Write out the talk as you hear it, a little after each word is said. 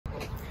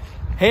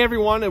Hey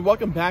everyone, and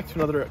welcome back to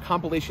another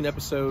compilation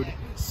episode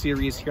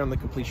series here on the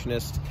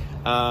Completionist.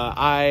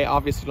 I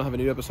obviously don't have a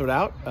new episode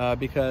out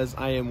because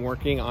I am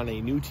working on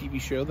a new TV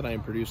show that I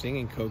am producing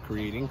and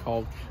co-creating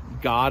called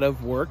God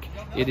of Work.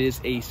 It is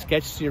a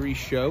sketch series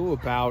show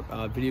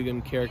about video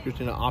game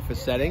characters in an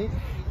office setting,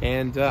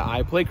 and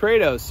I play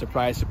Kratos.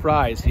 Surprise,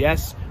 surprise.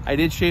 Yes, I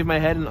did shave my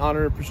head in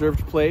honor of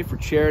Preserved Play for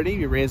charity.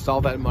 We raised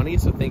all that money,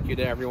 so thank you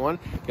to everyone.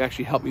 You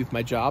actually helped me with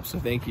my job, so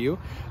thank you.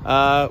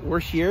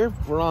 We're here.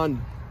 We're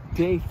on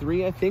day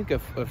 3, I think,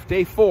 of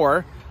day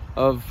 4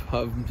 of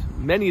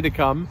many to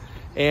come.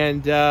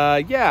 And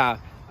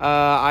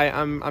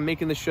I'm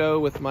making the show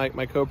with my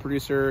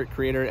co-producer,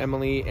 creator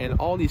Emily, and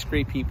all these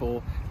great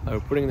people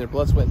putting in their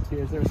blood, sweat, and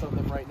tears. There's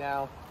something right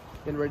now,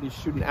 getting ready to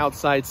shoot an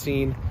outside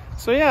scene.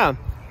 So yeah,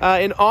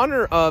 in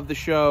honor of the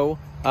show,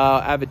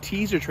 I have a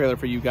teaser trailer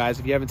for you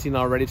guys. If you haven't seen it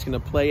already, it's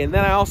going to play. And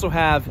then I also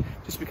have,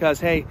 just because,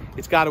 hey,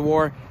 it's God of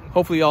War,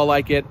 hopefully you all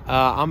like it,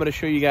 I'm going to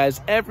show you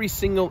guys every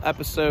single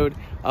episode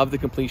of The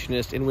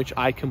Completionist in which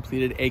I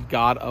completed a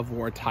God of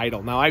War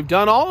title. Now, I've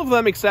done all of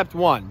them except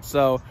one,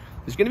 so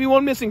there's going to be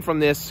one missing from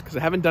this because I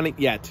haven't done it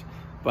yet.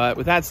 But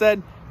with that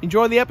said,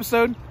 enjoy the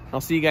episode.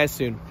 I'll see you guys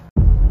soon.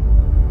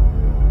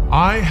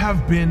 I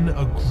have been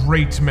a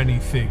great many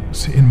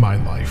things in my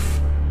life.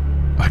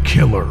 A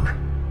killer,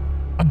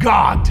 a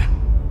god,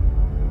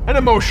 an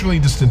emotionally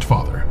distant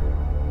father.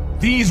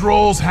 These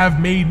roles have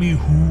made me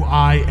who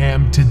I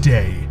am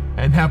today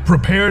and have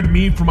prepared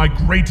me for my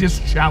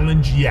greatest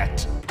challenge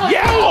yet.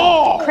 Yeah!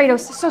 Oh! Kratos,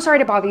 so sorry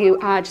to bother you.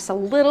 Just a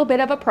little bit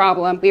of a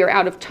problem. We are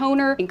out of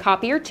toner in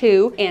copier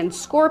 2, and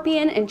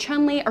Scorpion and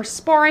Chun-Li are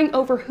sparring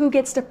over who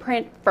gets to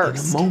print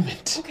first. In a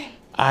moment. Okay.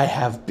 I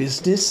have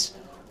business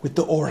with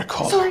the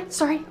Oracle.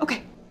 Sorry,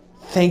 okay.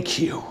 Thank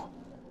you.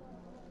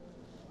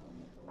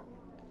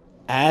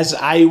 As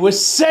I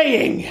was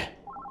saying,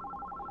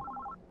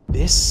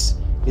 this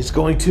is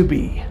going to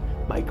be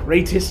my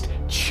greatest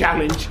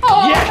challenge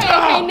yet.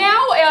 Okay, now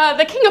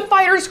the King of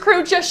Fighters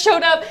crew just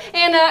showed up,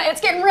 and it's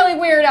getting really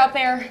weird out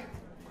there.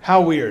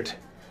 How weird?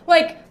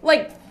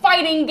 Like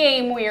fighting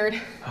game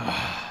weird.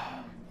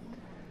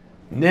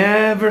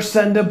 Never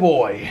send a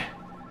boy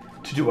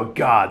to do a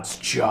god's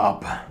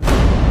job.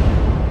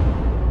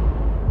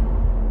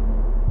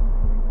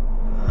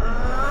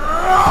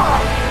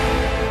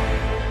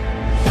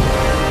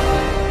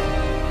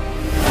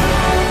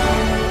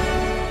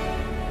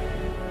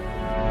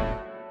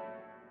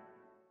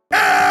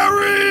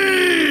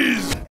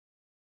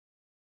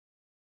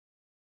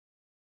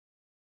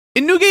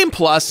 In New Game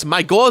Plus,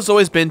 my goal has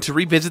always been to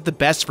revisit the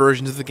best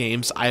versions of the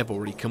games I have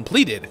already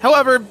completed.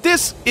 However,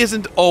 this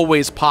isn't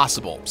always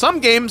possible. Some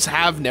games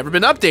have never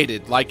been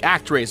updated, like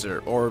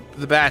ActRaiser or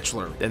The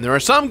Bachelor. Then there are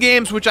some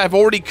games which I've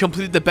already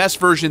completed the best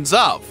versions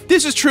of.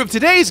 This is true of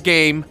today's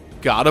game,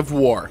 God of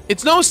War.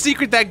 It's no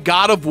secret that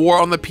God of War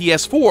on the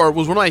PS4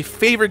 was one of my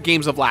favorite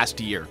games of last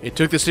year. It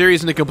took the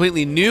series in a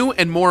completely new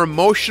and more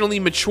emotionally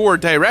mature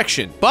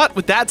direction. But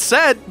with that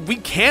said, we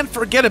can't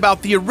forget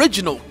about the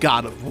original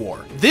God of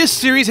War. This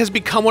series has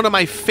become one of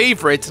my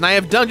favorites, and I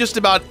have done just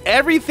about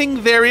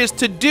everything there is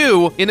to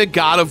do in a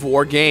God of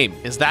War game.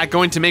 Is that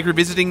going to make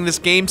revisiting this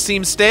game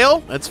seem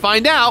stale? Let's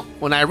find out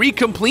when I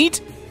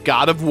recomplete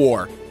God of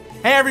War.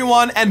 Hey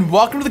everyone, and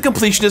welcome to the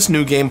Completionist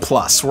New Game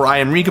Plus, where I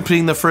am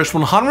recompleting the first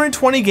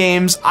 120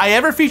 games I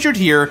ever featured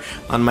here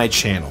on my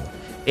channel.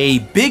 A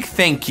big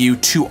thank you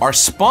to our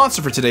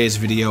sponsor for today's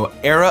video,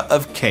 Era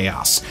of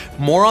Chaos.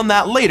 More on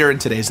that later in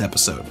today's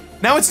episode.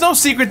 Now, it's no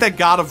secret that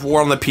God of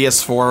War on the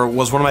PS4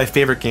 was one of my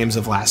favorite games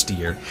of last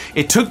year.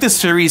 It took the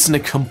series in a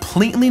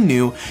completely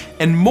new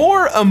and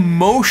more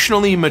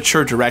emotionally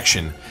mature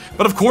direction.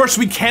 But of course,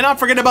 we cannot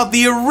forget about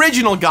the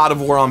original God of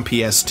War on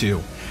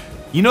PS2.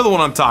 You know the one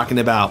I'm talking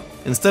about.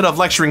 Instead of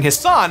lecturing his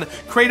son,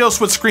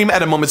 Kratos would scream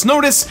at a moment's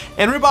notice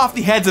and rip off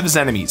the heads of his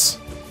enemies.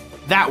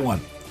 That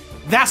one.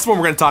 That's the one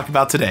we're going to talk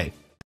about today.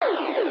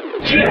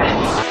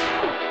 Yes!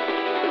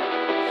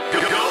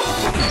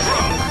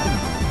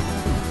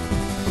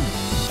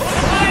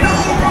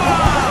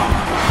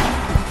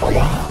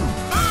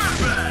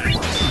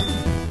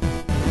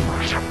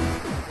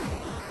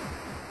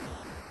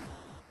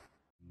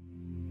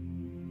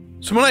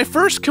 So when I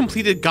first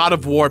completed God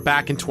of War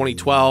back in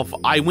 2012,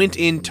 I went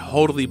in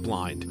totally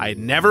blind. I had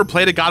never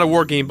played a God of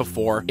War game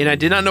before, and I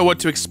did not know what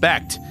to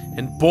expect.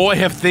 And boy,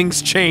 have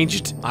things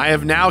changed. I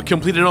have now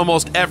completed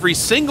almost every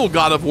single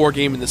God of War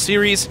game in the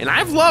series, and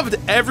I've loved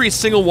every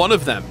single one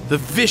of them. The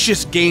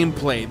vicious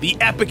gameplay, the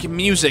epic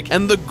music,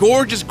 and the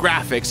gorgeous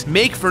graphics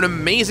make for an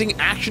amazing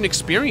action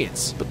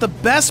experience. But the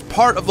best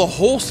part of the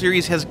whole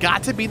series has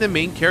got to be the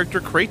main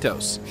character,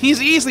 Kratos.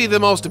 He's easily the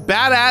most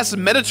badass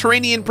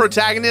Mediterranean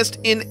protagonist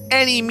in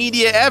any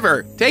media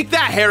ever. Take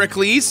that,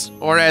 Heracles,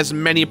 or as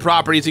many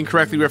properties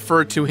incorrectly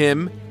refer to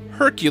him,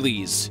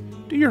 Hercules.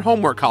 Do your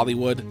homework,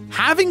 Hollywood.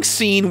 Having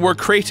seen where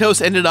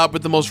Kratos ended up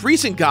with the most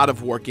recent God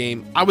of War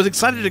game, I was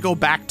excited to go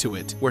back to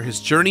it, where his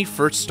journey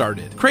first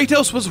started.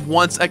 Kratos was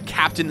once a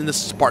captain in the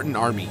Spartan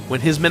army. When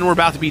his men were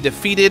about to be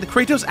defeated,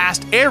 Kratos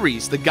asked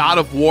Ares, the God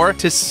of War,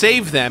 to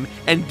save them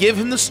and give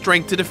him the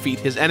strength to defeat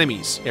his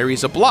enemies.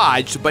 Ares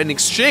obliged, but in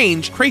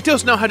exchange,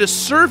 Kratos now had to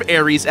serve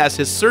Ares as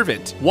his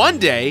servant. One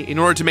day, in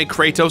order to make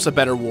Kratos a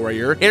better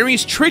warrior,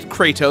 Ares tricked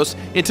Kratos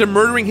into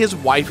murdering his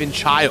wife and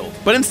child.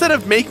 But instead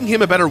of making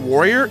him a better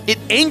warrior, it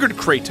angered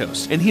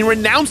Kratos, and he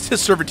renounced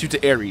his servitude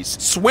to Ares,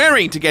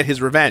 swearing to get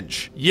his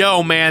revenge.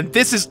 Yo, man,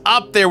 this is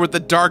up there with the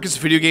darkest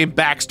video game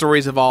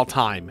backstories of all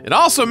time. It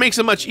also makes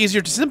it much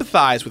easier to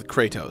sympathize with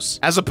Kratos.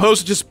 As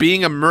opposed to just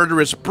being a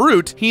murderous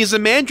brute, he is a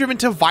man driven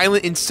to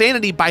violent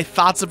insanity by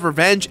thoughts of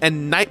revenge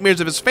and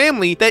nightmares of his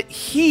family that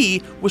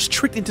he was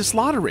tricked into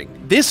slaughtering.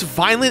 This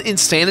violent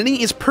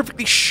insanity is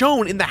perfectly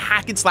shown in the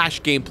hack and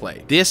slash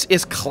gameplay. This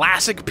is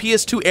classic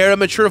PS2 era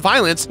mature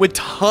violence with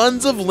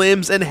tons of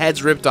limbs and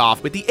heads ripped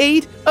off with the aid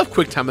of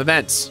QuickTime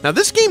events. Now,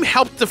 this game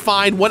helped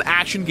define what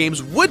action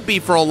games would be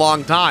for a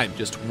long time.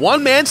 Just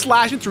one man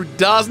slashing through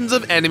dozens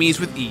of enemies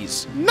with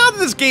ease. Not that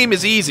this game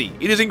is easy.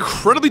 It is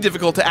incredibly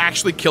difficult to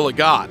actually kill a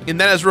god, and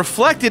that is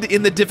reflected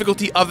in the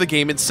difficulty of the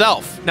game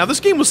itself. Now, this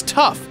game was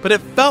tough, but it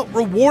felt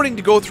rewarding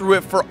to go through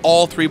it for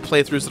all 3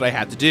 playthroughs that I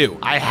had to do.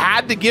 I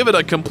had to give it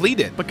a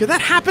completed. But could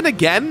that happen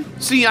again?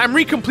 See, I'm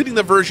recompleting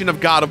the version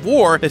of God of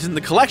War that's in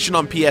the collection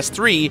on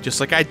PS3, just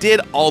like I did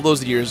all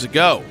those years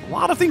ago. A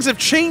lot of things have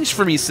changed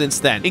for me since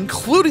then,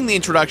 including the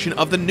introduction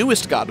of the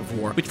newest God of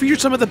War, which featured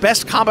some of the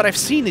best combat I've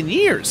seen in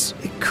years.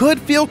 It could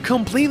feel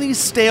completely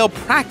stale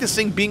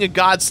practicing being a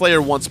god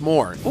slayer once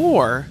more.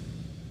 Or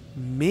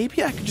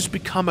maybe I could just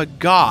become a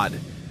god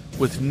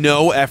with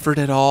no effort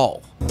at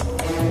all.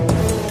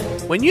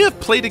 When you have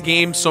played a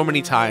game so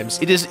many times,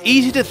 it is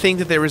easy to think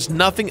that there is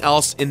nothing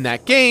else in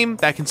that game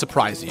that can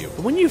surprise you.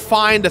 But when you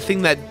find a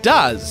thing that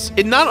does,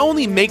 it not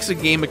only makes a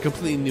game a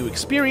completely new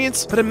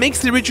experience, but it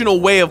makes the original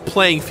way of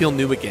playing feel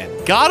new again.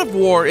 God of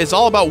War is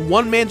all about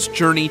one man's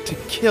journey to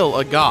kill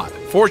a god.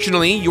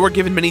 Fortunately, you are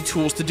given many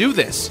tools to do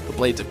this. The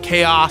Blades of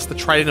Chaos, the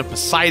Trident of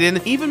Poseidon,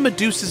 even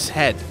Medusa's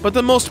head. But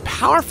the most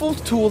powerful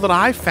tool that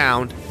I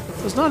found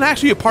was not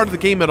actually a part of the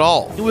game at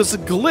all. It was a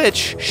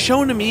glitch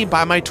shown to me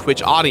by my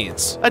Twitch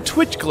audience. A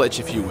Twitch glitch,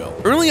 if you will.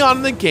 Early on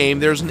in the game,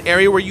 there's an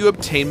area where you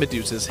obtain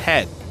Medusa's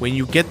head. When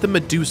you get the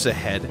Medusa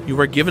head, you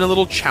are given a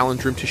little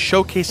challenge room to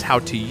showcase how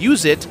to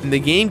use it, and the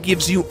game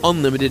gives you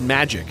unlimited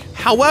magic.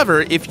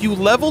 However, if you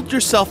leveled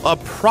yourself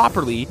up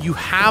properly, you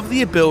have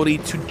the ability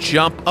to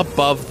jump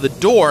above the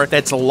door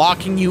that's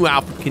locking you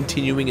out from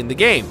continuing in the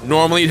game.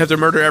 Normally, you'd have to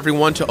murder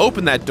everyone to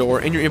open that door,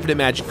 and your infinite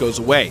magic goes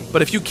away.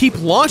 But if you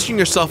keep launching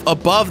yourself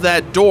above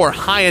that door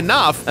high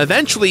enough,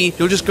 eventually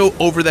you'll just go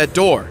over that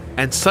door,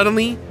 and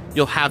suddenly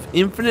you'll have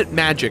infinite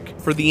magic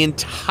for the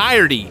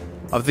entirety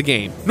of the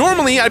game.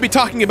 Normally, I'd be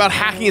talking about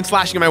hacking and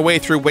slashing my way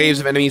through waves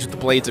of enemies with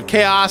the Blades of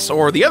Chaos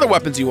or the other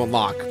weapons you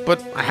unlock,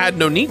 but I had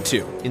no need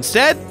to.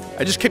 Instead,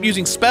 I just kept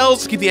using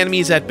spells to keep the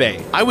enemies at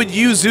bay. I would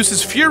use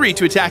Zeus's Fury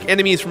to attack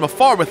enemies from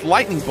afar with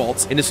lightning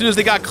bolts, and as soon as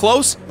they got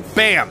close,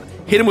 bam!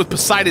 Hit him with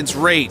Poseidon's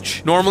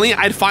Rage. Normally,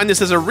 I'd find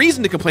this as a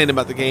reason to complain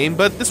about the game,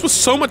 but this was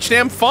so much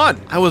damn fun.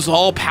 I was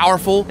all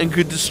powerful and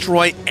could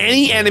destroy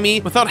any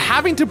enemy without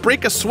having to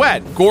break a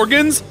sweat.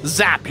 Gorgons,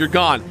 zap, you're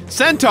gone.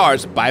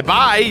 Centaurs,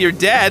 bye-bye, you're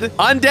dead.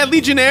 Undead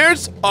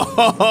Legionnaires,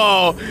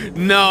 oh,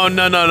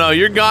 no,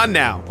 you're gone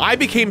now. I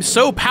became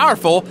so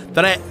powerful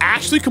that I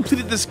actually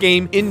completed this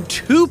game in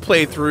 2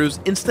 playthroughs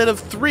instead of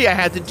 3 I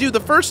had to do the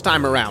first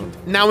time around.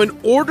 Now, in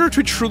order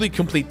to truly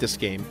complete this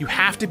game, you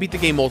have to beat the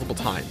game multiple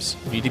times.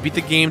 You need to beat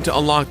the game to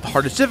unlock the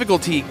hardest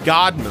difficulty,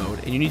 God mode,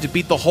 and you need to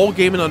beat the whole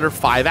game in under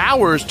 5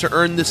 hours to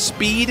earn the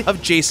Speed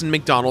of Jason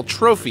McDonald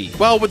trophy.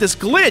 Well, with this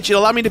glitch, it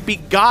allowed me to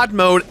beat God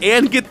mode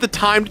and get the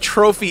timed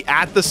trophy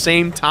at the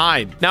same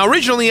time. Now,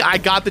 originally, I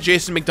got the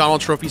Jason McDonald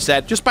trophy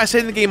set just by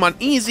setting the game on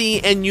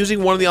easy and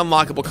using one of the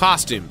unlockable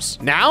costumes.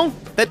 Now,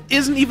 that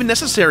isn't even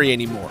necessary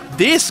anymore.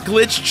 This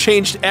glitch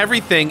changed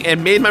everything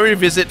and made my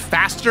revisit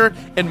faster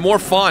and more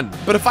fun.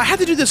 But if I had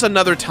to do this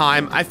another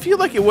time, I feel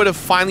like it would have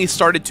finally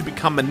started to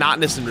become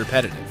monotonous and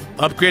repetitive.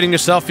 Upgrading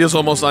yourself feels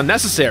almost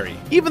unnecessary.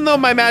 Even though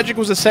my magic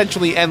was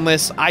essentially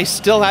endless, I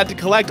still had to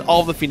collect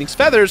all of the Phoenix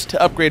Feathers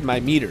to upgrade my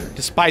meter.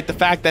 Despite the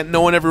fact that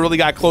no one ever really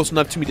got close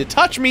enough to me to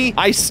touch me,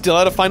 I still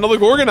had to find all the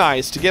Gorgon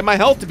eyes to get my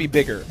health to be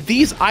bigger.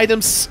 These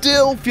items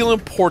still feel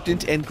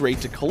important and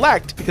great to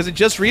collect because it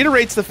just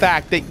reiterates the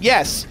fact that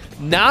yes,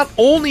 not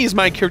only is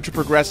my character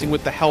progressing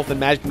with the health and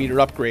magic meter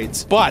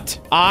upgrades, but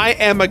I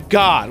am a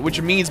god,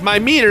 which means my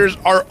meters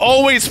are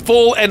always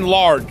full and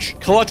large.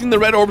 Collecting the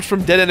red orbs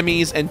from dead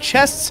enemies and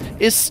chests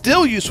is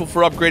still useful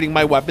for upgrading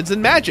my weapons and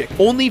magic,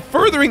 only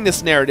furthering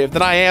this narrative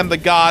that I am the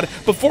god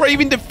before I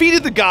even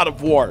defeated the God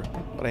of War.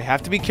 But I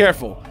have to be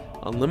careful.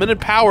 Unlimited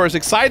power is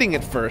exciting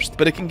at first,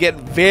 but it can get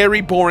very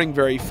boring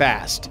very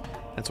fast.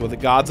 That's why the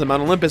gods on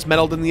Mount Olympus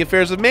meddled in the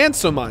affairs of man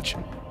so much.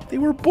 They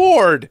were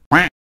bored.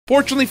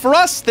 Fortunately for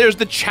us, there's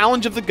the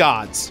Challenge of the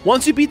Gods.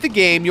 Once you beat the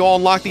game, you'll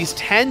unlock these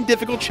 10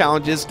 difficult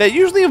challenges that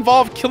usually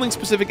involve killing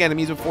specific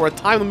enemies before a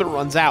time limit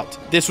runs out.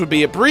 This would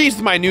be a breeze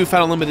with my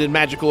newfound unlimited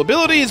magical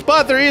abilities,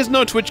 but there is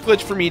no Twitch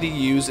glitch for me to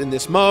use in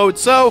this mode,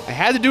 so I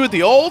had to do it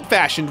the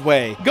old-fashioned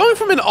way. Going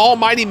from an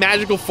almighty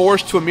magical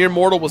force to a mere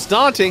mortal was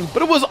daunting,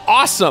 but it was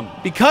awesome.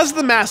 Because of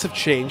the massive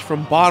change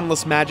from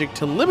bottomless magic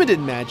to limited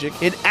magic,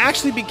 it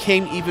actually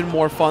became even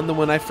more fun than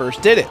when I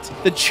first did it.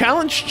 The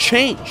challenge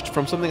changed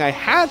from something I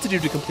had to do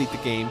to complete the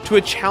game to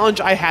a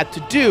challenge I had to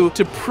do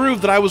to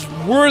prove that I was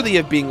worthy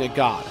of being a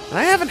god. And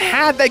I haven't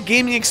had that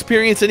gaming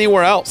experience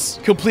anywhere else.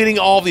 Completing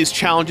all of these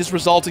challenges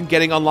results in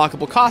getting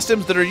unlockable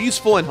costumes that are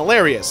useful and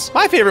hilarious.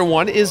 My favorite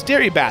one is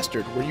Dairy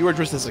Bastard, where you are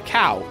dressed as a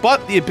cow,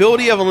 but the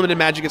ability of unlimited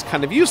magic is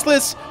kind of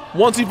useless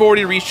once you've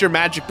already reached your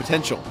magic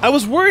potential. I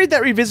was worried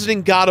that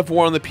revisiting God of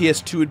War on the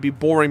PS2 would be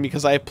boring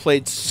because I have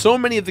played so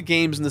many of the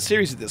games in the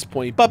series at this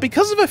point, but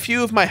because of a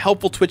few of my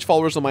helpful Twitch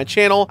followers on my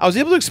channel, I was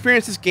able to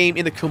experience this game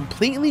in a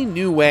completely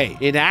new way.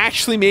 It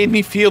actually made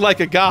me feel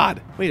like a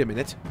god. Wait a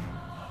minute.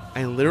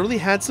 I literally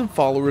had some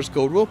followers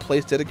go to a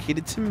place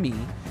dedicated to me,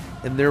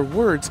 and their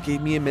words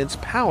gave me immense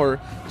power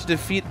to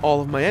defeat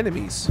all of my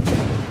enemies.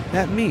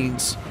 That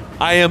means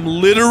I am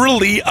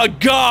literally a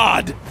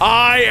god!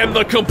 I am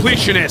the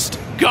Completionist,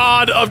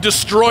 god of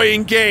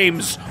destroying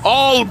games.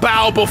 All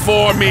bow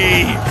before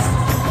me!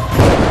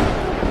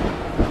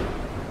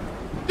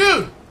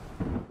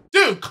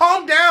 Dude,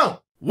 calm down.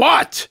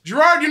 What?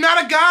 Gerard, you're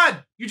not a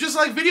god. You just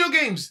like video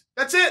games.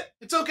 That's it.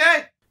 It's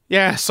okay.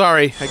 Yeah,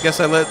 sorry. I guess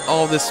I let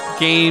all this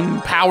game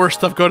power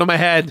stuff go to my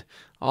head.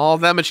 All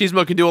that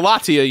machismo can do a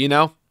lot to you, you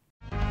know?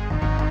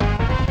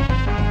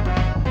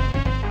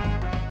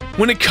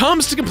 When it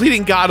comes to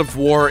completing God of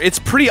War, it's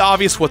pretty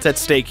obvious what's at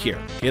stake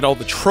here. Get all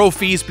the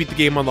trophies, beat the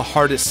game on the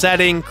hardest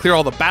setting, clear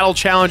all the battle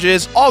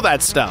challenges, all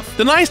that stuff.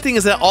 The nice thing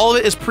is that all of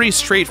it is pretty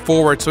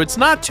straightforward, so it's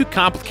not too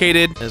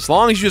complicated, as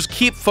long as you just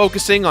keep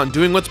focusing on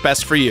doing what's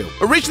best for you.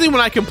 Originally,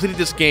 when I completed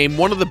this game,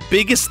 one of the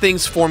biggest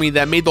things for me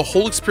that made the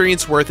whole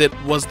experience worth it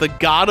was the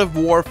God of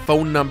War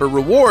phone number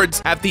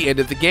rewards at the end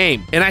of the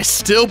game. And I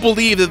still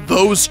believe that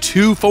those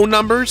 2 phone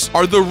numbers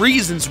are the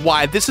reasons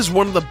why this is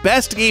one of the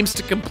best games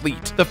to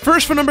complete. The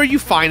first phone number you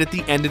find at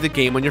the end of the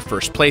game on your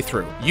first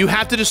playthrough. You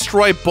have to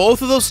destroy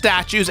both of those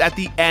statues at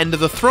the end of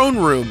the throne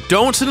room.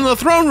 Don't sit in the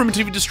throne room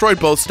until you've destroyed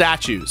both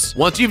statues.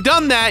 Once you've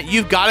done that,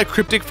 you've got a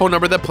cryptic phone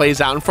number that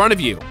plays out in front of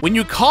you. When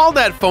you call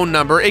that phone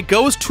number, it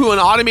goes to an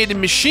automated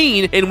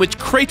machine in which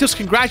Kratos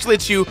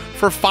congratulates you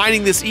for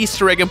finding this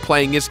Easter egg and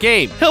playing his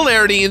game.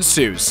 Hilarity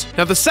ensues.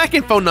 Now, the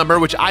second phone number,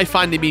 which I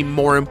find to be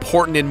more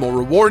important and more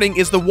rewarding,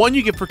 is the one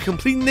you get for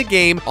completing the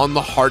game on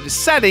the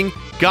hardest setting,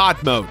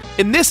 God mode.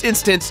 In this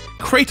instance,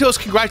 Kratos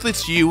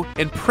congratulates you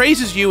and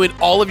praises you in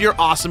all of your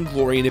awesome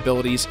glory and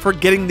abilities for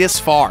getting this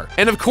far.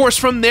 And of course,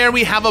 from there,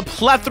 we have a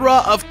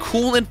plethora of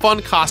cool and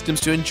fun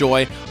costumes to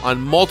enjoy on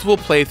multiple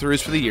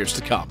playthroughs for the years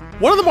to come.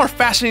 One of the more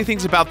fascinating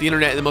things about the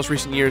internet in the most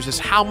recent years is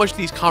how much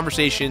these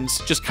conversations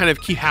just kind of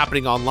keep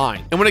happening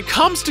online. And when it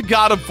comes to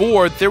God of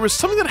War, there was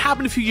something that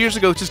happened a few years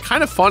ago which is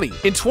kind of funny.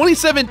 In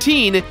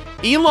 2017,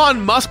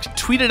 Elon Musk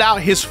tweeted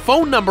out his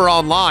phone number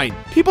online.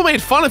 People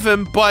made fun of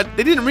him, but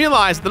they didn't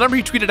realize the number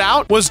he tweeted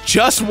out was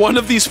just one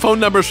of these phone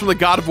numbers from the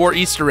God of War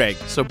Easter egg.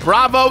 So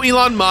bravo,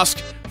 Elon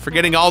Musk, for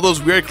getting all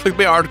those weird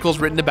clickbait articles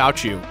written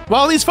about you.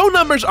 While these phone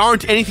numbers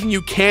aren't anything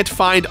you can't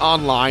find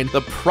online, the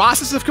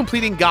process of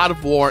completing God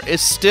of War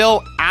is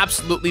still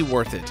absolutely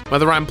worth it.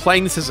 Whether I'm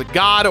playing this as a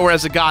god or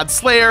as a god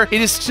slayer, it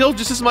is still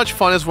just as much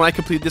fun as when I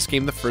completed this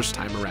game the first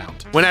time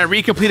around. When I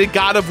recompleted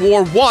God of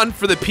War 1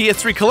 for the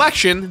PS3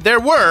 collection,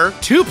 there were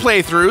 2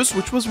 playthroughs,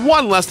 which was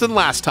 1 less than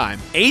last time,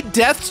 8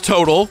 deaths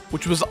total,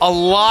 which was a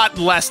lot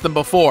less than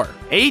before,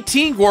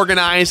 18 Gorgon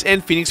Eyes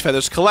and Phoenix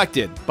Feathers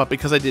collected, but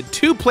because I did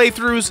 2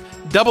 playthroughs,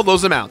 double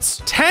those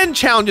amounts. 10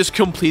 challenges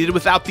completed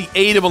without the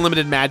aid of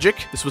unlimited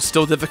magic. This was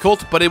still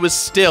difficult, but it was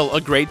still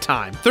a great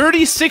time.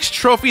 36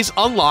 trophies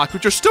unlocked,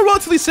 which are still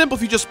relatively simple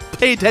if you just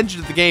pay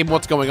attention to the game,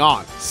 what's going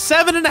on.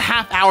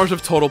 7.5 hours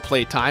of total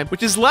playtime,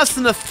 which is less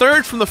than a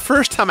third from the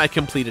first time I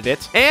completed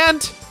it.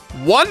 And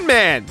one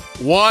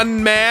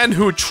man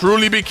who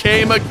truly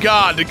became a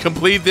god to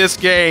complete this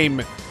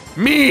game.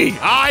 Me,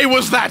 I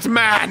was that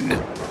man.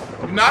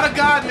 You're not a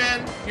god,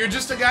 man. You're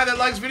just a guy that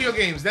likes video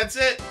games. That's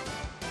it.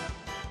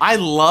 I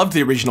loved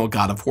the original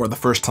God of War the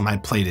first time I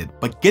played it,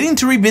 but getting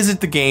to revisit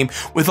the game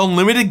with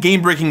unlimited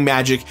game-breaking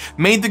magic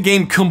made the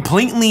game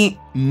completely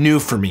new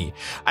for me.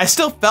 I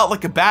still felt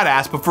like a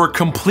badass, but for a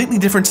completely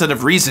different set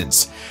of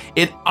reasons.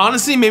 It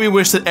honestly made me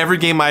wish that every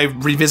game I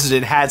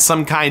revisited had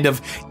some kind of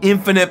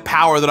infinite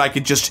power that I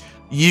could just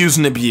use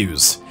and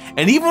abuse.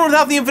 And even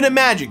without the infinite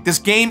magic, this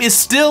game is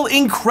still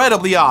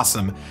incredibly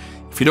awesome.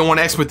 If you don't want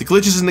to exploit the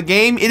glitches in the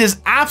game, it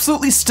is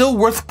absolutely still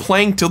worth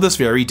playing till this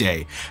very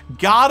day.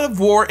 God of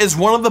War is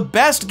one of the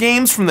best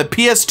games from the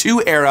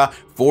PS2 era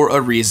for a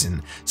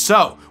reason.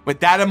 So, with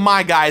that in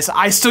mind, guys,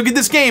 I still give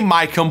this game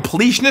my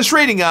completionist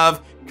rating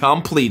of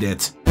complete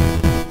it.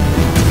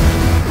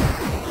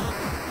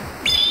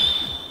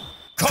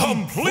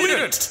 Complete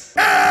it!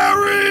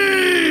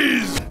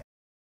 Aries!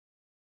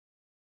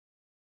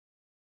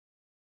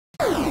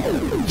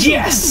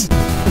 Yes!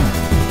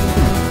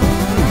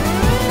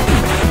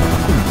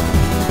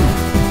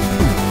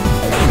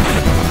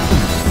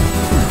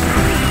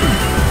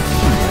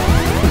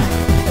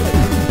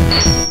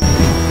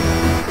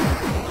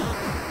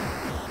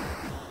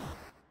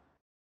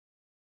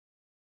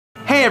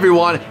 Hey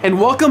everyone,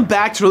 and welcome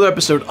back to another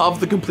episode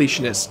of The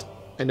Completionist.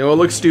 I know it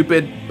looks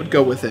stupid, but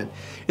go with it.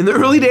 In the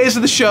early days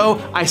of the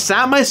show, I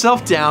sat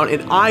myself down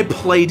and I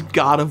played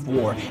God of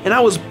War, and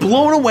I was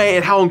blown away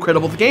at how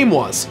incredible the game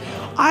was.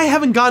 I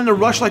haven't gotten a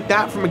rush like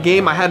that from a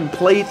game I hadn't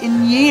played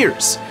in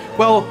years.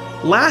 Well,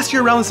 last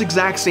year around this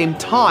exact same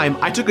time,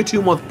 I took a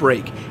 2-month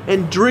break,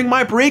 and during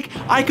my break,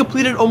 I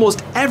completed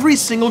almost every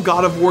single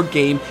God of War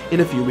game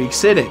in a few weeks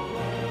sitting.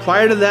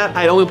 Prior to that,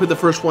 I only played the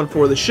first one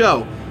for the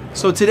show.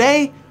 So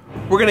today,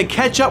 we're gonna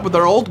catch up with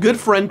our old good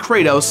friend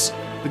Kratos,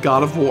 the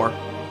God of War.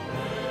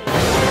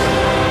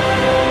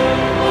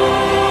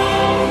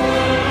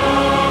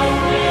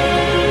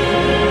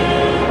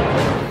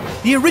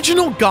 The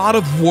original God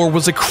of War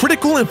was a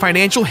critical and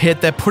financial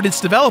hit that put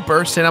its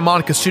developer, Santa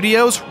Monica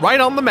Studios, right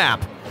on the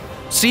map.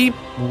 See,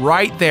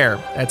 right there.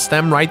 That's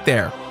them right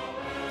there.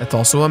 That's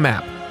also a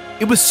map.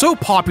 It was so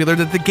popular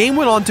that the game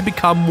went on to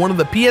become one of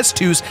the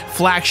PS2's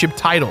flagship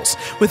titles,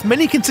 with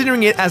many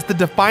considering it as the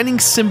defining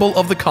symbol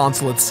of the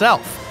console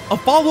itself. A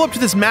follow-up to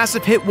this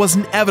massive hit was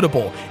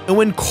inevitable, and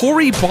when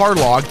Cory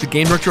Barlog, the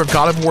game director of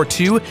God of War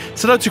 2,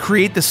 set out to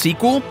create the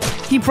sequel,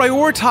 he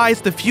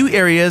prioritized the few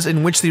areas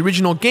in which the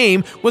original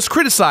game was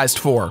criticized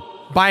for.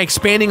 By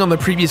expanding on the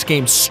previous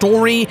game's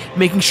story,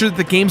 making sure that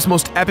the game's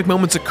most epic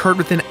moments occurred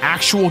within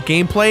actual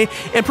gameplay,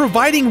 and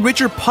providing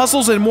richer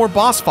puzzles and more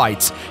boss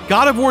fights,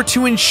 God of War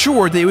 2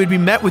 ensured that it would be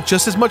met with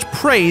just as much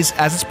praise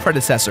as its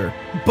predecessor.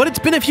 But it's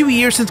been a few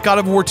years since God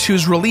of War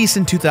 2's release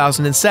in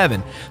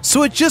 2007,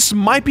 so it just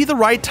might be the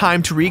right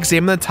time to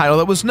re-examine the title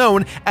that was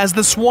known as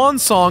the swan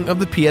song of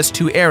the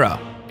PS2 era.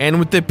 And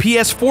with the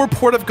PS4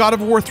 port of God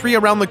of War 3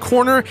 around the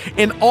corner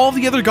and all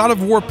the other God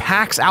of War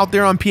packs out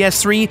there on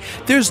PS3,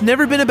 there's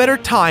never been a better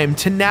time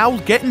to now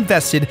get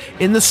invested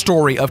in the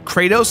story of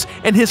Kratos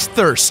and his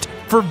thirst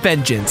for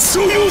vengeance.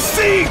 Do you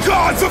see,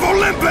 gods of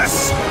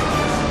Olympus?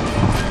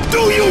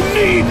 Do you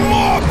need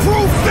more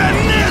proof than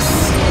this?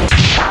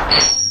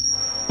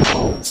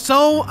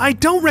 So, I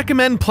don't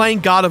recommend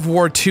playing God of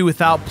War 2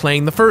 without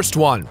playing the first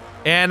one.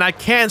 And I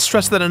can't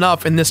stress that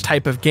enough in this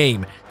type of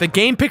game. The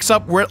game picks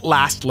up where it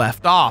last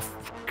left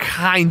off.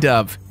 Kind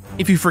of.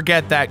 If you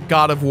forget that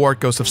God of War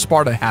Ghost of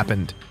Sparta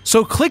happened.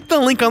 So click the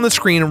link on the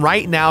screen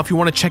right now if you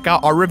want to check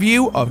out our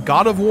review of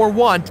God of War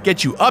 1 to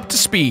get you up to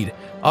speed.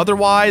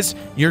 Otherwise,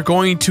 you're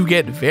going to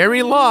get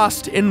very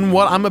lost in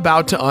what I'm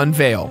about to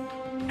unveil.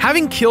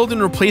 Having killed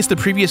and replaced the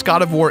previous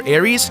God of War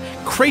Ares,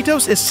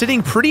 Kratos is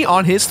sitting pretty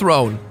on his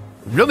throne.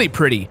 Really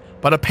pretty.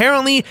 But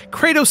apparently,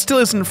 Kratos still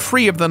isn't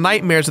free of the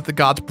nightmares that the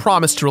gods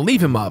promised to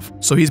relieve him of.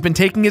 So he's been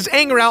taking his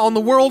anger out on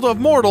the world of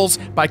mortals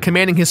by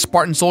commanding his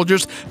Spartan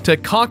soldiers to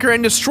conquer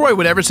and destroy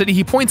whatever city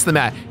he points them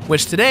at,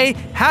 which today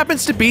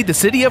happens to be the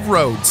city of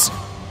Rhodes.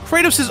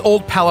 Kratos'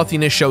 old pal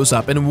Athena shows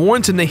up and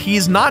warns him that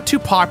he's not too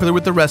popular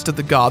with the rest of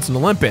the gods in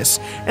Olympus,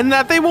 and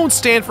that they won't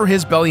stand for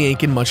his belly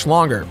aching much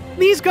longer.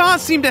 These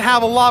gods seem to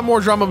have a lot more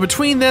drama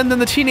between them than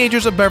the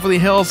teenagers of Beverly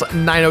Hills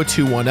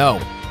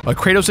 90210. But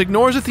Kratos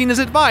ignores Athena's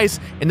advice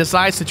and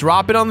decides to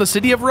drop in on the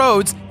city of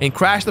Rhodes and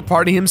crash the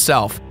party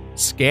himself.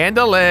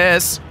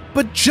 Scandalous!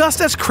 But just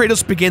as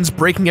Kratos begins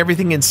breaking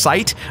everything in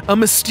sight, a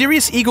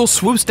mysterious eagle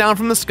swoops down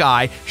from the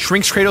sky,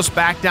 shrinks Kratos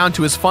back down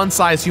to his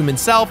fun-sized human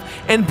self,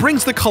 and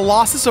brings the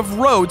Colossus of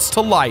Rhodes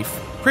to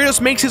life.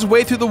 Kratos makes his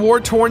way through the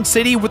war-torn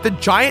city with the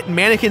giant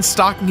mannequin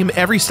stalking him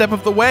every step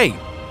of the way.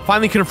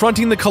 Finally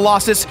confronting the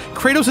Colossus,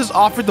 Kratos is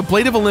offered the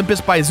Blade of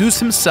Olympus by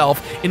Zeus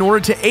himself in order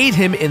to aid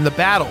him in the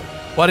battle.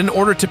 But in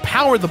order to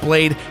power the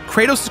blade,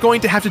 Kratos is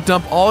going to have to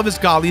dump all of his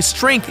godly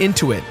strength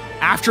into it.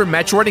 After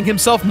Metroiding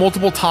himself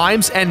multiple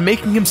times and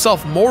making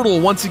himself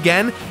mortal once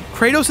again,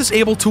 Kratos is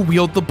able to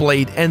wield the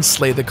blade and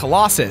slay the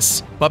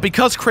Colossus. But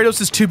because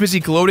Kratos is too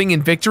busy gloating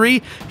in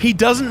victory, he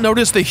doesn't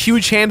notice the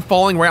huge hand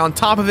falling right on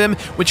top of him,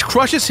 which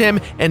crushes him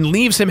and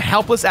leaves him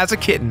helpless as a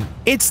kitten.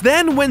 It's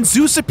then when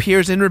Zeus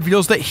appears and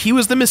reveals that he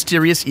was the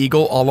mysterious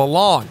eagle all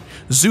along.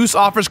 Zeus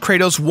offers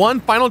Kratos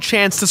one final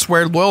chance to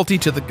swear loyalty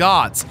to the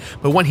gods,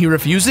 but when he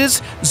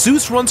refuses,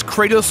 Zeus runs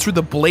Kratos through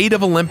the Blade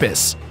of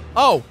Olympus.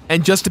 Oh,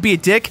 and just to be a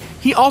dick,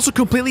 he also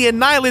completely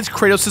annihilates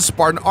Kratos'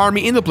 Spartan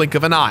army in the blink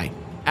of an eye.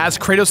 As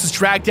Kratos is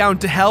dragged down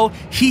to hell,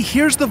 he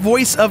hears the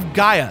voice of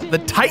Gaia, the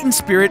Titan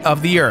spirit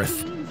of the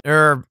earth.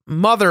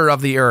 Mother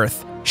of the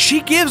earth.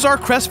 She gives our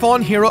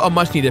crestfallen hero a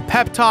much-needed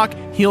pep talk,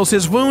 heals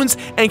his wounds,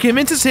 and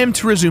convinces him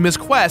to resume his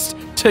quest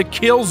to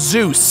kill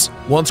Zeus.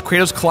 Once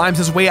Kratos climbs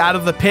his way out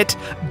of the pit,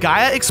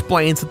 Gaia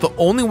explains that the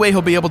only way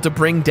he'll be able to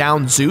bring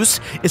down Zeus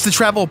is to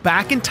travel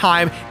back in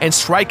time and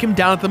strike him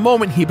down at the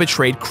moment he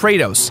betrayed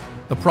Kratos.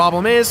 The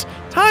problem is,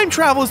 time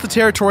travel is the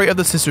territory of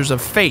the Sisters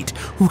of Fate,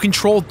 who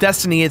control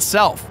destiny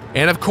itself.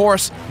 And of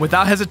course,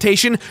 without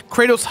hesitation,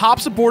 Kratos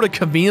hops aboard a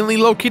conveniently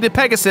located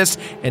Pegasus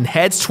and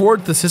heads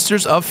toward the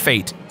Sisters of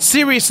Fate.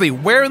 Seriously,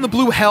 where in the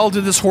blue hell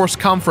did this horse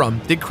come from?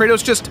 Did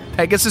Kratos just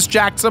Pegasus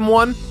jack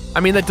someone? I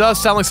mean, that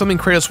does sound like something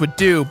Kratos would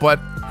do, but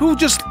who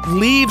just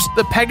leaves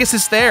the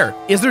Pegasus there?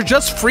 Is there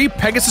just free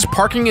Pegasus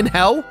parking in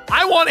hell?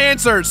 I want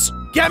answers!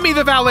 Get me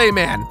the valet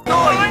man!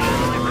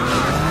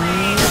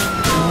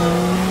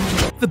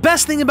 The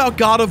best thing about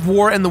God of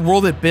War and the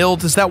world it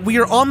builds is that we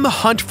are on the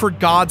hunt for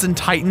gods and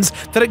titans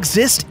that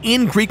exist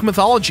in Greek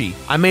mythology.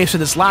 I may have said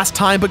this last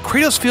time, but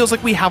Kratos feels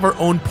like we have our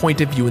own point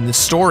of view in this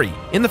story.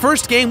 In the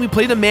first game, we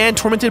played a man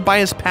tormented by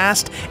his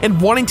past and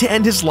wanting to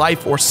end his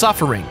life or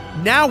suffering.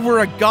 Now we're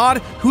a god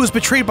who is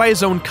betrayed by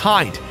his own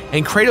kind,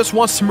 and Kratos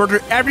wants to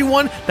murder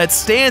everyone that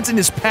stands in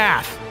his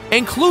path,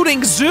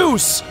 including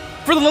Zeus.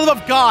 For the love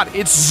of God,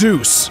 it's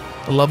Zeus,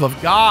 the love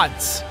of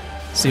gods.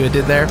 See what I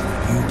did there?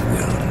 You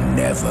will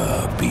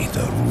never be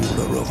the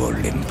ruler of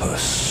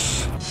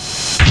Olympus.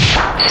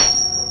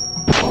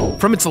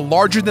 From its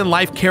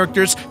larger-than-life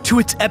characters, to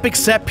its epic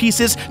set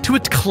pieces, to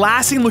its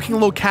classy-looking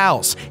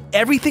locales,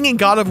 everything in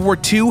God of War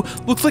 2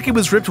 looks like it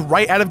was ripped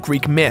right out of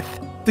Greek myth.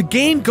 The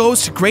game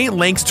goes to great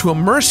lengths to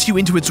immerse you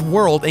into its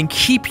world and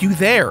keep you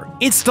there.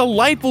 It's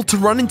delightful to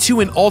run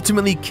into and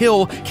ultimately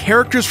kill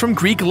characters from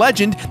Greek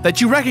legend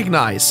that you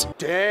recognize.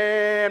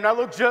 Damn, that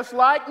looks just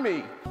like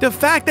me. The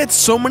fact that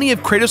so many of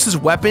Kratos'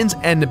 weapons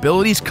and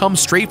abilities come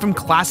straight from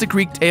classic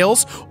Greek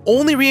tales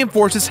only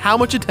reinforces how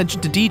much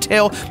attention to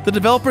detail the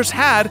developers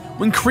had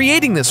when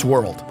creating this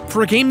world.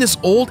 For a game this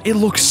old, it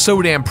looks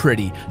so damn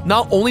pretty.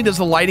 Not only does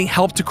the lighting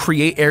help to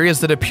create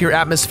areas that appear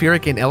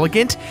atmospheric and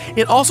elegant,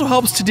 it also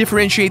helps to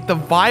differentiate the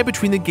vibe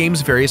between the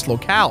game's various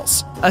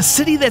locales. A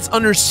city that's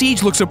under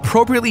siege looks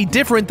appropriately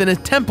different than a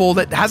temple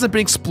that hasn't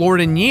been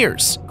explored in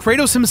years.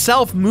 Kratos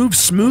himself moves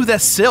smooth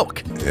as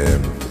silk.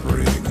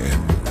 Every bit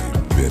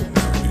of you.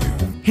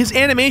 His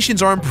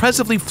animations are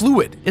impressively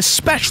fluid,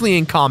 especially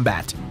in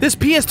combat. This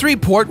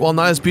PS3 port, while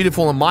not as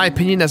beautiful in my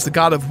opinion as the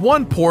God of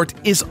War port,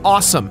 is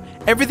awesome.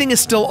 Everything is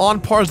still on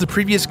par as the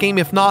previous game,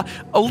 if not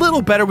a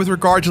little better with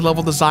regard to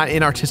level design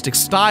and artistic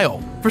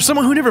style. For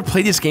someone who never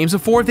played these games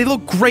before, they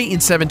look great in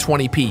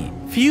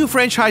 720p. Few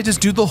franchises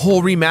do the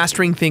whole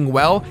remastering thing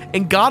well,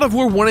 and God of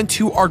War 1 and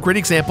 2 are great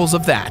examples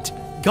of that.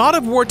 God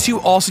of War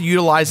 2 also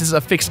utilizes a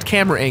fixed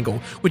camera angle,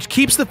 which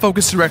keeps the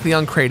focus directly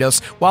on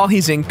Kratos while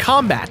he's in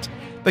combat.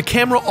 The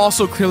camera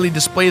also clearly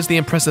displays the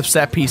impressive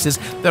set pieces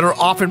that are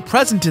often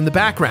present in the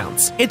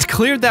backgrounds. It's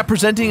clear that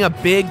presenting a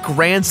big,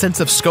 grand sense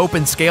of scope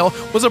and scale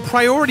was a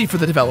priority for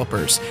the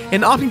developers,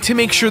 and opting to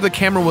make sure the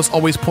camera was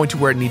always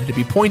pointed where it needed to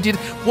be pointed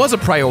was a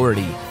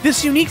priority.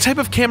 This unique type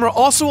of camera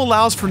also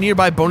allows for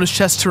nearby bonus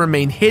chests to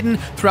remain hidden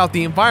throughout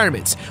the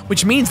environments,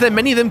 which means that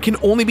many of them can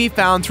only be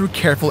found through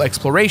careful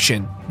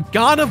exploration.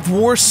 God of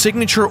War's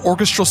signature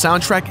orchestral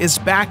soundtrack is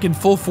back in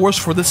full force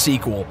for the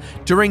sequel.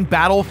 During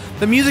battle,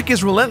 the music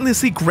is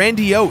relentlessly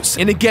grandiose,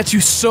 and it gets you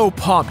so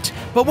pumped.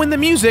 But when the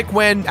music,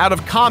 when out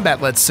of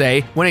combat let's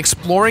say, when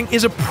exploring,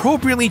 is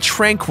appropriately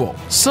tranquil.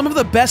 Some of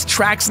the best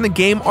tracks in the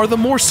game are the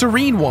more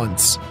serene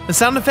ones. The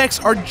sound effects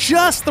are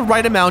just the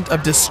right amount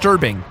of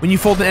disturbing. When you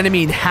fold an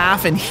enemy in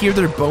half and hear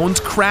their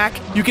bones crack,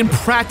 you can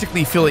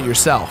practically feel it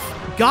yourself.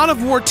 God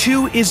of War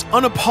 2 is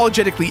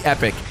unapologetically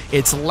epic.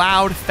 It's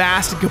loud,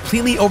 fast, and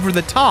completely over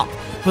the top.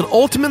 But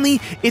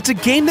ultimately, it's a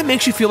game that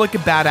makes you feel like a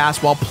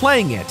badass while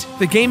playing it.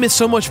 The game is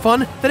so much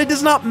fun that it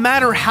does not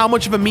matter how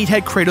much of a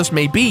meathead Kratos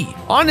may be.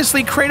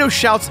 Honestly, Kratos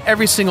shouts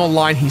every single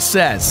line he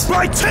says.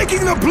 By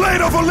taking the blade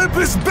of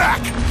Olympus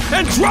back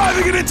and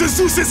driving it into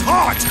Zeus's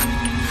heart,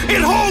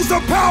 it holds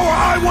the power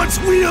I once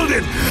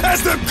wielded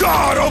as the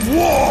God of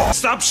War!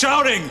 Stop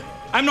shouting!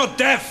 I'm not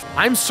deaf!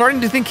 I'm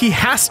starting to think he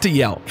has to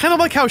yell, kind of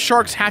like how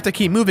sharks have to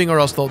keep moving or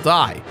else they'll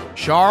die.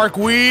 Shark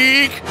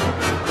Week!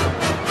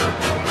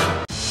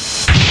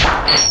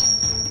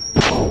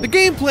 The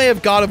gameplay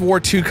of God of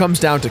War 2 comes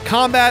down to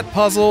combat,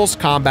 puzzles,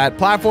 combat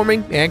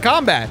platforming, and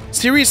combat.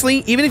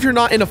 Seriously, even if you're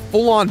not in a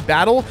full-on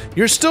battle,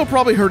 you're still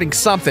probably hurting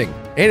something.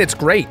 And it's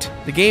great.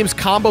 The game's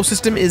combo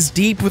system is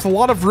deep with a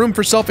lot of room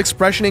for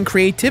self-expression and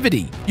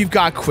creativity. You've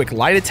got quick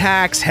light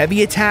attacks,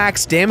 heavy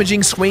attacks,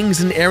 damaging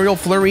swings, and aerial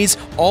flurries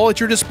all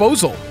at your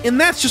disposal. And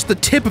that's just the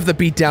tip of the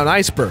beatdown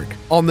iceberg.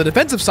 On the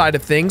defensive side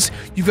of things,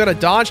 you've got a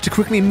dodge to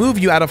quickly move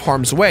you out of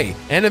harm's way.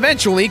 And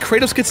eventually,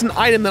 Kratos gets an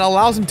item that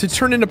allows him to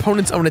turn an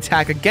opponent's own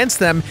attack against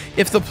them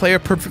if the player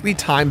perfectly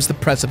times the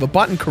press of a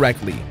button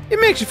correctly. It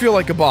makes you feel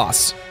like a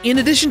boss. In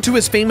addition to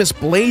his famous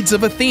Blades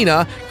of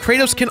Athena,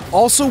 Kratos can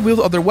also wield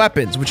other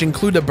weapons, which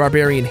include a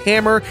barbarian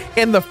hammer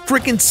and the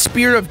frickin'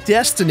 Spear of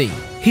Destiny.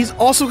 He's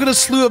also got a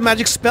slew of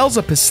magic spells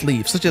up his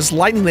sleeve, such as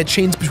lightning that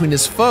chains between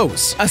his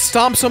foes, a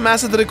stomp so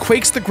massive that it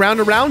quakes the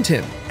ground around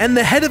him, and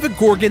the head of a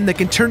gorgon that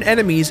can turn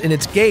enemies in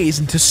its gaze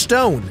into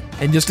stone.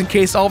 And just in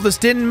case all of this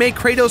didn't make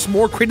Kratos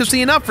more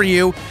Kratosy enough for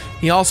you,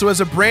 he also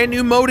has a brand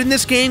new mode in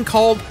this game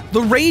called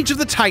The Rage of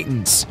the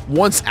Titans.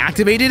 Once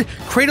activated,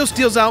 Kratos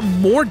deals out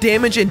more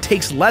damage and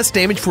takes less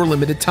damage for a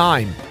limited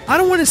time. I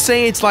don't want to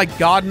say it's like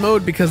God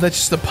mode because that's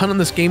just a pun on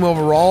this game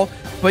overall,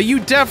 but you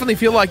definitely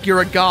feel like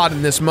you're a god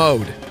in this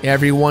mode.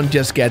 Everyone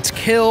just gets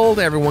killed,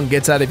 everyone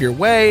gets out of your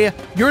way.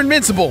 You're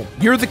invincible,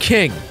 you're the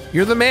king,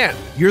 you're the man,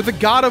 you're the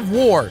god of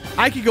war.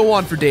 I could go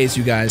on for days,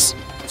 you guys.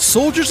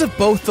 Soldiers of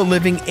both the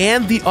living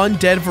and the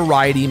undead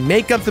variety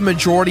make up the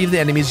majority of the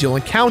enemies you'll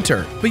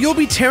encounter, but you'll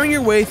be tearing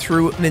your way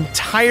through an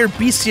entire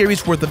beast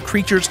series worth of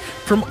creatures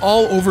from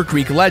all over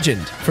Greek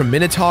legend. From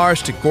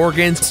minotaurs to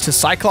gorgons to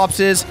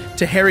cyclopses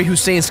to Harry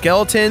Hussein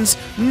skeletons,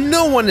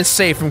 no one is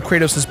safe from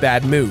Kratos'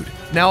 bad mood.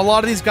 Now, a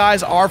lot of these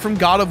guys are from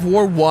God of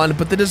War 1,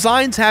 but the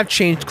designs have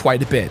changed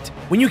quite a bit.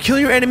 When you kill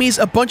your enemies,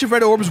 a bunch of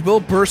red orbs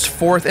will burst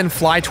forth and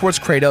fly towards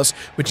Kratos,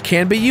 which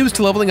can be used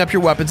to leveling up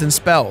your weapons and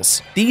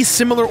spells. These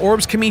similar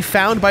orbs can be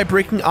found by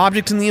breaking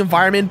objects in the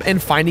environment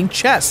and finding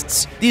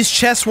chests. These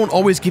chests won't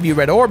always give you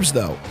red orbs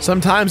though.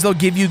 Sometimes they'll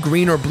give you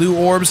green or blue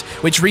orbs,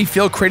 which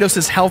refill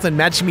Kratos' health and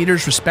magic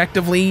meters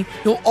respectively.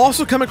 You'll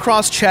also come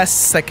across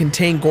chests that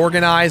contain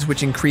Gorgon Eyes,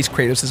 which increase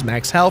Kratos'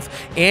 max health,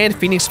 and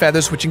Phoenix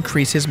Feathers, which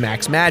increase his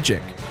max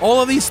magic.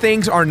 All of these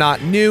things are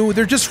not new,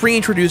 they're just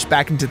reintroduced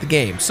back into the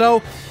game,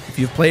 so if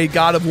you've played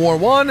God of War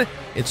 1,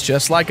 it's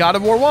just like God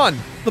of War 1.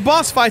 The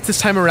boss fights this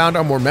time around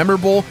are more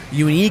memorable,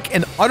 unique,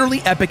 and utterly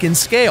epic in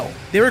scale.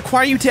 They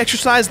require you to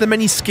exercise the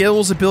many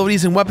skills,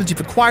 abilities, and weapons you've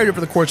acquired over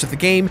the course of the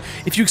game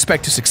if you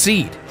expect to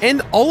succeed.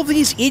 And all of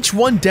these, each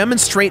one,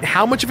 demonstrate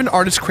how much of an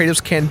artist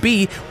Kratos can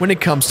be when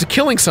it comes to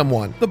killing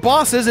someone. The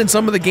bosses and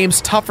some of the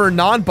game's tougher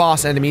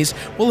non-boss enemies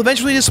will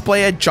eventually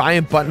display a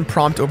giant button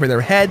prompt over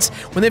their heads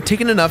when they've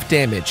taken enough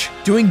damage,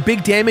 doing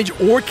big damage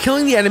or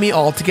killing the enemy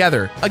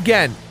altogether.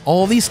 Again,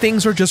 all these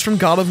things are just from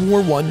God of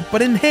War 1,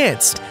 but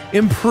enhanced,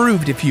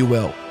 improved if you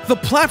will. The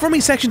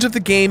platforming sections of the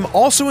game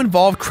also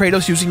involve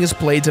Kratos using his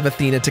Blades of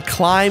Athena to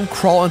climb,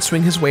 crawl, and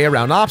swing his way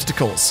around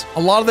obstacles.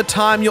 A lot of the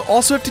time, you'll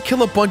also have to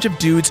kill a bunch of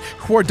dudes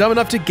who are dumb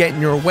enough to get in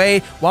your way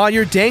while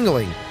you're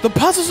dangling. The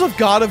puzzles of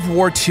God of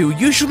War 2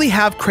 usually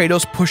have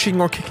Kratos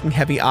pushing or kicking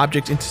heavy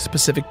objects into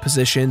specific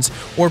positions,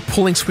 or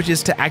pulling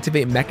switches to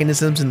activate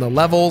mechanisms in the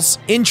levels.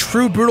 In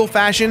true brutal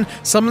fashion,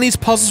 some of these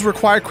puzzles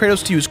require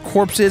Kratos to use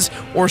corpses,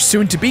 or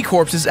soon-to-be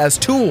corpses, as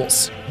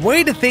tools.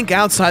 Way to think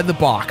outside the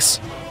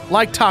box.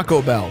 Like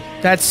Taco Bell.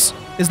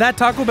 Is that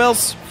Taco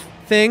Bell's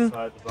thing?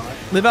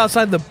 Live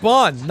outside the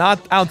bun, not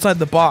outside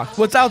the box.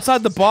 What's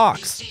outside the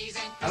box?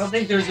 I don't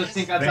think there's a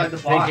think outside the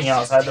box. Thinking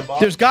outside the box.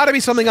 There's gotta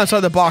be something outside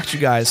the box, you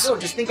guys. No,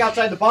 just think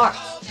outside the box.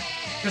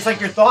 Just like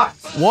your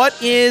thoughts.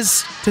 What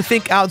is to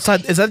think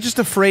outside? Is that just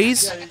a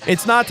phrase?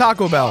 It's not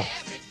Taco Bell.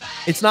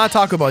 It's not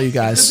Taco Bell, you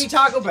guys. It could be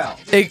Taco Bell.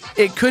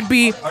 It could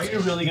be. Are you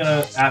really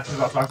gonna ask me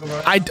about Taco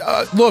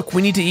Bell? Look,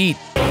 we need to eat.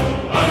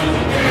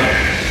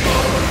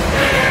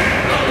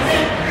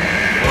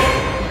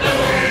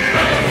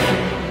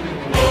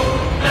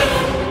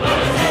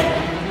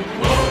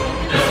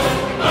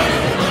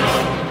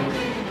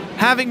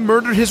 Having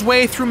murdered his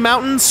way through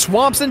mountains,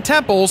 swamps, and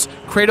temples,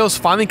 Kratos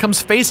finally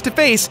comes face to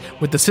face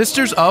with the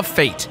Sisters of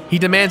Fate. He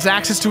demands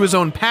access to his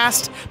own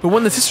past, but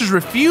when the sisters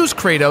refuse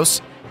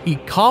Kratos, he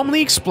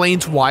calmly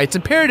explains why it's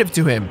imperative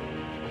to him.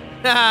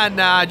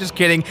 Nah, just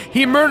kidding.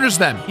 He murders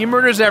them. He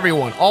murders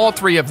everyone, all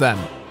three of them.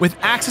 With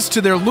access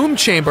to their loom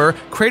chamber,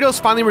 Kratos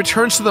finally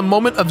returns to the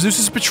moment of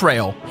Zeus's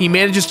betrayal. He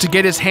manages to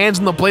get his hands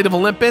on the Blade of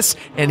Olympus,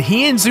 and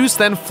he and Zeus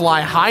then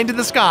fly high into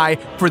the sky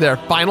for their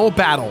final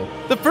battle.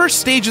 The first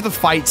stage of the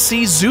fight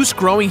sees Zeus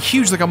growing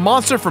huge like a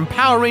monster from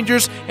Power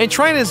Rangers and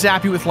trying to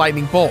zap you with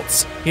lightning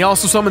bolts. He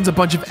also summons a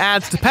bunch of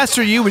ads to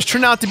pester you, which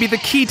turn out to be the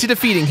key to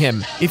defeating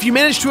him. If you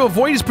manage to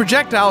avoid his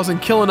projectiles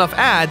and kill enough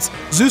ads,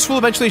 Zeus will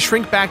eventually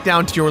shrink back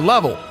down to your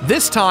level.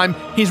 This time,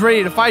 he's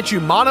ready to fight you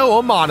mano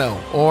a mano,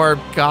 or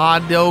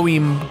gado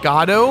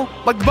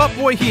like the butt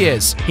boy he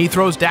is. He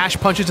throws dash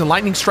punches and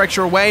lightning strikes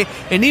your way,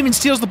 and even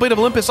steals the Blade of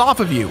Olympus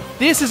off of you.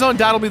 This is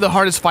undoubtedly the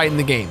hardest fight in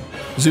the game.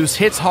 Zeus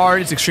hits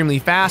hard, is extremely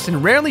fast,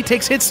 and rarely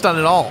takes hit stun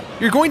at all.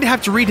 You're going to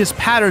have to read his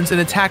patterns and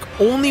attack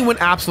only when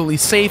absolutely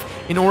safe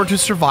in order to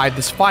survive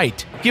this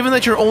fight. Given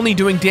that you're only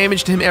doing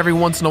damage to him every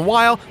once in a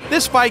while,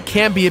 this fight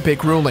can be a bit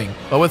grueling.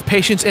 But with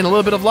patience and a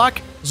little bit of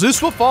luck,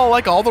 Zeus will fall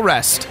like all the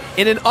rest.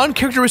 In an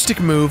uncharacteristic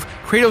move,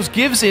 Kratos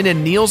gives in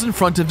and kneels in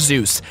front of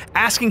Zeus,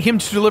 asking him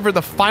to deliver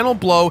the final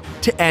blow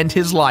to end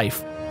his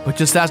life. But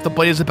just as the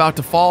blade is about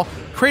to fall,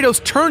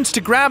 Kratos turns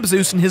to grab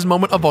Zeus in his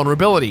moment of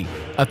vulnerability.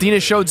 Athena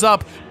shows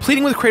up,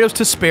 pleading with Kratos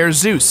to spare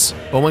Zeus.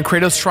 But when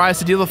Kratos tries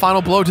to deal the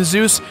final blow to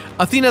Zeus,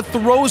 Athena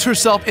throws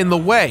herself in the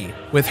way.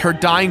 With her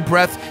dying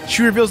breath,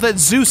 she reveals that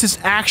Zeus is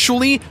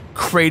actually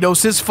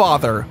Kratos'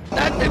 father.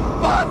 That's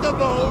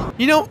impossible!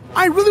 You know,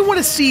 I really want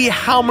to see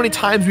how many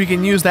times we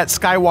can use that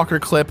Skywalker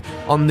clip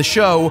on the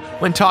show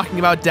when talking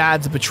about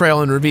Dad's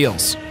betrayal and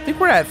reveals. I think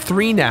we're at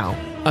 3 now.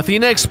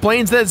 Athena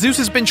explains that Zeus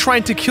has been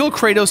trying to kill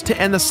Kratos to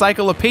end the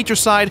cycle of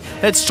patricide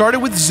that started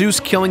with Zeus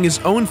killing his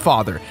own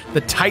father,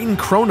 the Titan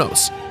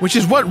Kronos, which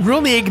is what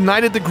really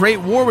ignited the Great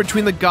War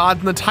between the gods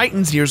and the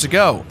Titans years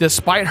ago.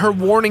 Despite her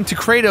warning to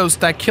Kratos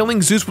that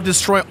killing Zeus would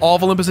destroy all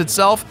of Olympus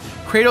itself,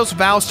 Kratos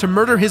vows to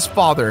murder his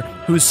father,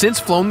 who has since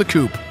flown the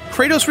coop.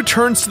 Kratos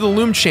returns to the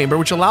Loom Chamber,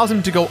 which allows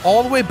him to go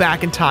all the way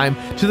back in time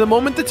to the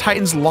moment the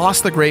Titans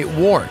lost the Great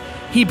War.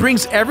 He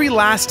brings every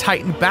last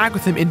Titan back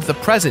with him into the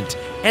present,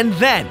 and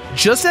then,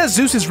 just as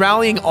Zeus is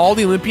rallying all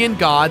the Olympian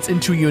gods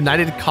into a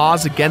united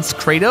cause against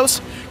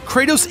Kratos,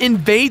 Kratos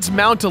invades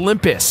Mount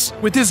Olympus.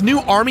 With his new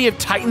army of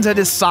Titans at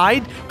his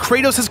side,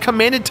 Kratos has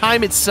commanded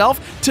time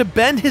itself to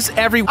bend his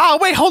every— Oh,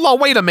 wait, hold on,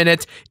 wait a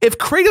minute. If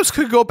Kratos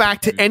could go back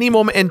to any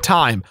moment in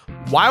time,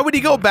 why would he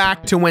go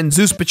back to when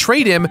Zeus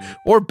betrayed him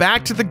or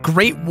back to the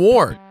Great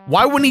War?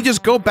 Why wouldn't he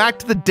just go back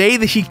to the day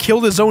that he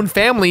killed his own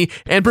family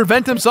and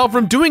prevent himself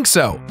from doing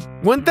so?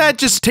 Wouldn't that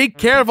just take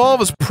care of all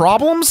of his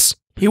problems?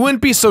 He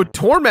wouldn't be so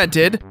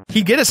tormented.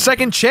 He'd get a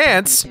second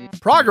chance.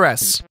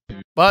 Progress.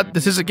 But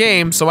this is a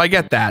game, so I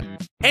get that.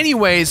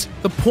 Anyways,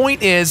 the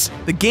point is,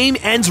 the game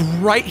ends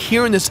right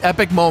here in this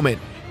epic moment.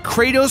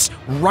 Kratos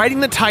riding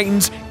the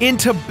Titans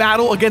into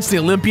battle against the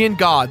Olympian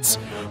gods.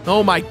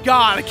 Oh my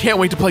god, I can't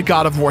wait to play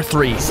God of War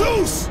 3.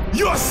 Zeus,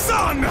 your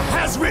son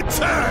has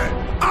returned!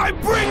 I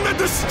bring the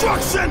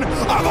destruction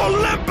of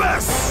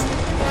Olympus!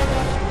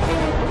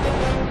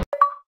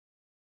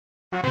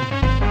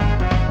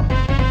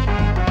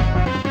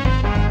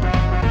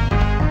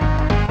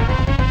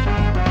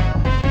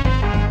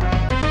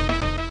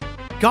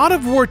 God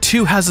of War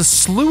 2 has a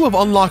slew of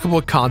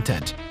unlockable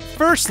content.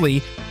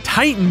 Firstly,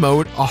 Titan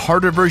Mode, a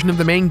harder version of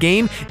the main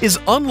game, is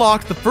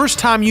unlocked the first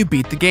time you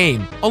beat the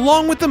game,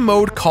 along with the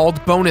mode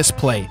called Bonus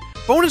Play.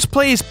 Bonus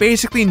Play is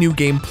basically New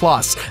Game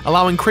Plus,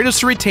 allowing Kratos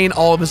to retain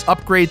all of his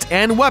upgrades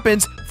and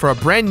weapons for a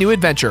brand new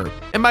adventure.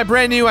 And by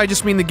brand new, I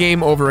just mean the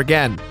game over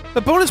again.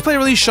 The Bonus Play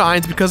really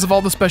shines because of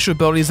all the special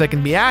abilities that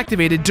can be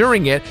activated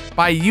during it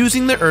by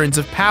using the Urns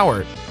of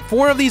Power.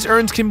 4 of these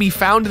urns can be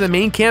found in the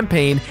main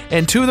campaign,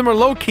 and 2 of them are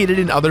located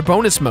in other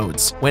bonus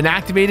modes. When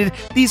activated,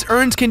 these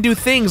urns can do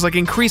things like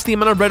increase the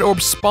amount of red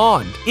orbs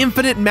spawned,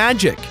 infinite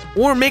magic,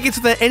 or make it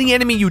so that any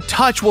enemy you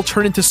touch will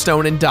turn into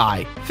stone and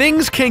die.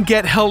 Things can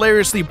get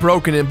hilariously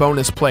broken in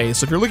Bonus Play,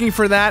 so if you're looking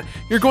for that,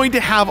 you're going to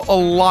have a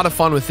lot of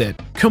fun with it.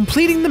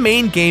 Completing the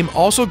main game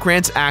also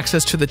grants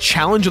access to the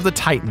Challenge of the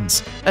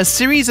Titans, a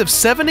series of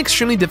 7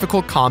 extremely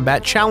difficult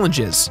combat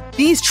challenges.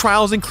 These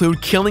trials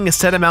include killing a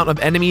set amount of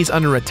enemies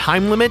under a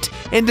time limit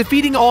and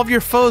defeating all of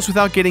your foes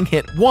without getting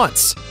hit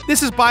once.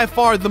 This is by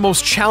far the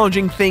most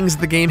challenging things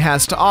the game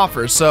has to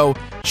offer, so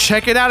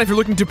check it out if you're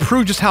looking to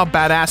prove just how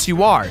badass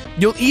you are.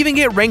 You'll even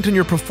get ranked on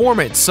your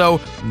performance,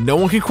 so no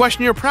one can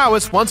question your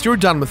prowess once you're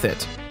done with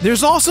it.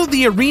 There's also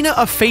the Arena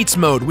of Fates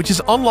mode, which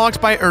is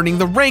unlocked by earning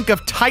the rank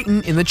of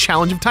Titan in the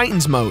Challenge of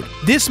Titans mode.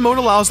 This mode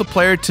allows the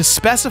player to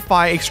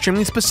specify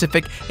extremely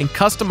specific and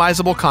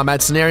customizable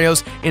combat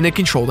scenarios in a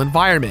controlled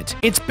environment.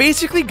 It's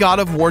basically God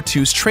of War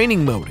 2's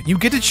training mode. You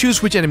get to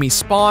choose which enemies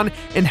spawn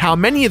and how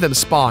many of them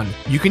spawn.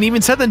 You can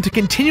even set them to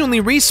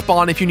continually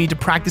respawn if you need to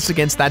practice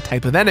against that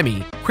type of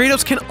enemy.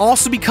 Kratos can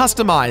also be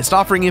customized,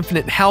 offering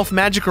infinite health,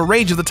 magic, or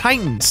rage of the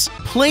Titans.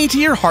 Play to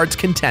your heart's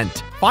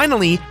content.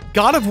 Finally,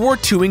 God of War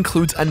 2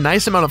 includes a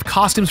nice amount of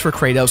costumes for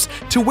Kratos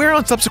to wear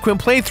on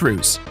subsequent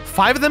playthroughs.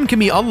 5 of them can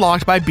be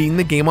unlocked by beating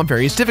the game on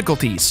various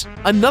difficulties.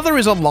 Another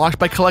is unlocked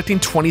by collecting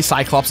 20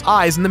 Cyclops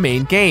eyes in the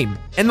main game.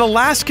 And the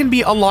last can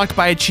be unlocked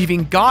by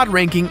achieving God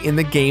ranking in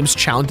the game's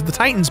Challenge of the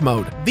Titans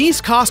mode. These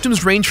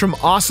costumes range from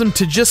awesome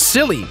to just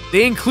silly.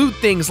 They include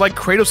things like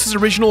Kratos'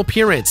 original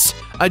appearance,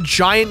 a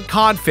giant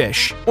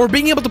codfish, or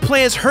being able to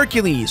play as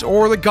Hercules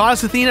or the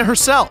goddess Athena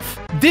herself.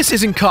 This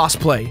isn't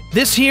cosplay.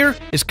 This here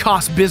is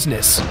cost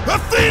business.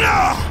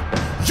 Athena!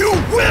 You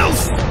will...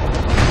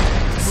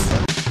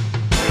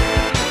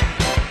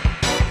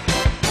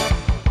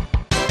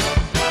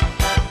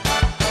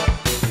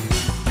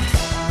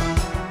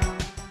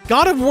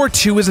 God of War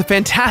 2 is a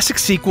fantastic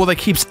sequel that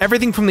keeps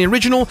everything from the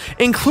original,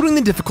 including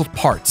the difficult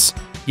parts.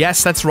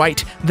 Yes, that's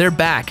right, they're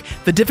back.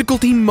 The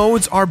difficulty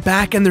modes are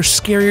back and they're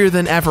scarier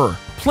than ever.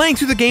 Playing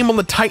through the game on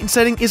the Titan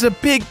setting is a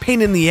big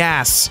pain in the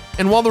ass.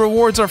 And while the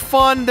rewards are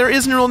fun, there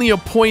isn't really a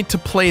point to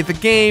play the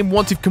game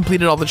once you've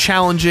completed all the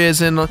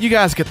challenges, and you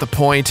guys get the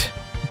point.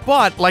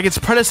 But, like its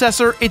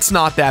predecessor, it's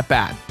not that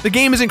bad. The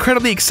game is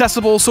incredibly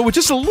accessible, so with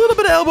just a little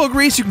bit of elbow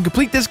grease, you can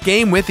complete this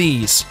game with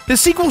ease. The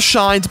sequel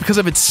shines because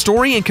of its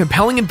story and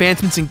compelling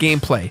advancements in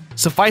gameplay.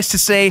 Suffice to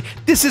say,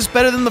 this is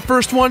better than the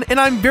first one, and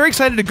I'm very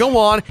excited to go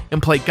on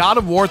and play God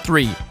of War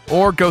 3,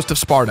 or Ghost of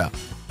Sparta,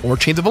 or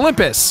Chains of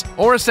Olympus,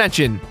 or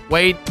Ascension.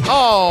 Wait,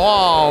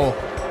 oh,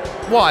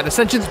 what,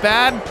 Ascension's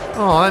bad?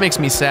 Oh, that makes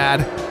me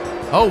sad.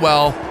 Oh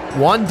well,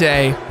 one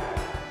day.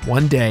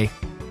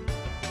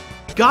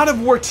 God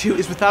of War 2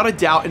 is without a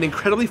doubt an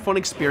incredibly fun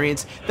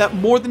experience that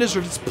more than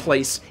deserves its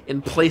place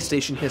in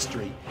PlayStation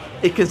history.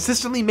 It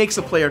consistently makes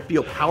the player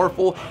feel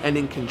powerful and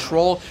in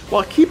control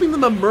while keeping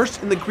them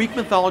immersed in the Greek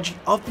mythology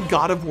of the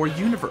God of War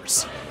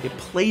universe. It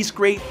plays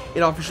great,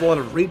 it offers a lot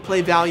of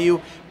replay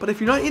value, but if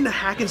you're not into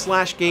hack and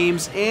slash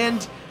games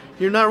and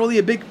you're not really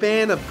a big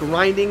fan of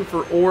grinding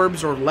for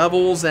orbs or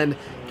levels and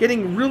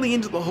getting really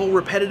into the whole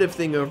repetitive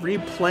thing of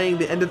replaying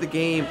the end of the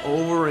game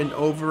over and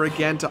over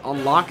again to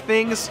unlock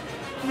things,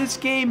 this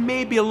game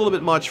may be a little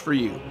bit much for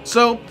you.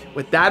 So,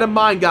 with that in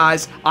mind,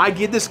 guys, I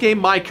give this game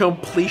my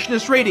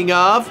completionist rating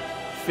of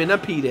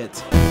Finna Pete It.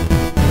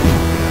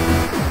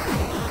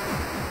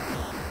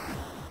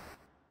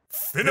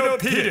 Finna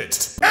Pete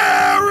It.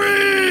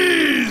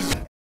 Ares!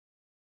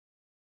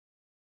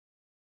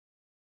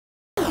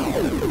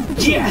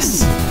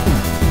 Yes!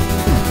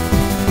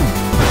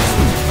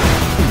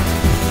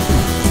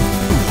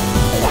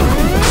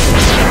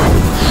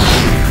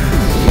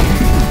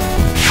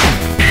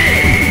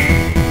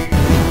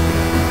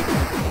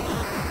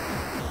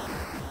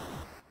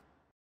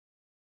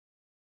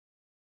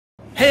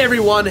 Hey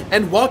everyone,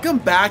 and welcome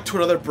back to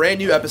another brand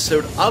new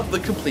episode of The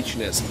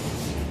Completionist.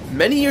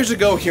 Many years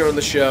ago here on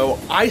the show,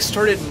 I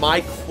started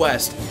my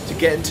quest to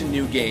get into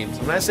new games.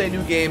 When I say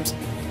new games,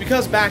 it's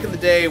because back in the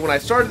day when I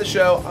started the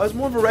show, I was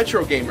more of a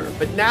retro gamer,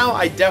 but now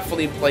I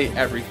definitely play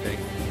everything.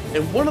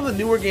 And one of the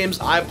newer games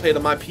I played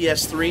on my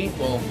PS3,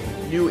 well,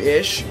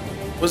 new-ish,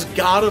 was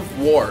God of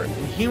War.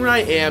 And here I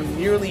am,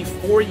 nearly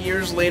 4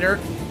 years later,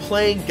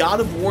 playing God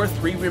of War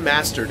 3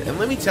 Remastered. And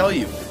let me tell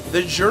you,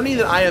 the journey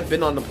that I have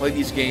been on to play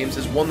these games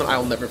is one that I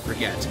will never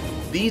forget.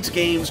 These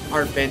games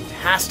are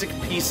fantastic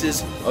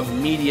pieces of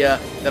media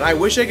that I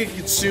wish I could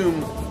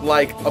consume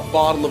like a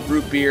bottle of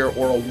root beer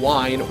or a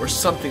wine or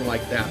something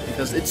like that,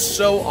 because it's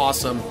so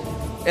awesome.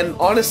 And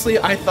honestly,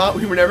 I thought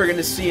we were never going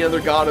to see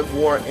another God of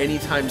War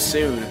anytime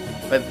soon.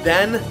 But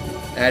then,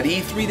 at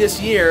E3 this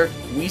year,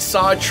 we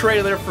saw a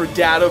trailer for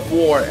Dad of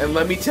War, and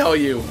let me tell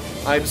you,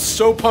 I'm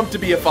so pumped to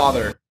be a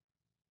father.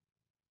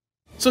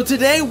 So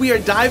today we are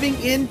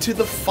diving into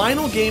the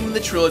final game in the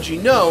trilogy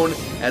known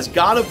as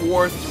God of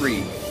War 3,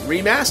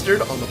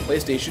 remastered on the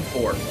PlayStation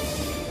 4.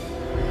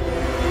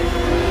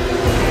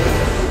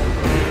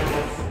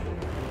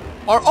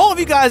 Are all of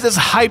you guys as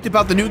hyped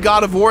about the new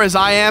God of War as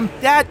I am?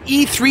 That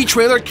E3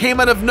 trailer came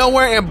out of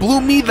nowhere and blew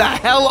me the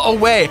hell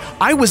away.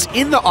 I was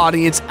in the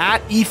audience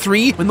at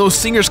E3 when those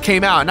singers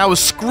came out, and I was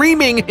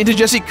screaming into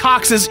Jesse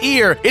Cox's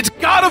ear, "It's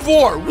God of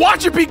War!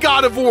 Watch it be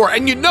God of War!"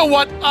 And you know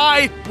what?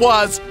 I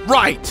was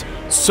right.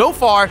 So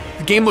far,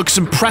 the game looks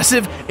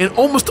impressive and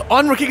almost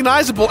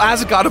unrecognizable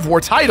as a God of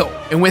War title.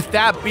 And with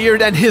that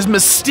beard and his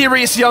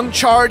mysterious young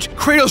charge,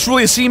 Kratos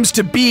really seems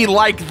to be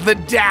like the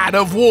Dad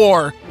of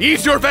War.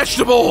 Eat your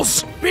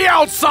vegetables! Be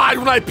outside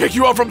when I pick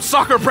you up from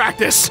soccer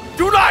practice!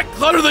 Do not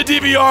clutter the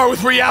DVR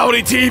with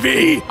reality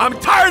TV! I'm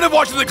tired of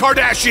watching the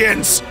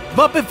Kardashians!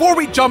 But before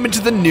we jump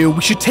into the new,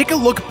 we should take a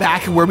look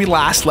back at where we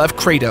last left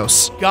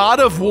Kratos. God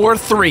of War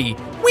 3.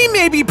 We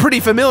may be pretty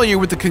familiar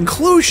with the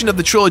conclusion of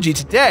the trilogy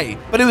today,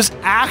 but it was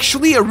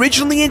actually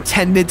originally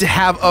intended to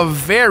have a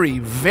very,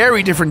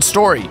 very different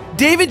story.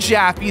 David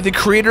Jaffe, the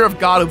creator of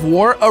God of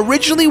War,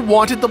 originally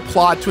wanted the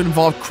plot to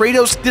involve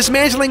Kratos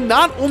dismantling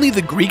not only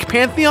the Greek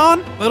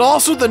pantheon, but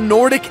also the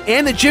Nordic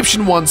and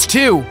Egyptian ones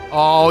too.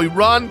 Oh,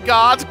 run,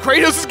 gods,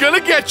 Kratos is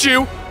gonna get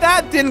you!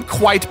 That didn't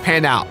quite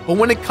pan out, but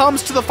when it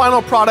comes to the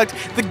final product,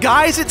 the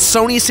guys at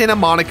Sony Santa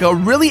Monica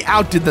really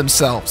outdid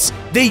themselves.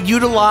 They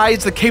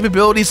utilized the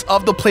capabilities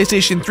of the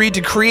PlayStation 3 to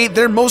create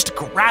their most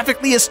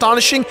graphically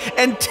astonishing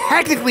and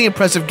technically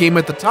impressive game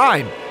at the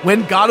time.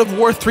 When God of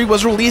War 3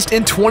 was released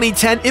in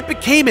 2010, it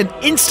became an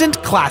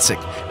instant classic,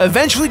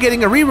 eventually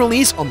getting a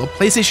re-release on the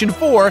PlayStation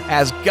 4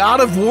 as God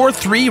of War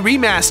 3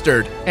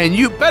 Remastered. And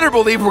you better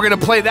believe we're gonna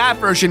play that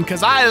version,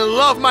 because I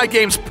love my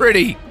games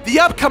pretty. The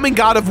upcoming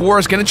God of War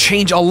is going to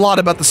change a lot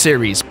about the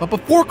series, but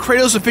before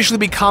Kratos officially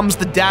becomes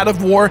the Dad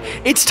of War,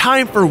 it's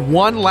time for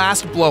one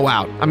last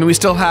blowout. I mean, we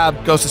still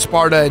have Ghost of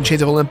Sparta and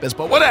Chains of Olympus,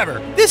 but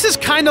whatever. This is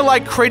kind of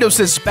like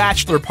Kratos'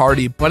 bachelor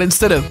party, but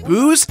instead of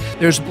booze,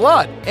 there's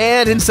blood.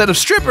 And instead of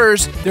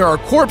strippers, there are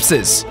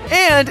corpses.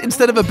 And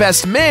instead of a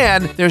best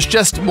man, there's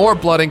just more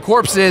blood and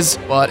corpses,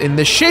 but in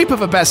the shape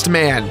of a best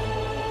man.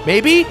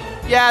 Maybe?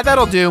 Yeah,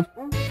 that'll do.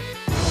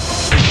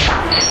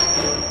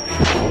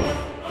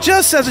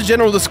 Just as a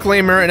general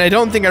disclaimer, and I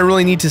don't think I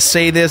really need to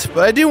say this,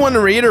 but I do want to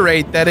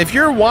reiterate that if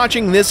you're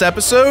watching this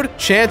episode,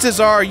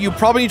 chances are you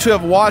probably need to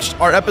have watched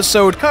our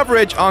episode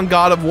coverage on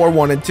God of War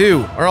 1 and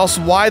 2. Or else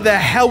why the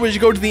hell would you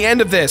go to the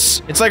end of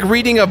this? It's like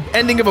reading an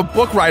ending of a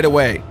book right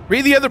away.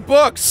 Read the other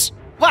books.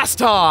 Last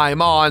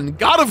time on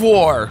God of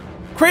War.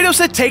 Kratos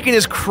had taken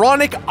his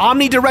chronic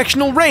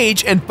omnidirectional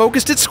rage and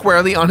focused it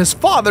squarely on his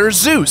father,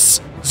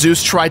 Zeus.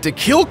 Zeus tried to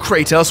kill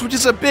Kratos, which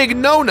is a big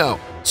no-no.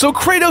 So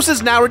Kratos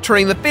is now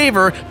returning the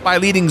favor by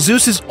leading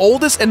Zeus's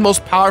oldest and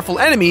most powerful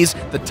enemies,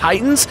 the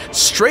Titans,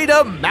 straight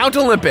up Mount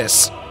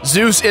Olympus.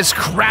 Zeus is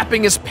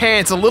crapping his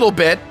pants a little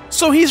bit,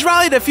 so he's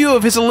rallied a few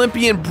of his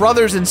Olympian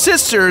brothers and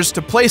sisters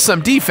to play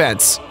some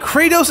defense.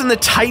 Kratos and the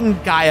Titan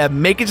Gaia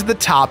make it to the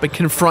top and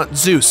confront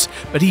Zeus,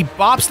 but he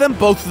bops them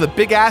both with a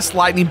big-ass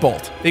lightning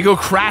bolt. They go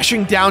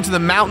crashing down to the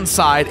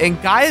mountainside,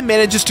 and Gaia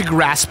manages to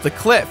grasp the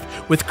cliff,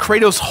 with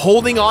Kratos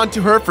holding on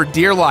to her for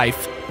dear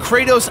life.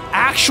 Kratos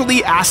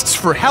actually asks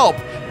for help,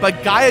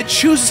 but Gaia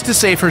chooses to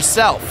save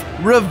herself,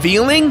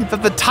 revealing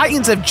that the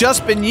Titans have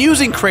just been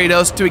using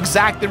Kratos to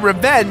exact their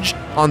revenge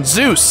on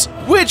Zeus.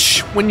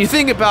 Which, when you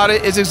think about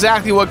it, is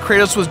exactly what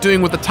Kratos was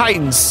doing with the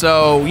Titans,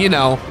 so, you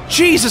know.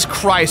 Jesus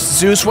Christ,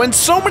 Zeus, when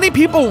so many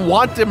people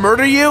want to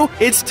murder you,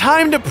 it's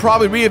time to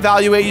probably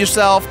reevaluate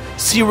yourself,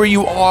 see where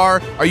you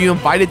are you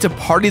invited to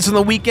parties on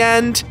the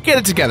weekend? Get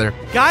it together.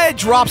 Gaia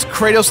drops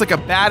Kratos like a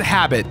bad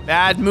habit.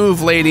 Bad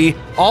move, lady.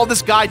 All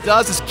this guy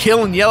does is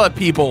kill and yell at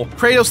people.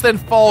 Kratos then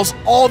falls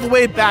all the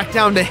way back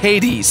down to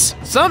Hades.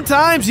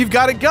 Sometimes you've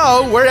got to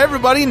go where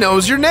everybody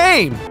knows your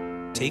name.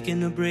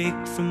 Taking a break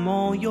from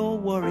all your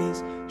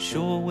worries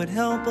sure would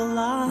help a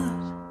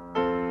lot.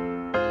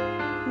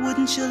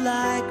 Wouldn't you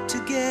like to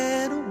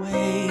get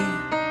away?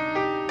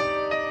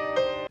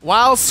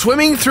 While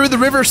swimming through the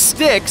river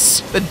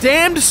Styx, the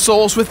damned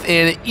souls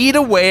within eat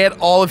away at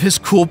all of his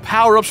cool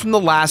power-ups from the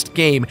last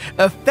game,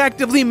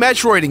 effectively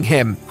Metroiding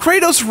him.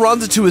 Kratos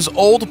runs into his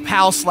old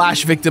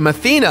pal/victim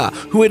Athena,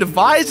 who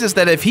advises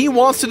that if he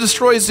wants to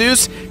destroy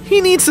Zeus,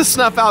 he needs to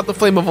snuff out the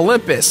flame of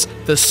Olympus,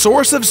 the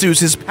source of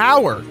Zeus's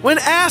power. When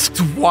asked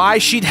why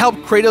she'd help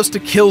Kratos to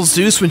kill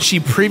Zeus when she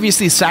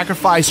previously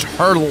sacrificed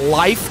her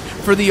life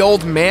for the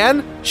old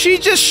man, she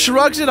just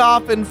shrugs it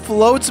off and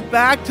floats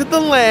back to the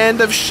land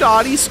of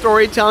shoddy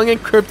storytelling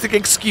and cryptic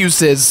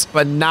excuses.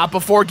 But not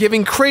before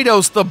giving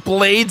Kratos the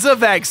Blades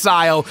of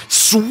Exile.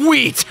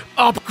 Sweet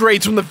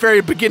upgrades from the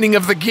very beginning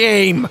of the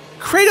game.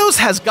 Kratos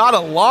has got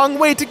a long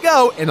way to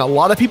go and a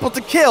lot of people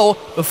to kill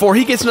before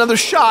he gets another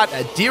shot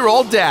at dear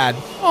old dad.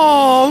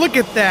 Oh, look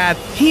at that.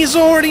 He's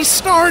already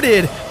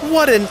started.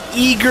 What an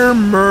eager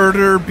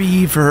murder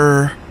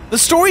beaver. The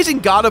stories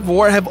in God of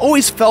War have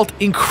always felt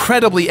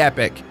incredibly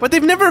epic, but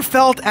they've never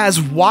felt as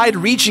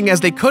wide-reaching as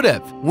they could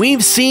have.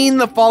 We've seen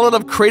the fallout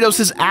of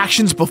Kratos'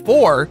 actions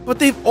before, but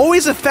they've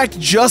always affected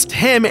just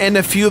him and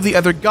a few of the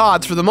other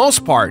gods for the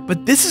most part.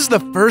 But this is the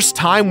first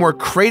time where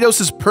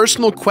Kratos'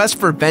 personal quest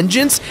for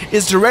vengeance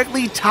is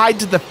directly tied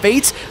to the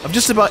fates of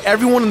just about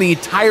everyone in the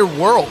entire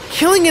world.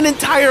 Killing an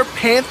entire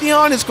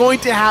pantheon is going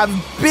to have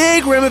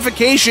big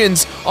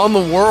ramifications on the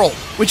world,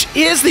 which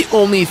is the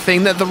only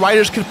thing that the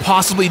writers could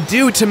possibly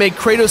do to make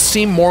Kratos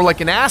seem more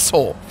like an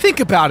asshole. Think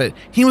about it.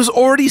 He was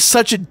already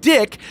such a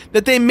dick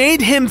that they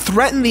made him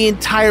threaten the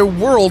entire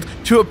world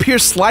to appear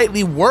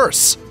slightly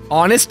worse.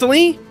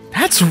 Honestly,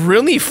 that's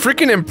really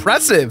freaking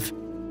impressive.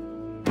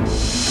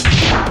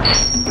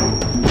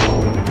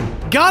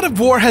 God of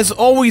War has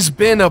always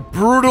been a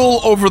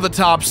brutal,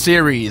 over-the-top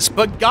series,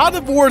 but God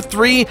of War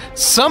 3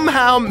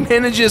 somehow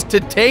manages to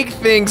take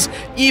things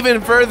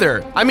even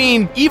further. I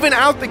mean, even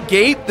out the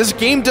gate, this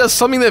game does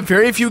something that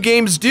very few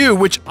games do,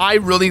 which I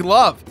really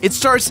love. It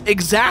starts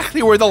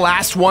exactly where the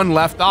last one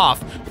left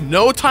off.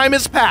 No time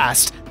has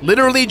passed.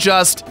 Literally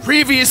just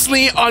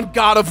previously on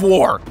God of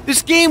War.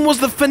 This game was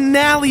the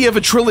finale of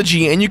a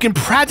trilogy, and you can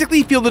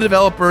practically feel the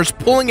developers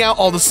pulling out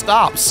all the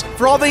stops.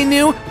 For all they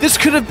knew, this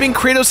could have been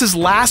Kratos'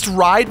 last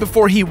ride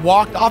before he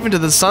walked off into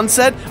the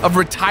sunset of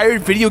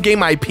retired video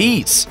game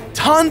IPs.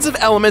 Tons of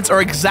elements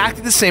are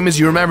exactly the same as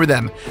you remember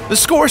them. The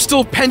score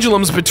still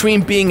pendulums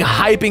between being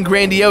hype and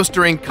grandiose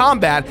during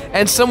combat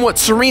and somewhat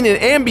serene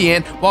and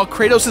ambient while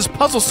Kratos is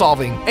puzzle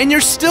solving. And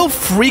you're still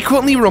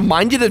frequently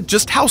reminded of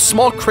just how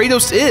small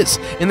Kratos is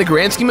in the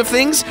grand scheme of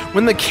things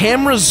when the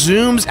camera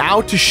zooms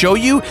out to show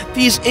you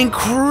these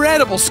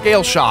incredible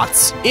scale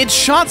shots. It's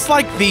shots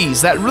like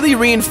these that really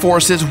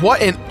reinforces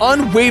what an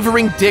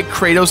unwavering dick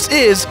Kratos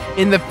is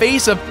in the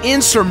face of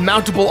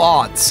insurmountable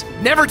odds.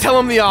 Never tell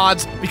him the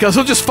odds, because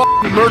he'll just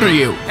fucking murder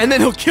you, and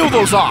then he'll kill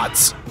those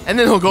odds. And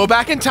then he'll go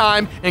back in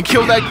time and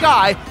kill that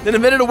guy, then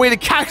invented a way to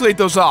calculate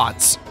those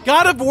odds.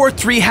 God of War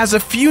 3 has a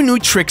few new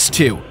tricks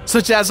too,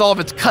 such as all of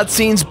its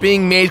cutscenes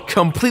being made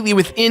completely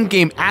with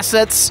in-game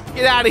assets.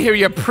 Get out of here,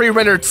 you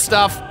pre-rendered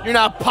stuff. You're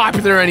not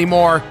popular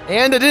anymore.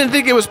 And I didn't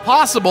think it was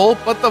possible,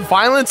 but the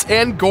violence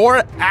and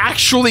gore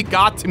actually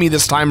got to me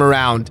this time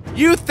around.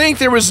 You'd think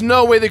there was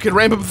no way they could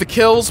ramp up the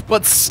kills,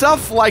 but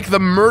stuff like the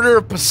murder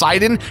of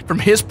Poseidon from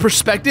his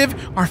perspective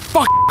are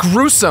fucking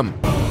gruesome.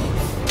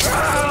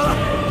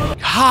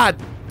 God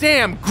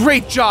damn,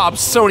 great job,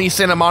 Sony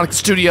Santa Monica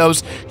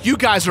Studios. You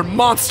guys are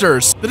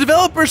monsters. The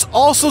developers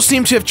also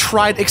seem to have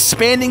tried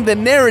expanding the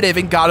narrative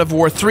in God of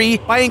War 3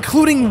 by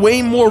including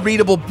way more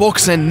readable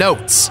books and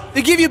notes.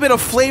 They give you a bit of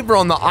flavor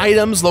on the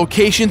items,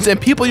 locations, and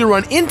people you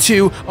run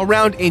into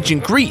around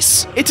ancient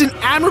Greece. It's an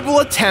admirable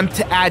attempt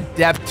to add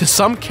depth to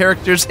some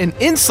characters and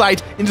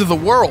insight into the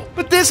world.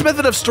 But this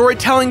method of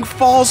storytelling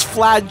falls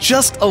flat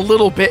just a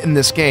little bit in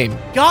this game.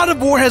 God of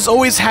War has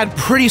always had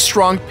pretty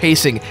strong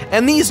pacing,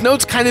 and these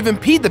notes kind of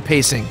impede read the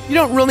pacing. You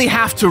don't really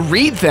have to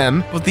read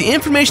them, but the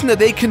information that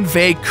they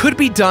convey could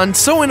be done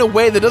so in a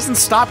way that doesn't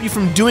stop you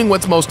from doing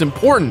what's most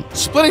important,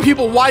 splitting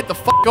people wide the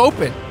fuck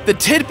open. The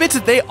tidbits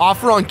that they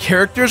offer on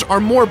characters are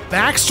more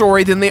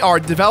backstory than they are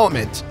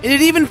development, and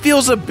it even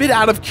feels a bit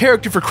out of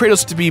character for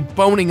Kratos to be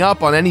boning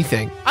up on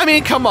anything. I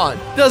mean, come on,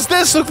 does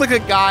this look like a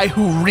guy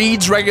who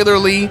reads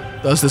regularly?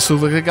 Does this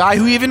look like a guy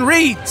who even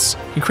reads?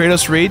 Can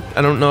Kratos read?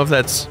 I don't know if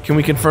that's, can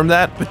we confirm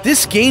that? But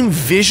this game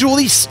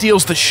visually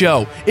steals the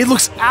show. It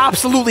looks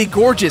absolutely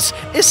gorgeous,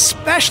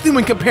 especially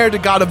when compared to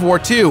God of War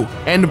 2.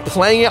 And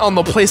playing it on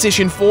the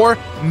PlayStation 4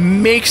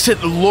 makes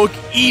it look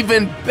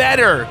even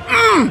better.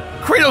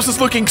 Kratos is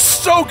looking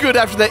so good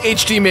after that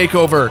HD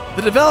makeover.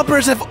 The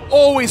developers have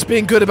always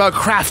been good about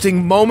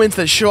crafting moments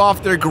that show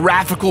off their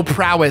graphical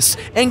prowess,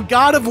 and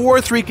God of War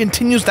 3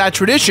 continues that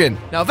tradition.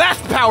 Now that's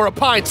the power of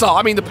Pine Sol.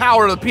 I mean, the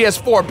power of the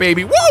PS4,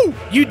 baby. Woo!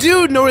 You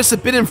do notice a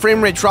bit in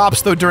frame rate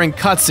drops though during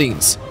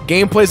cutscenes.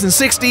 Gameplay's in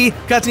 60,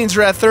 cutscenes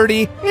are at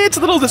 30. It's a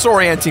little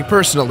disorienting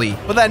personally,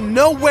 but that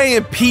no way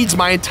impedes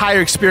my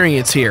entire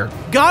experience here.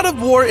 God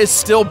of War is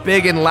still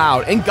big and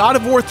loud, and God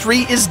of War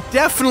 3 is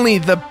definitely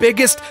the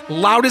biggest,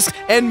 loudest,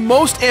 and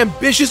most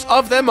ambitious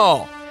of them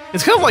all.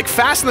 It's kind of like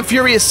Fast and the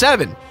Furious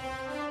 7.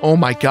 Oh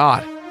my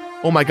god.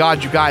 Oh my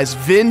god, you guys.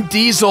 Vin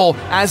Diesel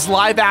as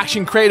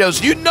live-action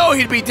Kratos. You know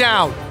he'd be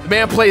down. The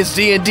man plays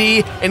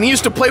D&D, and he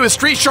used to play with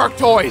Street Shark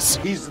toys.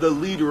 He's the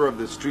leader of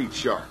the Street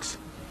Sharks.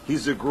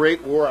 He's a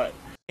great warrior.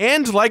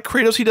 And like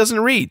Kratos, he doesn't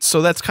read,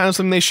 so that's kind of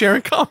something they share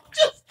in common.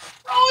 Just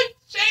throwing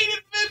shade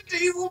at Vin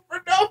Diesel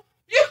for no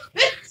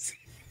reason.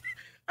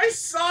 I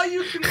saw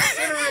you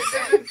consider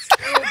it and then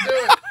still do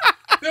it.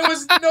 There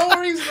was no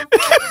reason to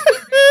play with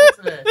Vin Diesel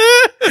today.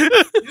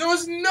 There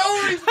was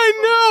no reason.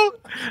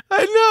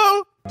 I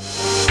know.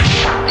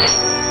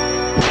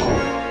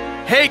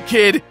 Hey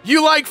kid,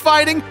 you like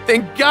fighting?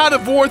 Then God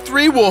of War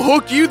 3 will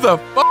hook you the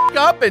fuck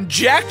up and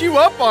jack you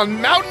up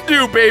on Mountain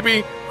Dew,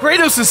 baby.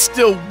 Kratos is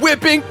still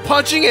whipping,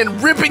 punching,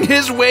 and ripping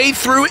his way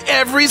through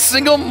every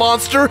single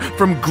monster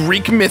from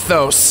Greek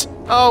mythos.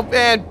 Oh,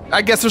 and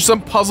I guess there's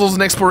some puzzles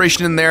and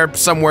exploration in there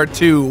somewhere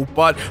too,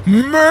 but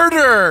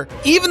murder!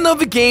 Even though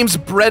the game's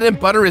bread and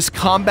butter is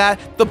combat,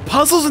 the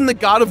puzzles in the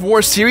God of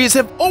War series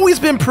have always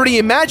been pretty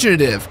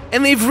imaginative,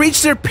 and they've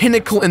reached their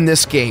pinnacle in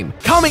this game.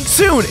 Coming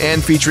soon,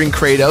 and featuring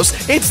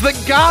Kratos, it's the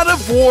God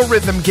of War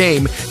rhythm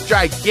game.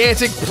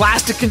 Gigantic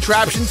plastic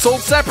contraption sold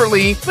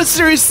separately, but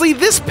seriously,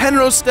 this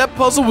Penrose step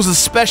puzzle was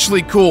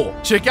especially cool.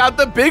 Check out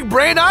the big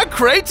brain on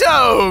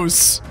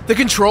Kratos! The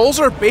controls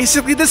are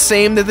basically the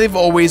same that they've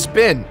always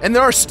been, and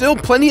there are still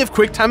plenty of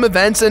QuickTime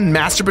events and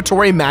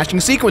masturbatory mashing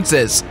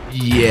sequences.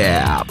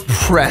 Yeah,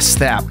 press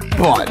that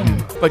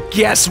button. But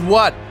guess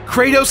what?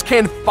 Kratos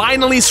can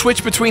finally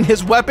switch between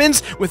his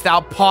weapons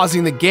without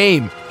pausing the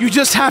game. You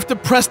just have to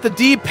press the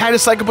D-pad to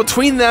cycle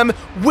between them,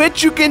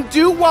 which you can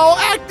do while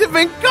active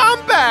in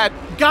combat.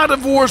 God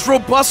of War's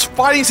robust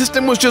fighting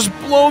system was just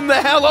blown the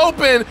hell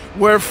open.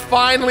 We're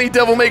finally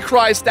Devil May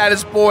Cry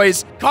status,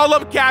 boys. Call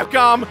up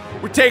Capcom.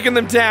 We're taking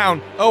them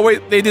down. Oh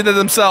wait, they did it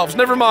themselves.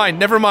 Never mind,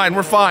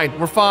 we're fine.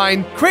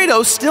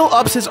 Kratos still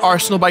ups his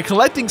arsenal by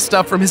collecting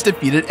stuff from his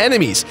defeated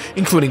enemies,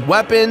 including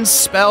weapons,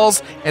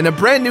 spells, and a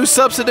brand new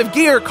subset of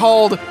gear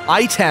called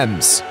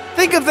items.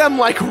 Think of them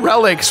like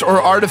relics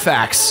or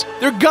artifacts.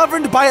 They're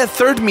governed by a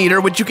third meter,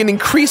 which you can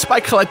increase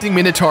by collecting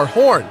Minotaur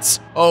horns.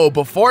 Oh,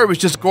 before it was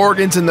just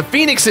Gorgons and the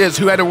Phoenixes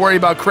who had to worry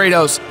about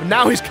Kratos, but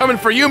now he's coming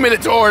for you,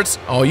 Minotaurs.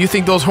 Oh, you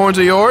think those horns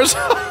are yours?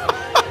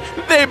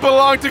 They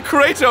belong to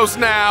Kratos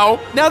now!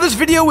 Now this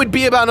video would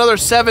be about another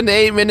 7 to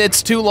 8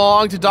 minutes too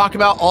long to talk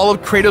about all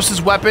of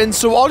Kratos' weapons,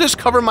 so I'll just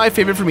cover my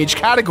favorite from each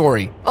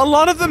category. A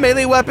lot of the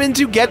melee weapons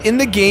you get in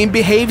the game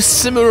behave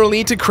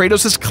similarly to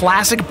Kratos'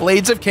 classic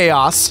Blades of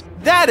Chaos.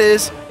 That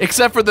is,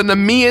 except for the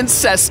Nemean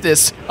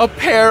Cestus, a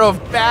pair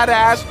of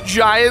badass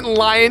giant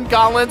lion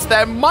gauntlets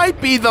that might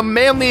be the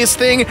manliest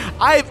thing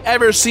I've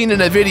ever seen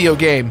in a video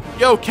game.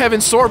 Yo, Kevin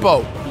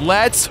Sorbo,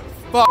 let's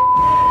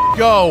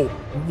go.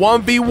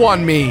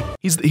 1v1 me.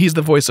 He's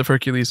the voice of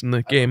Hercules in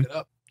the game.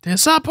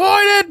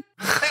 Disappointed!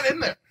 Get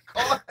in there.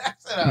 Call that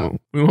accent out.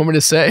 What do you want me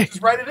to say?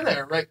 Just write it in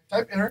there. Right.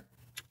 Type in her.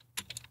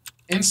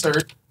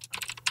 Insert.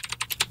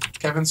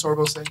 Kevin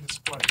Sorbo saying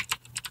disappointed.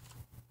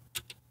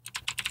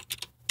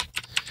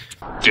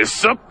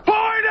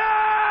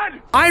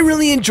 Disappointed! I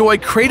really enjoy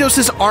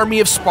Kratos' Army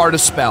of Sparta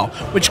spell,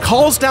 which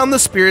calls down the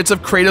spirits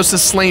of Kratos'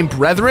 slain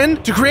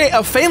brethren to create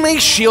a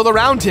phalanx shield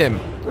around him.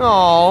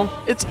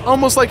 Aww, it's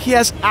almost like he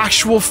has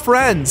actual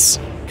friends.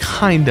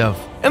 Kind of.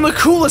 And the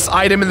coolest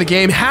item in the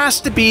game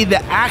has to be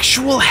the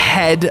actual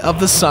head of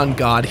the sun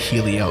god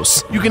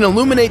Helios. You can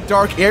illuminate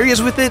dark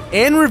areas with it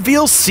and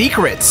reveal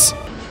secrets.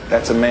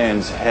 That's a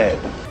man's head.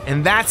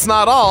 And that's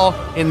not all.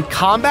 In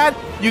combat,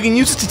 you can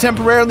use it to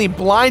temporarily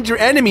blind your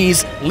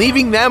enemies,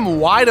 leaving them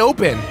wide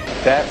open.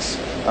 That's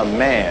a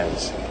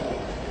man's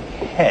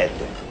head.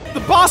 The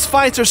boss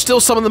fights are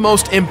still some of the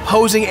most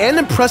imposing and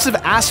impressive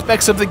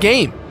aspects of the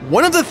game.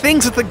 One of the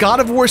things that the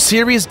God of War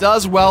series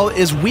does well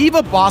is weave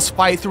a boss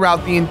fight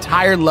throughout the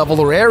entire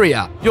level or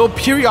area. You'll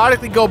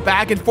periodically go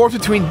back and forth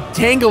between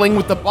dangling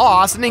with the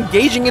boss and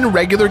engaging in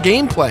regular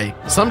gameplay.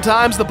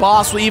 Sometimes the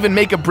boss will even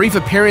make a brief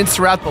appearance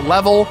throughout the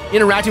level,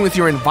 interacting with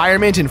your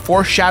environment and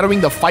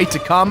foreshadowing the fight to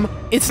come.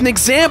 It's an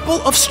example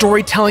of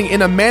storytelling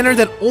in a manner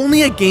that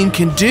only a game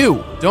can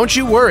do. Don't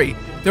you worry.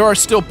 There are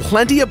still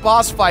plenty of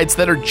boss fights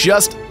that are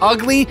just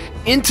ugly,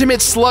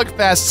 intimate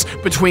slugfests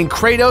between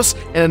Kratos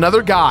and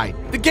another guy.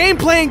 The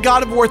gameplay in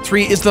God of War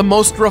 3 is the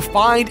most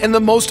refined and the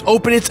most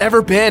open it's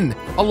ever been.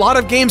 A lot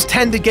of games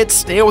tend to get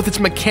stale with its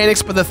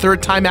mechanics by the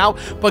third time out,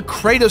 but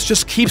Kratos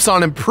just keeps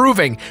on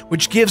improving,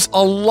 which gives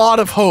a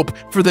lot of hope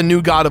for the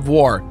new God of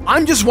War.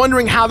 I'm just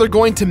wondering how they're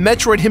going to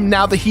Metroid him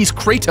now that he's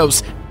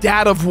Kratos,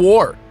 Dad of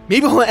War.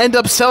 Maybe he'll end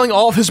up selling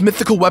all of his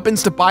mythical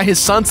weapons to buy his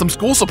son some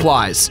school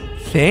supplies.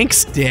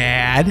 Thanks,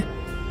 Dad.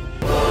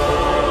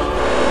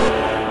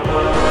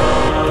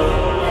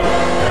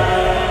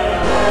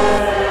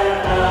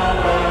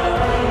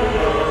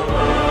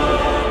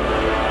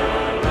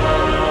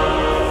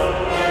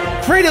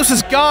 Kratos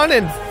is gone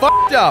and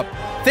fucked up.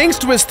 Thanks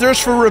to his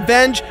thirst for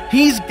revenge,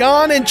 he's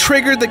gone and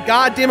triggered the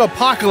goddamn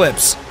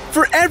apocalypse.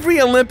 For every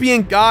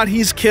Olympian god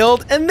he's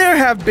killed, and there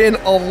have been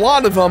a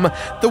lot of them,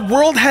 the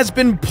world has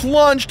been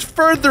plunged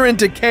further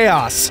into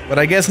chaos. But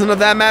I guess none of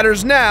that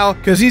matters now,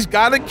 because he's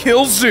gotta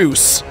kill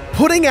Zeus.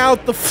 Putting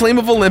out the Flame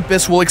of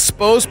Olympus will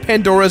expose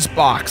Pandora's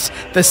box,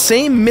 the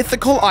same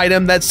mythical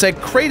item that set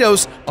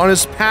Kratos on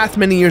his path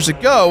many years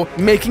ago,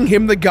 making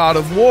him the God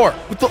of War.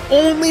 But the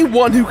only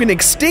one who can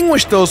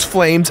extinguish those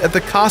flames at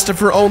the cost of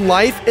her own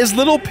life is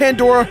little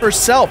Pandora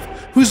herself,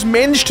 who's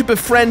managed to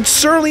befriend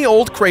surly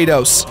old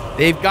Kratos.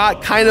 They've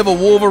got kind of a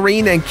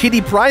Wolverine and Kitty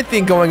Pryde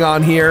thing going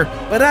on here,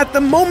 but at the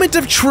moment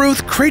of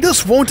truth,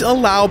 Kratos won't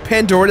allow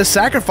Pandora to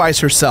sacrifice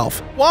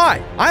herself.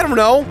 Why? I don't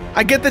know.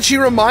 I get that she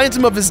reminds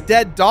him of his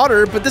dead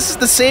daughter, but this is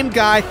the same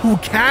guy who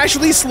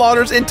casually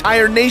slaughters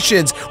entire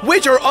nations,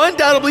 which are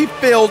undoubtedly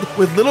filled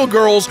with little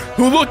girls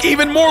who look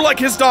even more like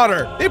his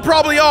daughter. They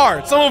probably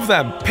are, some of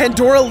them.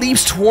 Pandora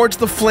leaps towards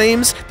the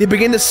flames, they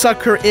begin to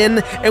suck her in,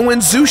 and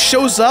when Zeus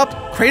shows up,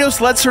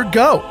 Kratos lets her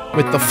go.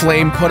 With the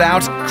flame put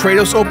out,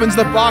 Kratos opens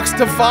the box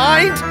to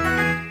find...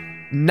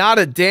 not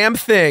a damn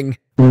thing.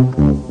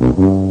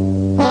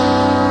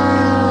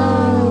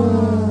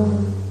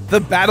 The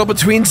battle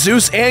between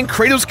Zeus and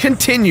Kratos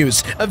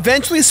continues,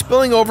 eventually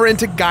spilling over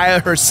into Gaia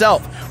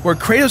herself, where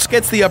Kratos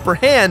gets the upper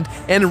hand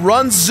and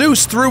runs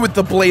Zeus through with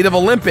the Blade of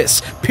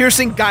Olympus,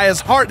 piercing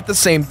Gaia's heart at the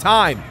same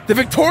time. The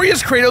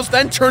victorious Kratos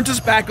then turns his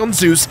back on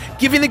Zeus,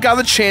 giving the god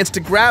the chance to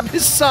grab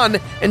his son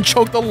and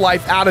choke the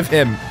life out of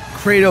him.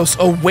 Kratos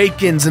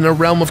awakens in a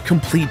realm of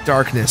complete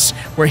darkness,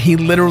 where he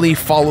literally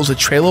follows a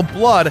trail of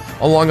blood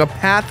along a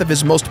path of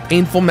his most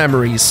painful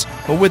memories.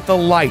 But with the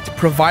light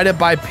provided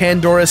by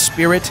Pandora's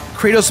spirit,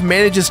 Kratos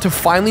manages to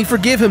finally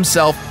forgive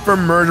himself for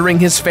murdering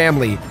his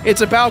family.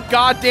 It's about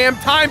goddamn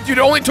time, dude,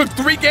 it only took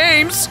 3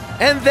 games!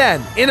 And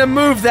then, in a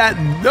move that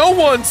no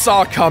one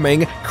saw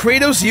coming,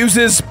 Kratos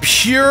uses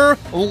pure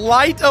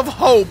light of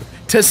hope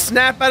to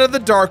snap out of the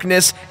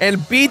darkness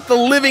and beat the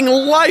living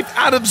life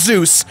out of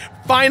Zeus,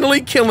 finally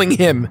killing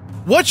him.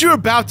 What you're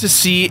about to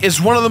see is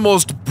one of the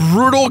most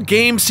brutal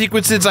game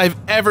sequences I've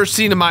ever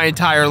seen in my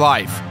entire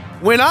life.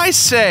 When I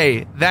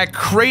say that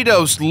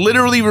Kratos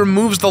literally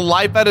removes the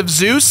life out of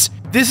Zeus,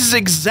 this is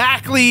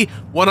exactly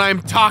what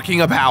I'm talking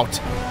about.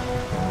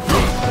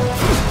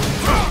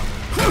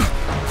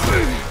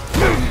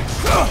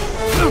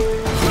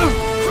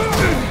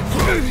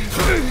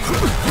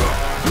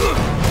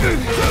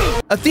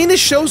 Athena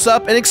shows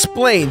up and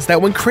explains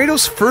that when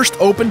Kratos first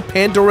opened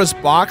Pandora's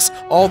box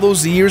all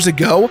those years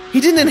ago,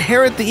 he didn't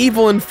inherit the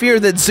evil and fear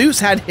that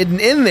Zeus had hidden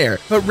in there,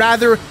 but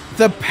rather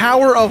the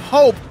power of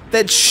hope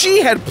that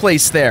she had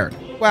placed there.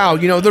 Wow,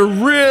 you know, they're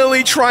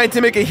really trying to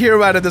make a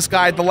hero out of this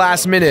guy at the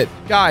last minute.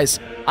 Guys,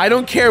 I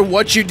don't care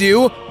what you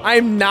do,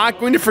 I'm not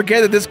going to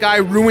forget that this guy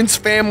ruins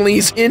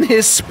families in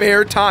his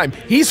spare time.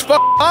 He's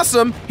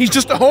awesome, he's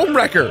just a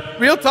homewrecker.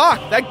 Real talk,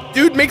 that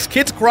dude makes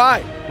kids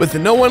cry. With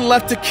no one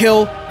left to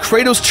kill,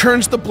 Kratos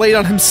turns the blade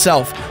on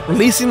himself,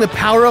 releasing the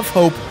power of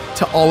hope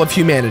to all of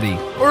humanity.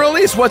 Or at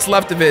least what's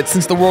left of it,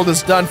 since the world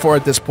is done for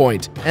at this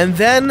point. And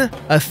then,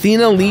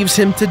 Athena leaves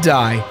him to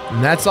die.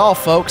 And that's all,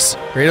 folks.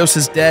 Kratos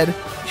is dead,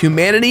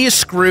 humanity is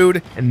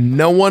screwed, and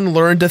no one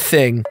learned a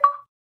thing.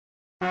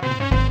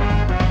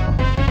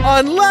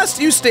 Unless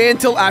you stay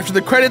until after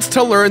the credits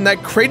to learn that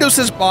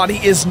Kratos' body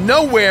is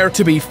nowhere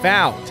to be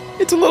found.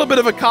 It's a little bit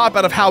of a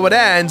cop-out of how it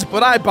ends,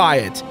 but I buy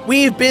it.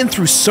 We've been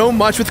through so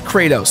much with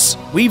Kratos.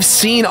 We've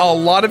seen a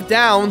lot of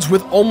downs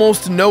with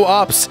almost no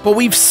ups, but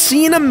we've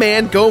seen a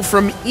man go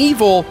from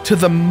evil to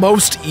the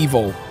most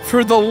evil.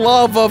 For the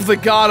love of the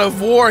god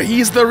of war,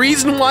 he's the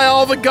reason why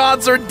all the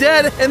gods are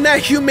dead and that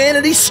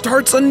humanity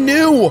starts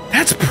anew.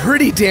 That's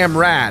pretty damn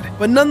rad.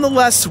 But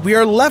nonetheless, we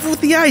are left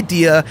with the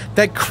idea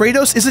that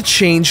Kratos is a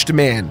changed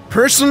man.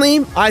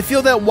 Personally, I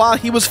feel that while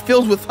he was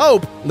filled with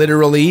hope,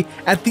 literally,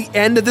 at the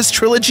end of this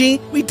trilogy,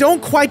 we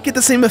don't quite get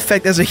the same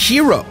effect as a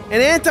hero. An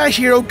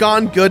anti-hero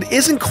gone good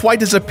isn't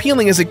quite as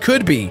appealing as it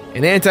could be.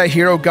 An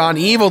anti-hero gone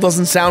evil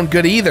doesn't sound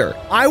good either.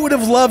 I would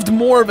have loved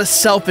more of a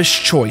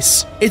selfish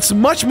choice. It's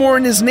much more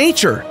in his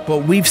nature,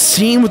 but we've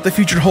seen what the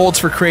future holds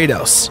for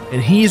Kratos,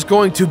 and he's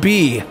going to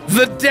be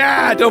the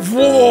dad of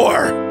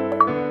war!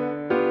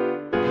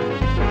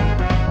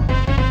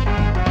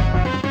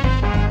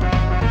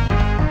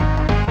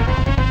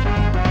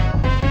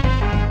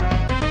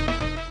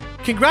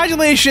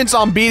 Congratulations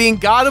on beating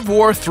God of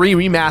War 3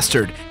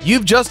 Remastered.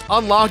 You've just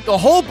unlocked a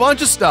whole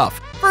bunch of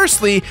stuff.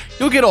 Firstly,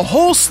 you'll get a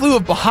whole slew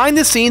of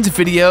behind-the-scenes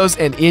videos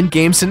and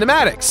in-game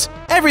cinematics.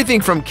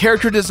 Everything from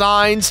character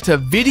designs to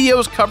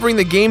videos covering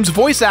the game's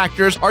voice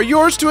actors are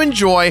yours to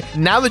enjoy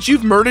now that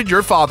you've murdered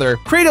your father.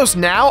 Kratos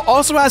now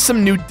also has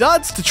some new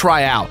duds to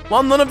try out.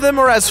 While none of them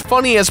are as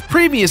funny as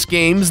previous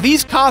games,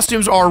 these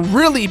costumes are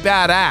really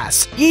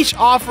badass, each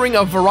offering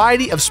a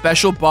variety of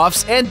special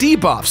buffs and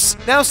debuffs.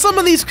 Now, some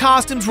of these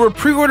costumes were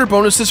pre-order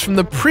bonuses from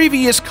the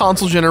previous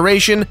console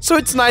generation, so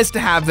it's nice to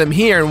have them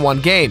here in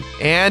one game.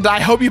 And I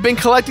hope you've been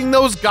collecting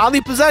those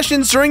godly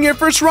possessions during your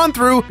first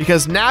run-through,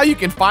 because now you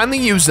can finally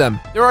use them.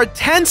 There are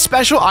 10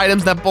 special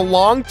items that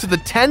belong to the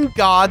 10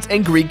 gods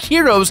and Greek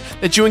heroes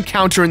that you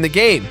encounter in the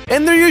game,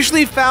 and they're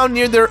usually found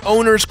near their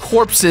owners'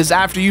 corpses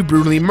after you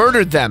brutally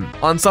murdered them.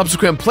 On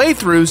subsequent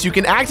playthroughs, you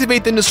can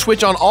activate them to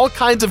switch on all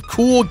kinds of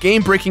cool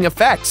game-breaking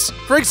effects.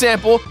 For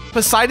example,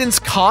 Poseidon's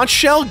conch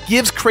shell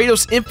gives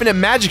Kratos infinite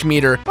magic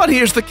meter, but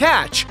here's the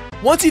catch.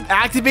 Once you've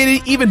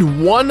activated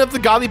even one of the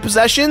godly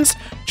possessions,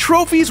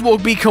 trophies will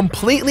be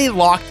completely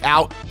locked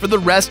out for the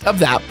rest of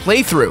that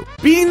playthrough.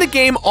 Beating the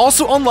game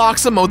also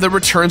unlocks a mode that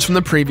returns from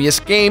the previous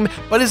game,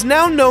 but is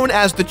now known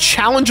as the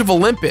Challenge of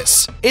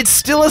Olympus. It's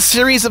still a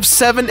series of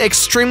 7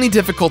 extremely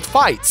difficult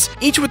fights,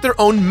 each with their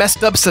own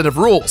messed up set of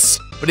rules.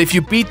 But if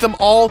you beat them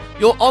all,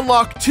 you'll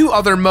unlock 2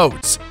 other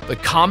modes, the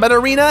Combat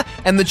Arena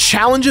and the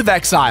Challenge of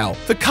Exile.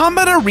 The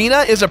Combat Arena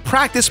is a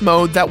practice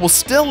mode that will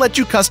still let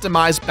you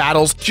customize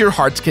battles to your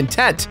heart's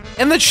content.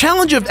 And the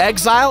Challenge of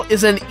Exile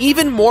is an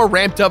even more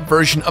ramped up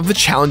version of the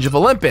Challenge of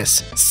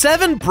Olympus.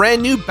 7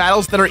 brand new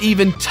battles that are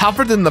even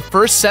tougher than the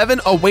first 7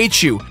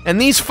 await you,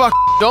 and these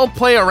don't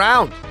play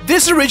around.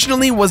 This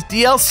originally was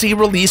DLC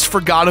released for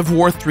God of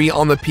War 3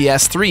 on the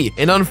PS3,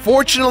 and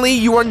unfortunately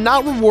you are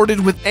not rewarded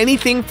with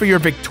anything for your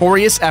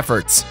victorious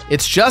efforts.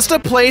 It's just a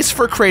place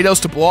for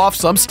Kratos to blow off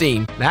some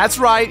steam. That's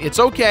right, it's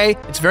okay,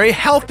 it's very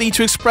healthy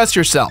to express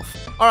yourself.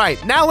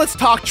 Alright, now let's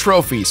talk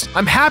trophies.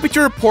 I'm happy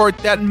to report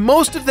that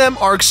most of them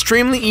are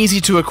extremely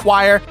easy to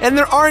acquire, and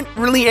there aren't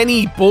really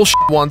any bullshit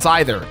ones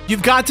either.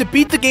 You've got to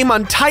beat the game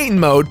on Titan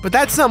mode, but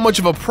that's not much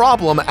of a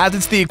problem as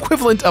it's the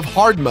equivalent of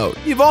hard mode.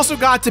 You've also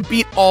got to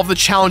beat all of the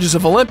challenges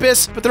of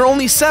Olympus, but there are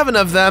only 7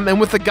 of them, and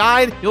with the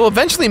guide, you'll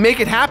eventually make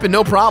it happen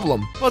no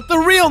problem. But the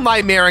real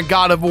nightmare in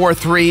God of War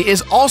 3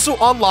 is also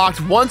unlocked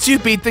once you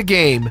beat the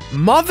game.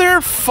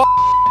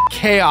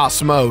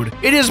 Chaos mode.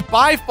 It is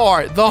by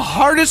far the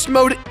hardest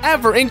mode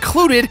ever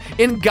included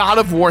in God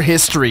of War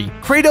history.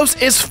 Kratos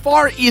is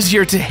far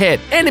easier to hit,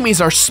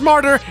 enemies are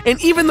smarter,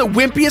 and even the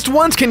wimpiest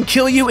ones can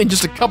kill you in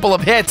just a couple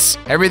of hits.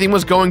 Everything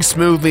was going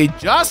smoothly,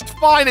 just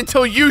fine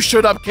until you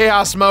showed up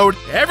Chaos mode.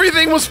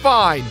 Everything was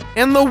fine.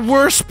 And the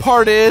worst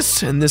part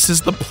is, and this is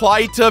the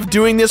plight of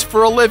doing this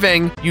for a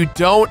living, you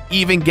don't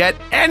even get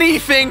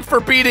anything for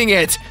beating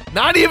it.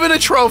 Not even a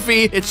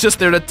trophy, it's just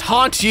there to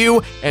taunt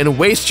you and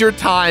waste your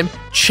time.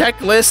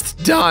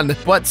 Checklist done.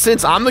 But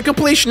since I'm the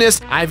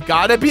completionist, I've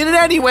gotta beat it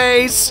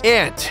anyways.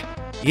 And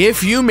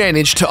if you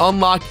manage to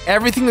unlock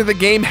everything that the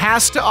game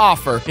has to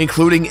offer,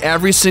 including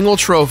every single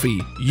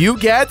trophy, you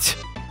get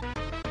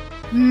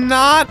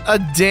not a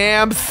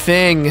damn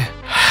thing.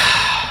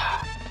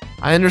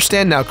 I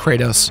understand now,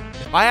 Kratos.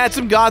 If I had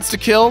some gods to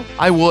kill,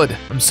 I would.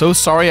 I'm so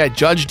sorry I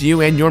judged you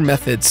and your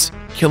methods.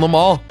 Kill them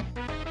all.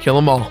 Kill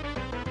them all.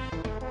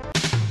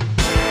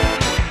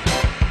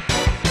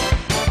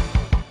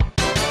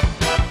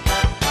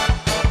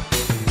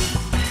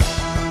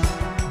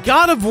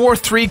 God of War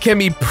 3 can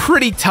be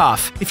pretty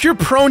tough. If you're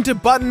prone to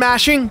button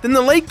mashing, then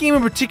the late game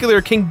in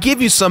particular can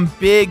give you some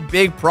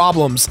big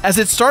problems, as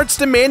it starts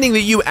demanding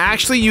that you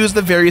actually use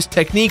the various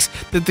techniques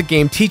that the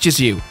game teaches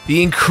you.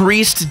 The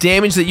increased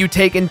damage that you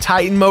take in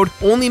Titan mode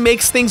only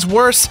makes things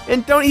worse,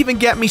 and don't even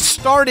get me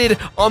started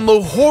on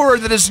the horror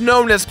that is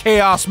known as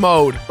Chaos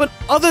mode. But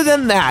other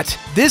than that,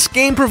 This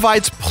game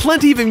provides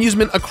plenty of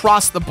amusement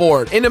across the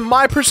board, and in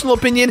my personal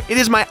opinion, it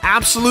is my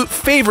absolute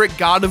favorite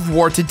God of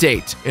War to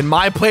date. In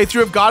my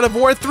playthrough of God of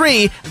War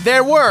 3,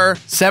 there were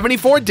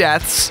 74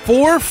 deaths,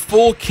 4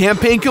 full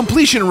campaign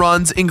completion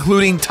runs,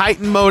 including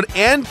Titan mode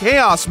and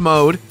Chaos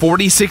mode,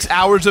 46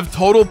 hours of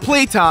total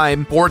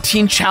playtime,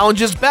 14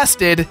 challenges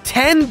bested,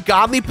 10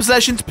 godly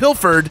possessions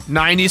pilfered,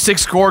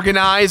 96 Gorgon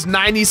eyes,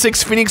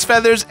 96 Phoenix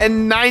feathers,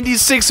 and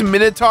 96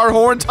 Minotaur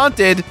horns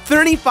hunted,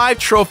 35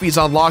 trophies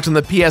unlocked on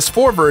the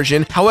PS4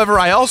 version. However,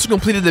 I also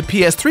completed the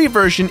PS3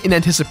 version in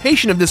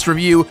anticipation of this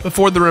review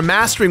before the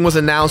remastering was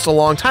announced a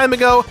long time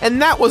ago, and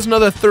that was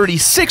another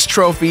 36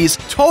 trophies,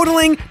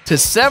 totaling to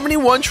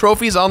 71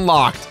 trophies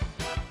unlocked.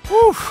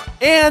 Whew.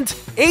 And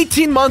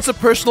 18 months of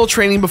personal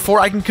training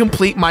before I can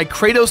complete my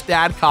Kratos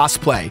dad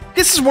cosplay.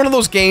 This is one of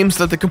those games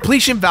that the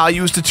completion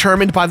value is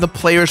determined by the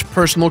player's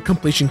personal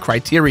completion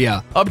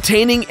criteria.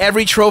 Obtaining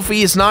every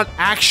trophy is not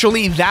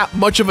actually that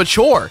much of a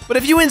chore, but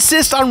if you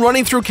insist on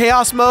running through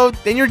Chaos mode,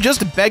 then you're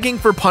just begging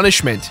for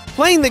punishment.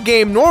 Playing the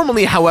game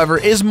normally, however,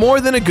 is more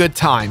than a good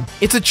time.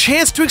 It's a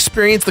chance to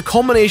experience the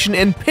culmination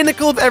and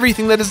pinnacle of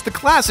everything that is the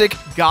classic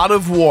God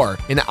of War,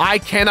 and I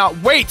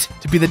cannot wait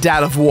to be the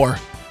dad of war.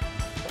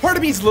 Part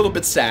of me is a little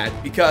bit sad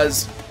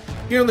because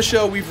here on the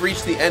show we've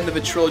reached the end of a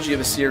trilogy of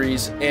a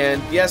series,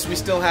 and yes, we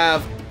still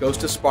have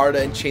Ghost of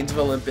Sparta and Chains of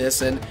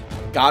Olympus and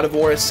God of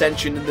War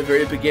Ascension in the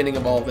very beginning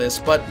of all this,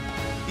 but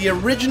the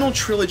original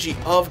trilogy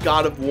of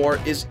God of War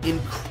is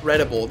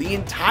incredible. The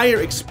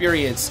entire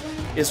experience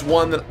is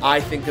one that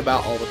I think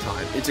about all the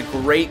time. It's a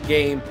great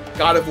game.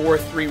 God of War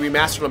 3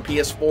 remastered on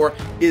PS4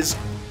 is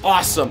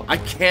awesome. I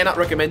cannot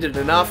recommend it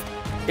enough.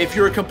 If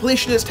you're a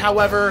completionist,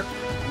 however,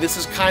 this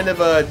is kind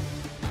of a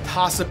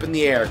toss-up in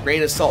the air,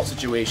 grain of salt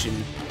situation.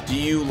 Do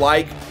you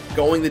like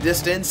going the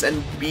distance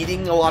and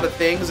beating a lot of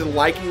things and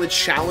liking the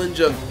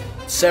challenge of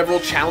several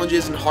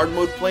challenges and hard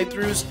mode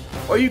playthroughs?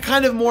 Or are you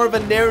kind of more of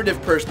a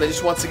narrative person that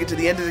just wants to get to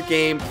the end of the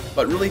game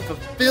but really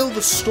fulfill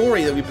the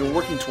story that we've been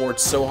working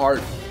towards so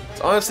hard?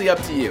 It's honestly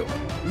up to you.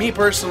 Me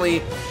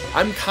personally,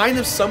 I'm kind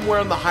of somewhere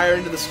on the higher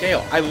end of the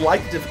scale. I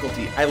like the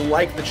difficulty, I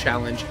like the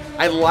challenge,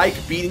 I like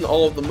beating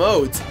all of the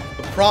modes.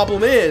 The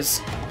problem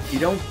is, you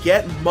don't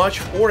get much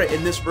for it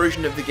in this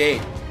version of the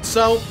game.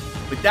 So,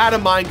 with that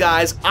in mind,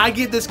 guys, I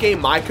give this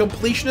game my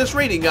completionist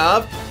rating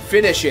of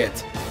finish it.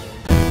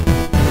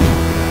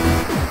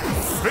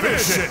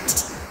 Finish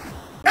it!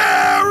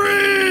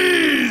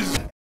 Ares!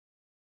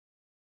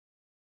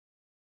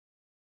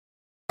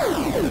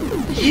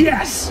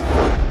 Yes!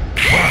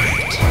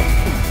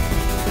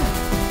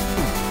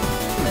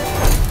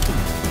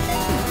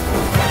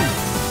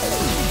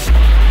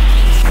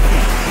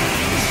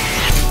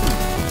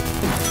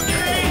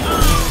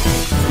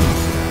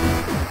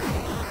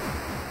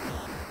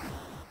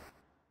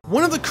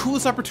 One of the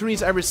coolest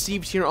opportunities I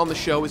received here on the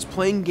show is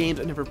playing games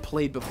I've never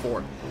played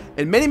before.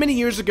 And many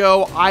years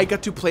ago, I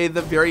got to play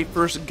the very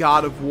first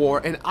God of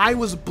War, and I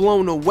was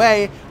blown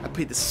away. I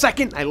played the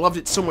second, I loved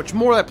it so much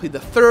more, I played the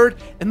third,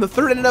 and the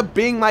third ended up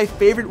being my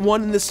favorite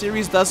one in the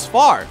series thus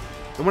far.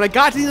 And when I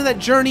got to the end of that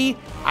journey,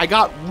 I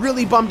got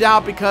really bummed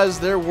out because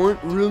there weren't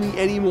really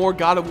any more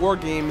God of War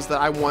games that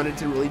I wanted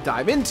to really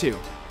dive into.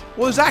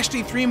 Well, there's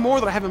actually 3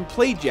 more that I haven't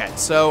played yet,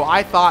 so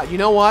I thought, you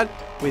know what,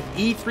 with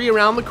E3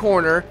 around the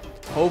corner,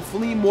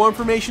 hopefully more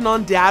information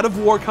on Dad of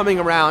War coming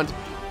around,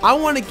 I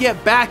want to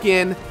get back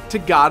in to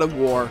God of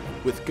War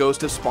with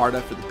Ghost of Sparta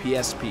for the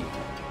PSP.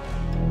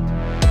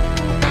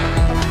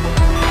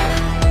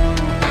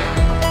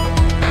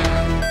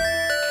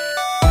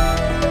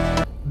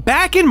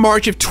 Back in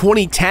March of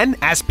 2010,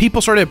 as people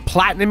started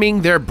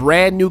platinuming their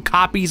brand new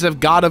copies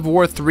of God of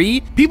War 3,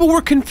 people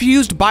were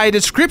confused by a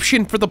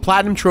description for the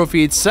Platinum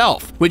Trophy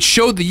itself, which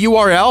showed the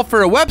URL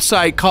for a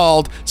website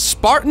called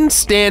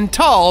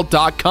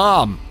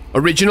SpartanStandTall.com.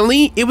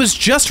 Originally, it was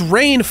just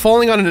rain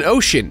falling on an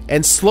ocean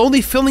and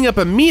slowly filling up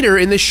a meter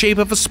in the shape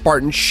of a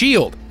Spartan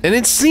shield, and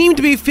it seemed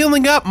to be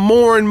filling up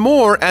more and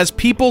more as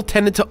people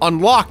tended to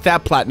unlock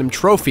that Platinum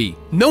Trophy.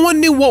 No one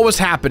knew what was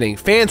happening,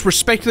 fans were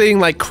speculating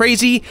like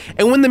crazy,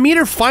 and when the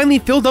meter finally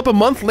filled up a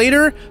month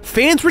later,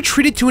 fans were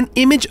treated to an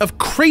image of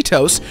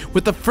Kratos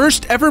with the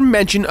first ever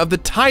mention of the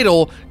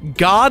title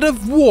God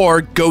of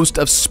War Ghost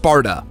of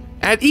Sparta.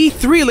 At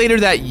E3 later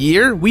that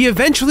year, we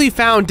eventually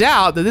found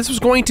out that this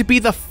was going to be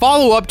the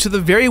follow-up to the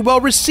very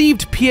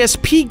well-received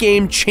PSP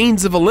game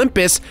Chains of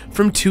Olympus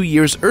from 2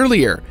 years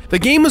earlier. The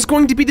game was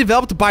going to be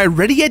developed by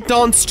Ready at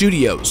Dawn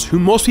Studios, who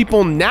most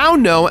people now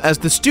know as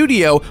the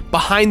studio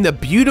behind the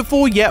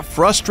beautiful yet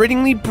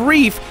frustratingly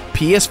brief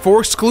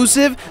PS4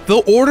 exclusive The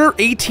Order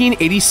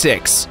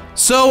 1886.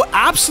 So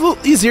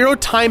absolutely zero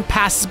time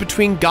passes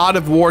between God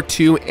of War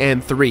 2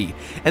 and 3,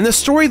 and the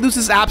story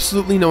loses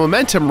absolutely no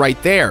momentum right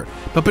there.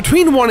 But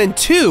between 1 and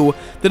 2,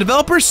 the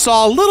developers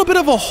saw a little bit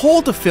of a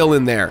hole to fill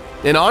in there,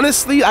 and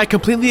honestly, I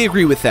completely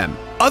agree with them.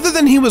 Other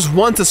than he was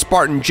once a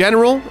Spartan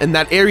general, and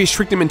that Ares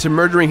tricked him into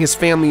murdering his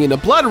family in a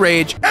blood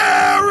rage,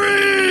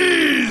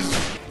 Ares!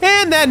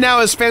 and that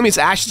now his family's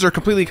ashes are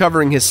completely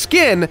covering his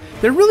skin,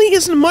 there really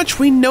isn't much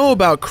we know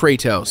about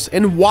Kratos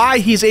and why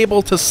he's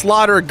able to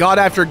slaughter god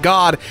after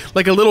god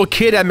like a little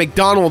kid at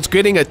McDonald's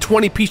getting a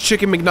 20-piece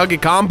chicken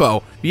McNugget combo.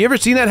 Have you ever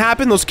seen that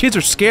happen? Those kids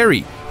are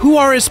scary. Who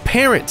are his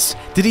parents?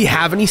 Did he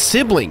have any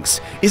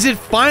siblings? Is it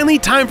finally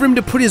time for him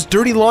to put his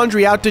dirty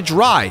laundry out to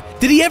dry?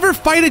 Did he ever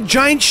fight a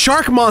giant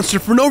shark monster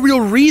for no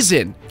real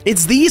reason?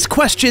 It's these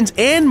questions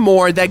and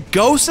more that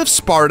Ghosts of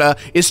Sparta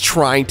is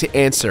trying to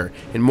answer.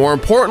 And more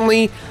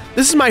importantly,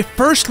 this is my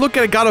first look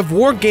at a God of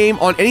War game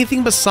on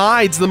anything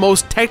besides the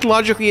most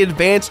technologically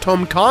advanced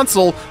home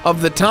console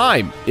of the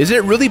time. Is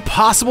it really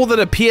possible that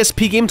a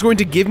PSP game is going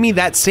to give me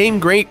that same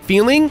great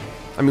feeling?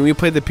 I mean, we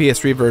played the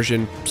PS3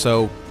 version,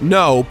 so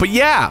no, but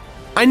yeah.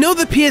 I know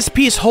the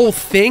PSP's whole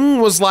thing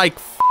was like,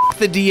 F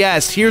the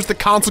DS, here's the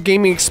console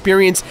gaming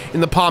experience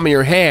in the palm of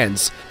your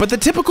hands. But the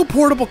typical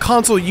portable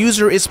console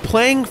user is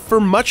playing for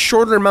much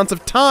shorter amounts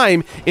of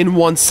time in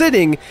one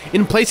sitting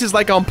in places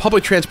like on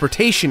public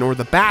transportation or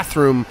the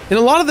bathroom. And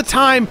a lot of the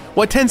time,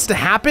 what tends to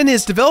happen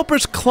is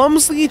developers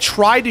clumsily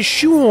try to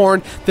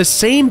shoehorn the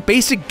same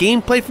basic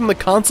gameplay from the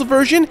console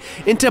version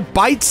into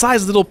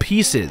bite-sized little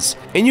pieces.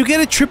 And you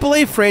get a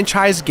AAA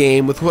franchise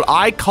game with what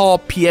I call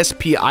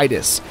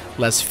PSP-itis.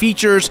 Less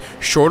features,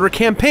 shorter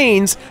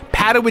campaigns,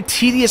 padded with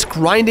tedious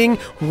grinding,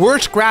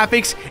 worse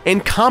graphics,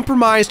 and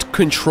compromised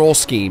control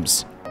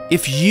schemes.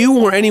 If you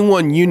or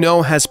anyone you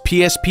know has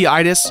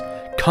PSP-itis,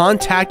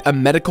 contact a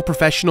medical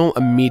professional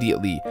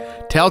immediately.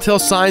 Telltale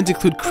signs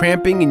include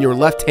cramping in your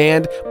left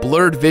hand,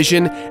 blurred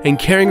vision, and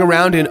carrying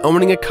around and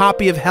owning a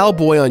copy of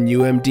Hellboy on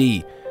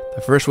UMD.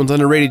 The first one's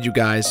underrated, you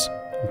guys.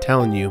 I'm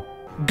telling you.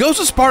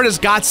 Ghosts of Sparta's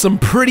got some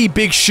pretty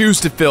big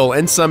shoes to fill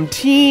and some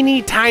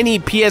teeny tiny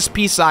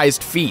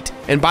PSP-sized feet.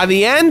 And by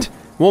the end,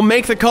 we'll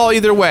make the call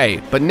either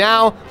way. But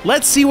now,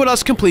 let's see what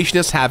us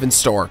completionists have in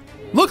store.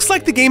 Looks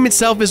like the game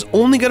itself is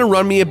only gonna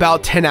run me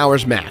about 10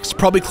 hours max,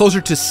 probably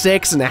closer to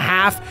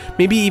 6.5,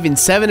 maybe even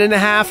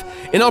 7.5,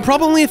 and I'll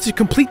probably have to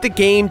complete the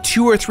game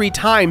 2 or 3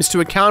 times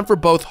to account for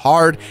both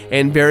hard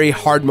and very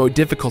hard mode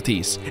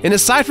difficulties. And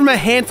aside from a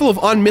handful of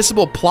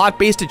unmissable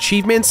plot-based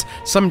achievements,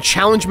 some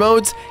challenge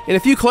modes, and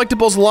a few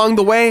collectibles along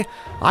the way,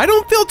 I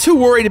don't feel too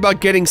worried about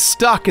getting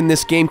stuck in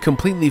this game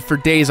completely for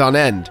days on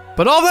end.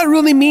 But all that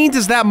really means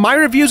is that my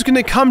review is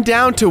gonna come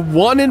down to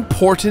one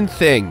important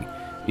thing.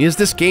 Is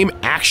this game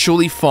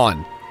actually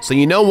fun? So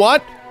you know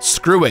what?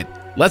 Screw it.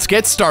 Let's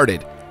get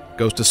started.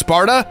 Ghost of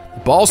Sparta,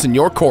 the ball's in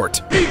your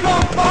court. He's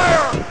on fire!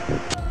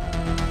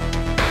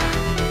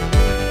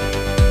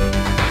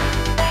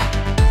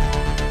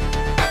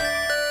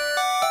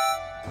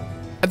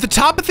 At the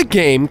top of the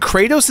game,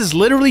 Kratos is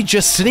literally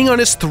just sitting on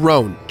his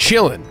throne,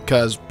 chillin',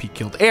 cause he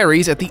killed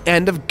Ares at the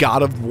end of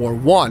God of War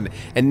 1,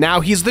 and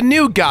now he's the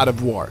new God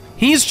of War.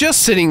 He's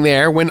just sitting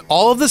there when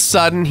all of a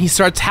sudden he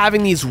starts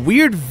having these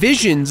weird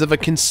visions of a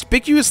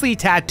conspicuously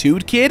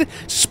tattooed kid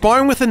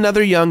sparring with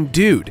another young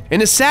dude,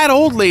 and a sad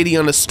old lady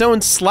on a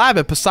stone slab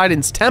at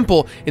Poseidon's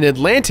temple in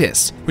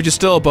Atlantis, which is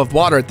still above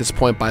water at this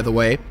point, by the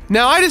way.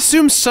 Now, I'd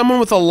assume someone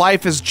with a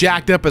life as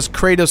jacked up as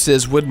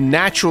Kratos's would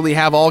naturally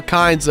have all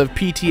kinds of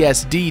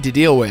PTSD to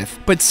deal with,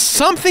 but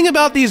something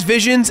about these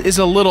visions is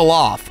a little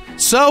off.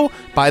 So,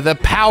 by the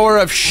power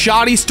of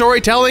shoddy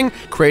storytelling,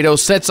 Kratos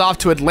sets off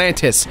to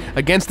Atlantis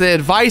against the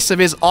advice of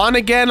his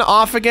on-again,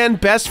 off-again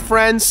best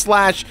friend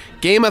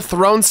 / Game of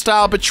Thrones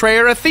style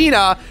betrayer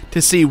Athena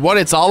to see what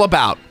it's all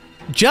about.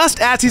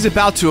 Just as he's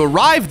about to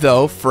arrive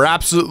though, for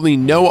absolutely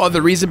no other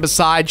reason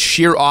besides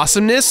sheer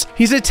awesomeness,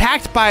 he's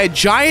attacked by a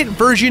giant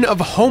version of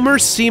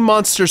Homer's sea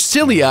monster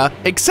Scylla,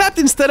 except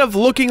instead of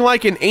looking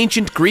like an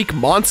ancient Greek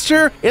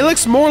monster, it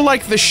looks more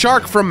like the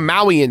shark from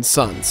Maui and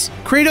Sons.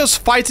 Kratos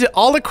fights it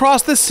all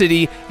across the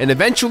city and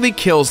eventually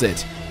kills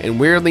it, and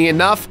weirdly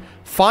enough,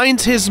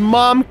 finds his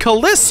mom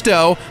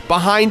Callisto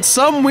behind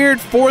some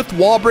weird fourth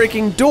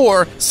wall-breaking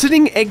door,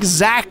 sitting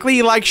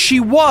exactly like she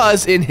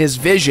was in his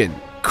vision.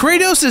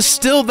 Kratos is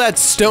still that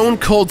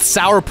stone-cold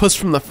sourpuss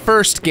from the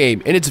first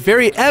game, and it's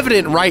very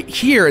evident right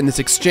here in this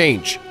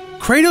exchange.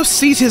 Kratos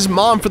sees his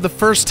mom for the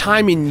first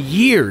time in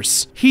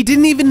years. He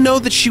didn't even know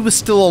that she was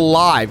still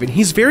alive, and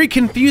he's very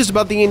confused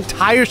about the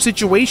entire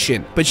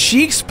situation. But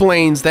she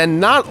explains that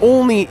not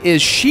only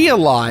is she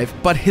alive,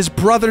 but his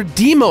brother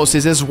Deimos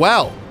is as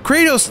well.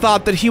 Kratos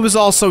thought that he was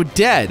also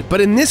dead,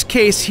 but in this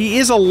case he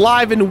is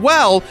alive and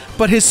well,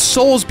 but his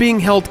soul's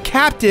being held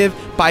captive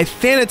by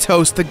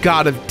Thanatos, the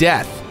god of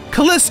death.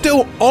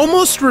 Callisto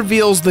almost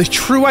reveals the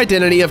true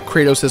identity of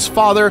Kratos'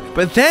 father,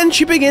 but then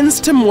she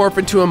begins to morph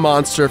into a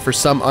monster for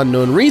some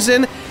unknown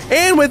reason,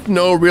 and with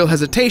no real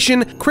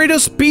hesitation,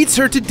 Kratos beats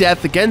her to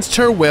death against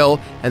her will,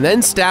 and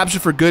then stabs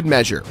her for good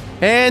measure.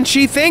 And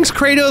she thanks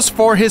Kratos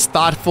for his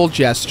thoughtful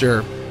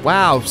gesture.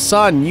 Wow,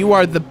 son, you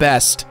are the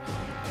best.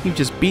 You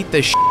just beat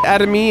the shit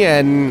out of me,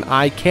 and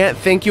I can't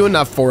thank you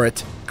enough for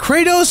it.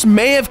 Kratos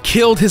may have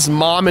killed his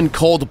mom in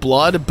cold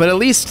blood, but at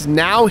least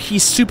now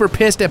he's super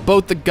pissed at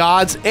both the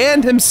gods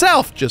and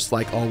himself, just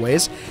like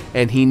always,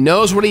 and he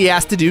knows what he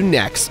has to do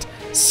next.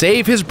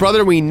 Save his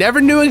brother we never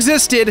knew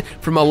existed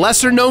from a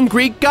lesser-known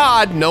Greek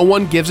god no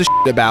one gives a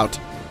shit about.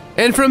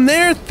 And from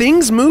there,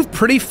 things move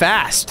pretty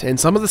fast, and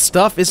some of the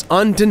stuff is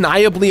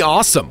undeniably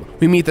awesome.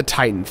 We meet the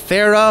Titan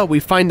Thera, we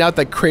find out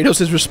that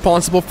Kratos is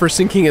responsible for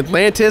sinking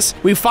Atlantis,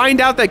 we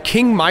find out that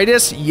King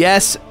Midas,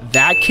 yes,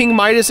 that King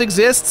Midas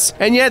exists,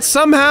 and yet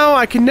somehow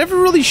I can never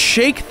really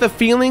shake the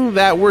feeling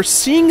that we're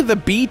seeing the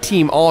B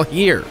team all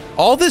here.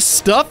 All this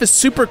stuff is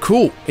super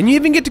cool, and you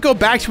even get to go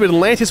back to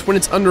Atlantis when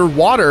it's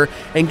underwater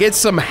and get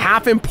some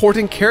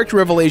half-important character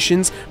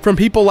revelations from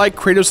people like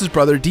Kratos'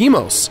 brother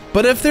Deimos.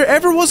 But if there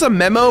ever was a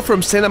memo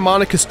from Santa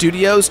Monica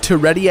Studios to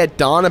Ready at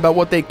Dawn about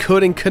what they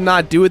could and could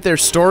not do with their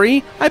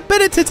story, I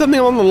bet it said something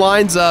along the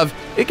lines of,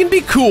 it can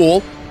be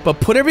cool, but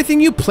put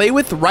everything you play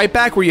with right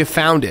back where you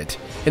found it.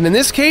 And in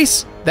this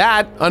case,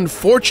 that,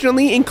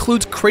 unfortunately,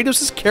 includes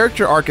Kratos'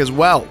 character arc as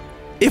well.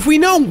 If we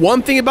know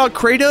one thing about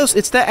Kratos,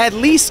 it's that at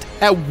least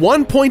at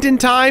one point in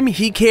time,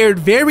 he cared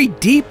very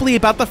deeply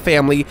about the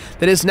family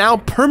that is now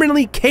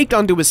permanently caked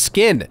onto his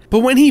skin. But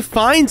when he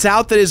finds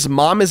out that his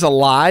mom is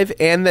alive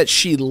and that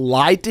she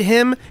lied to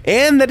him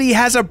and that he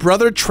has a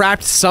brother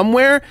trapped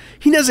somewhere,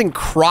 he doesn't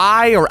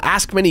cry or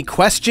ask many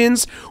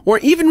questions or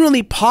even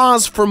really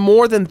pause for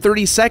more than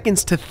 30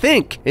 seconds to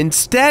think.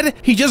 Instead,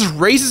 he just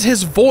raises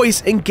his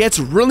voice and gets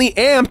really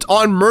amped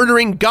on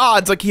murdering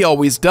gods like he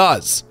always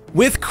does.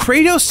 With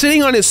Kratos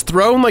sitting on his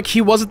throne like he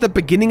was at the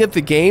beginning of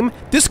the game,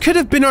 this could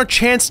have been our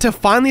chance to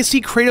finally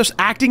see Kratos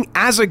acting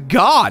as a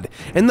god,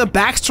 and the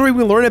backstory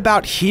we learn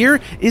about here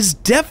is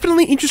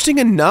definitely interesting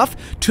enough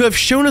to have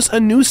shown us a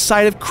new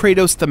side of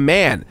Kratos the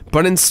man.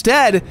 But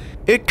instead,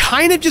 it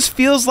kind of just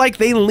feels like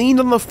they leaned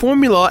on the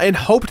formula and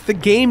hoped the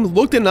game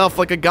looked enough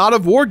like a God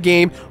of War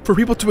game for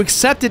people to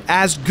accept it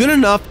as good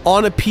enough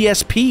on a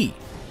PSP.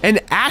 And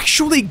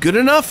actually good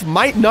enough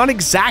might not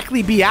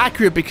exactly be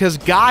accurate because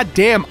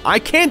goddamn, I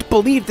can't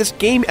believe this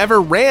game ever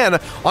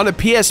ran on a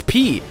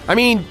PSP. I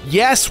mean,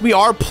 yes, we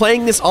are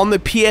playing this on the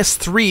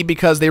PS3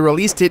 because they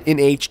released it in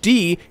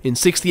HD in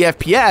 60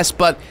 FPS,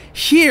 but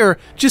here,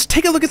 just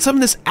take a look at some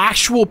of this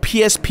actual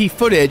PSP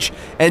footage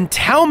and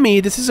tell me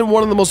this isn't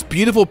one of the most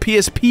beautiful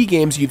PSP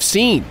games you've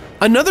seen.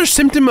 Another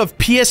symptom of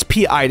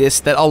PSP-itis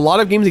that a lot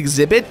of games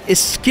exhibit is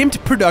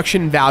skimped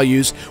production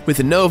values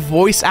with no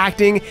voice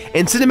acting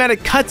and cinematic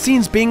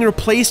cutscenes being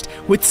replaced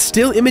with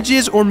still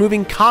images or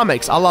moving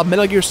comics a la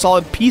Metal Gear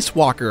Solid Peace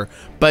Walker.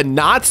 But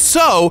not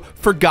so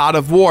for God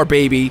of War,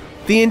 baby.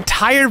 The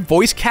entire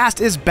voice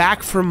cast is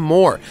back for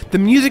more. The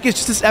music is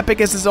just as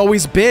epic as it's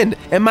always been.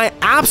 And my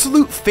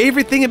absolute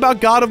favorite thing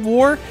about God of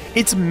War,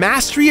 its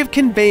mastery of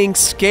conveying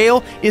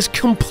scale is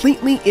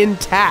completely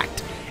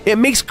intact. It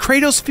makes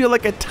Kratos feel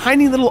like a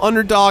tiny little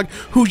underdog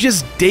who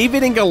just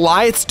David and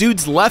Goliath's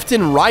dudes left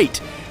and right.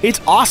 It's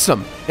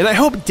awesome, and I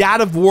hope God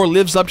of War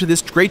lives up to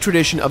this great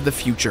tradition of the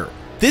future.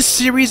 This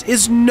series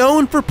is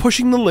known for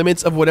pushing the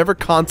limits of whatever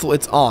console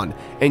it's on,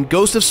 and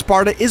Ghost of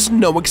Sparta is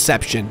no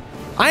exception.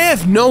 I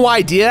have no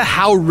idea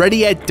how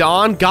Ready at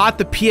Dawn got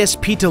the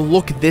PSP to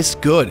look this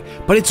good,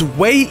 but it's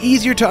way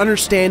easier to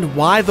understand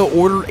why The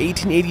Order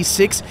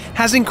 1886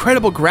 has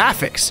incredible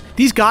graphics.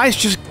 These guys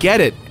just get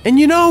it. And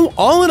you know,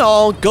 all in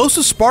all, Ghost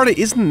of Sparta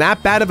isn't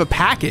that bad of a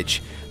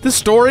package. The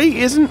story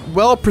isn't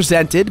well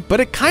presented,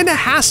 but it kinda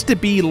has to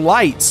be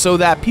light so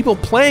that people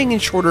playing in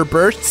shorter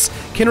bursts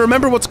can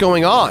remember what's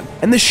going on.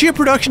 And the sheer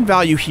production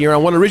value here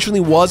on what originally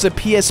was a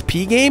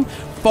PSP game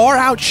far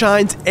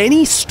outshines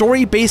any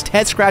story-based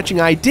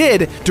head-scratching I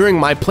did during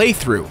my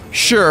playthrough.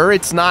 Sure,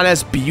 it's not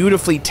as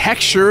beautifully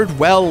textured,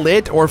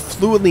 well-lit, or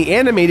fluidly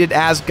animated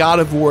as God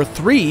of War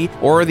 3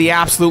 or the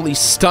absolutely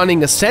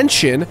stunning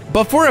Ascension,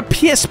 but for a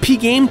PSP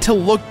game to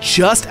look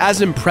just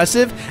as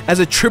impressive as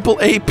a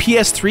AAA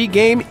PS3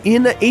 game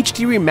in a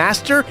HD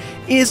remaster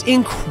is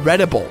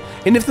incredible.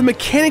 And if the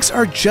mechanics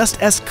are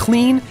just as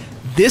clean,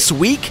 this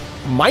week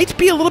might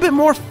be a little bit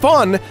more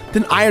fun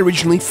than I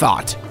originally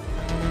thought.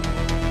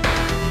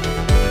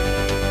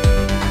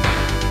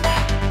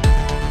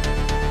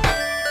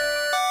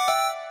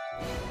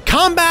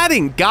 Combat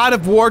in God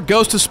of War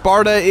Ghost of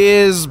Sparta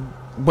is,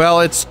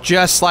 well, it's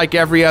just like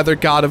every other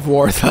God of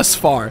War thus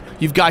far.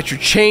 You've got your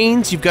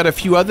chains, you've got a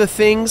few other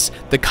things,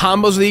 the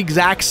combos are the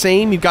exact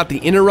same, you've got the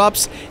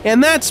interrupts,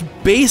 and that's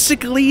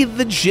basically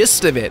the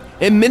gist of it.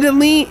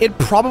 Admittedly, it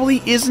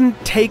probably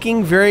isn't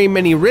taking very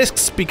many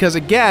risks because,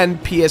 again,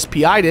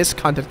 PSP-itis,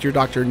 contact your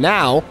doctor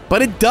now,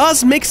 but it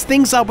does mix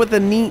things up with a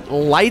neat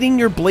lighting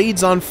your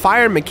blades on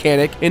fire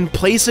mechanic in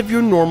place of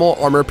your normal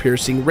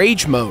armor-piercing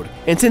rage mode.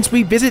 And since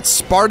we visit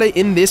Sparta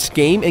in this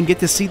game and get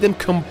to see them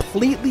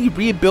completely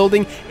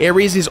rebuilding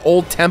Ares'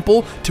 old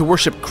temple to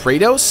worship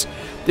Kratos,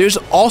 there's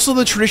also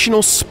the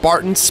traditional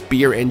Spartan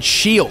spear and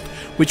shield,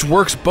 which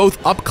works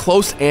both up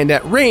close and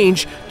at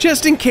range,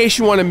 just in case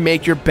you want to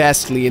make your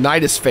best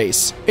Leonidas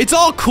face. It's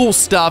all cool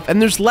stuff,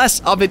 and there's less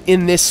of it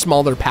in this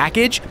smaller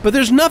package, but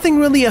there's nothing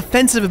really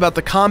offensive about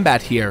the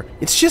combat here.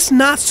 It's just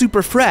not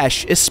super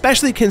fresh,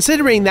 especially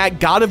considering that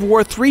God of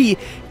War 3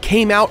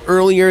 came out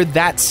earlier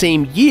that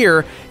same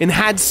year and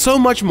had so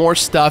much more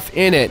stuff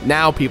in it.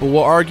 Now people will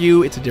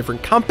argue it's a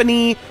different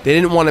company, they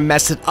didn't want to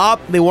mess it up,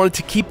 they wanted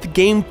to keep the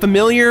game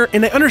familiar,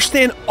 and I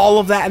understand all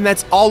of that, and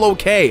that's all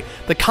okay.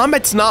 The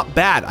combat's not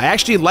bad. bad. I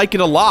actually like it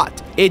a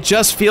lot. It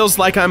just feels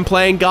like I'm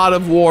playing God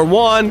of War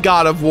 1,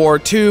 God of War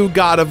 2,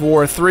 God of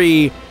War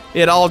 3.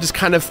 It all just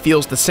kind of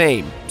feels the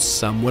same.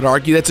 Some would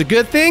argue that's a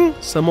good thing,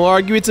 some will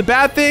argue it's a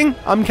bad thing.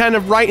 I'm kind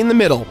of right in the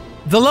middle.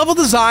 The level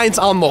designs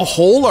on the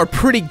whole are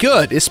pretty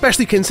good,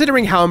 especially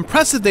considering how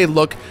impressive they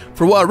look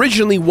for what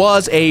originally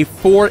was a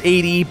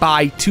 480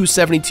 by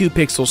 272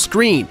 pixel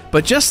screen.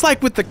 But just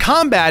like with the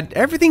combat,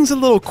 everything's a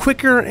little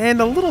quicker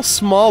and a little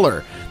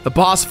smaller. The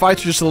boss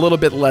fights are just a little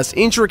bit less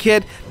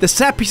intricate, the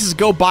set pieces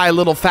go by a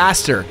little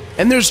faster,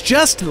 and there's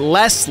just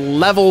less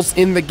levels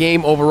in the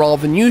game overall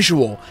than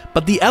usual.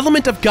 But the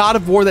element of God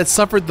of War that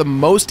suffered the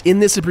most in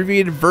this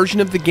abbreviated version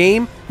of the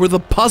game were the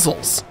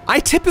puzzles. I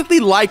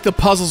typically like the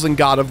puzzles in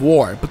God of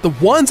War, but the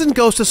ones in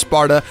Ghost of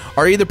Sparta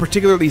are either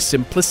particularly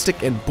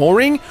simplistic and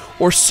boring,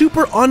 or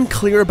super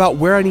unclear about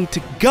where I need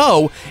to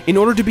go in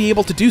order to be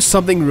able to do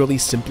something really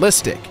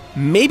simplistic.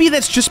 Maybe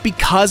that's just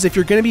because if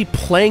you're going to be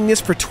playing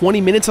this for 20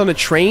 minutes on a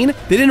train,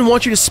 they didn't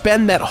want you to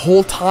spend that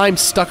whole time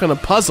stuck on a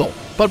puzzle.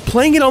 But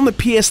playing it on the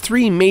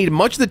PS3 made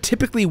much of the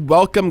typically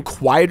welcome,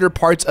 quieter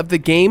parts of the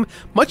game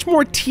much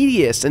more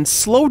tedious and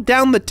slowed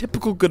down the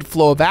typical good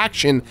flow of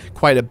action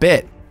quite a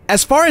bit.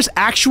 As far as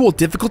actual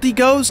difficulty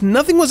goes,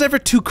 nothing was ever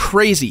too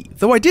crazy,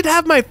 though I did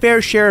have my fair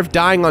share of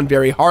dying on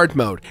very hard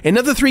mode. And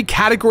of the 3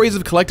 categories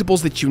of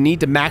collectibles that you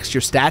need to max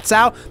your stats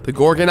out, the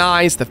Gorgon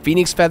Eyes, the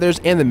Phoenix Feathers,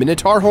 and the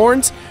Minotaur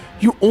Horns,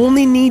 you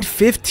only need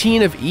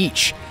 15 of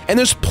each. And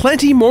there's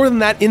plenty more than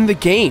that in the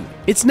game.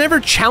 It's never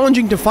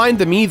challenging to find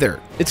them either.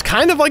 It's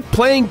kind of like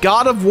playing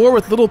God of War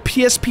with little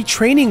PSP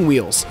training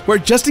wheels, where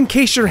just in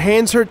case your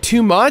hands hurt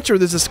too much or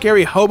there's a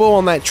scary hobo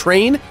on that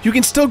train, you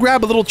can still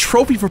grab a little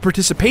trophy for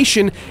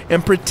participation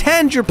and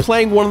pretend you're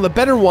playing one of the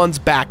better ones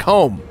back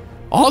home.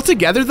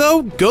 Altogether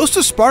though, Ghost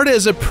of Sparta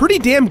is a pretty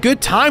damn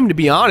good time, to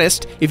be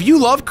honest. If you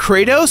love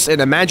Kratos and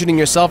imagining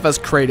yourself as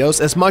Kratos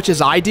as much as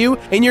I do,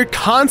 and you're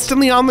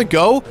constantly on the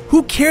go,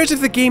 who cares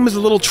if the game is a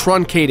little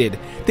truncated?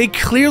 They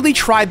clearly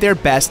tried their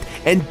best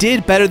and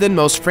did better than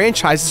most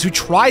franchises who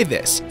try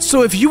this.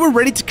 So if you were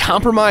ready to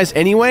compromise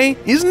anyway,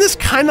 isn't this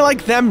kind of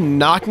like them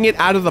knocking it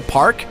out of the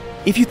park?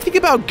 If you think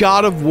about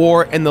God of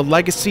War and the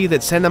legacy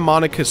that Santa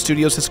Monica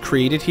Studios has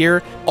created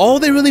here, all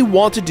they really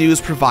want to do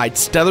is provide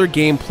stellar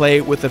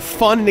gameplay with a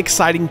fun and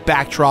exciting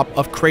backdrop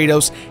of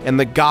Kratos and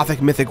the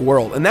gothic mythic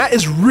world, and that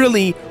is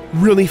really,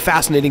 really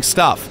fascinating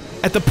stuff.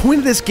 At the point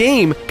of this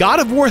game, God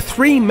of War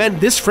 3 meant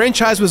this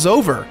franchise was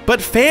over,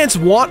 but fans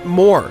want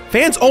more.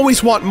 Fans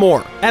always want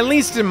more, at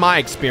least in my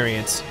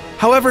experience.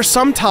 However,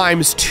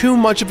 sometimes too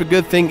much of a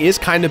good thing is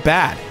kind of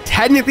bad.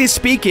 Technically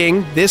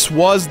speaking, this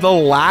was the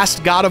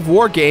last God of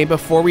War game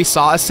before we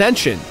saw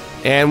Ascension.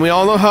 And we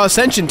all know how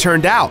Ascension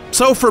turned out.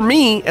 So for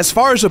me, as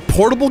far as a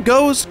portable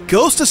goes,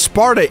 Ghost of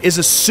Sparta is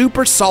a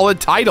super solid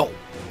title.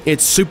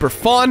 It's super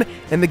fun,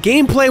 and the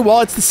gameplay,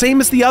 while it's the same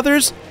as the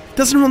others,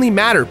 doesn't really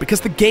matter because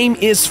the game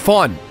is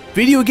fun.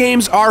 Video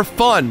games are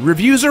fun.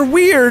 Reviews are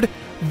weird.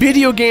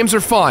 Video games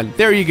are fun.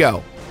 There you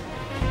go.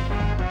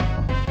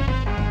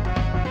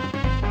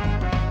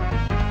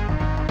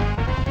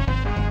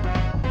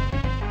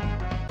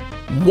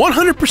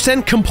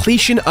 100%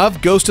 completion of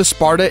Ghost of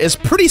Sparta is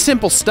pretty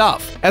simple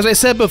stuff. As I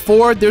said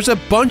before, there's a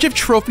bunch of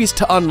trophies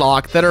to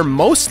unlock that are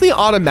mostly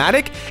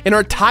automatic and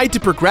are tied to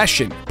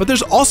progression, but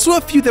there's also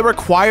a few that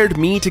required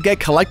me to get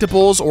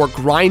collectibles or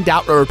grind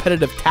out a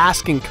repetitive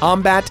task in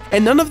combat,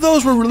 and none of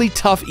those were really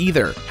tough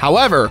either.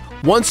 However,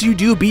 once you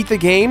do beat the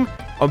game,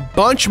 a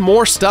bunch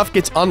more stuff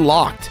gets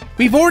unlocked.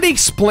 We've already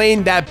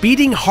explained that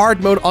beating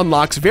hard mode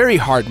unlocks very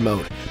hard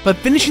mode, but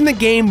finishing the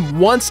game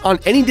once on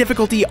any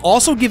difficulty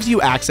also gives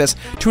you access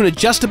to an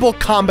adjustable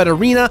combat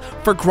arena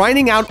for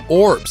grinding out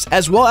orbs,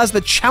 as well as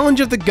the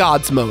Challenge of the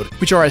Gods mode,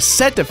 which are a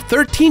set of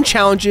 13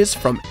 challenges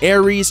from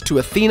Ares to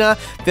Athena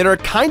that are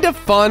kind of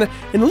fun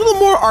and a little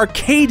more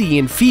arcadey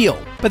in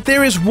feel. But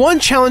there is one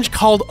challenge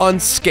called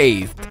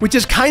Unscathed, which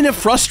is kind of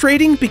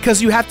frustrating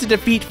because you have to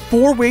defeat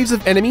 4 waves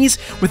of enemies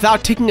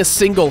without taking a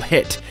single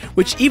hit,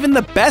 which even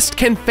the best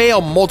can fail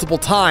multiple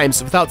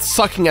times without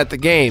sucking at the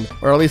game.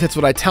 Or at least that's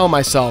what I tell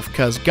myself,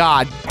 because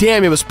god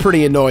damn, it was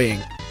pretty annoying.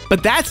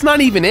 But that's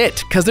not even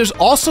it, because there's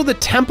also the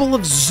Temple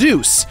of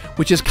Zeus,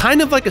 which is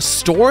kind of like a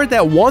store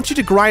that wants you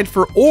to grind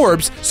for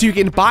orbs so you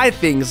can buy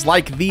things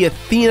like the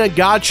Athena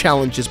God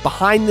challenges,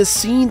 behind the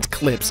scenes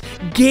clips,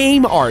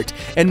 game art,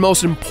 and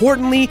most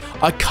importantly,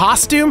 a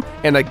costume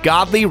and a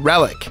godly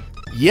relic.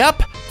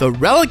 Yep, the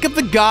Relic of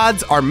the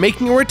Gods are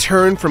making a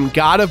return from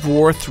God of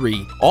War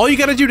 3. All you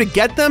gotta do to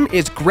get them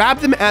is grab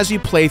them as you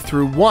play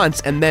through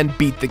once and then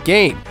beat the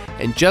game.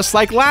 And just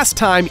like last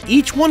time,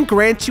 each one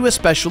grants you a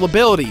special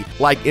ability,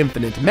 like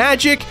infinite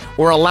magic,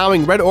 or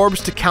allowing red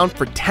orbs to count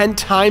for 10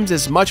 times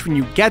as much when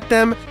you get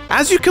them.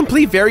 As you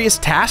complete various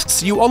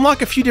tasks, you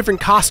unlock a few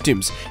different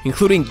costumes,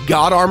 including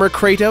God Armor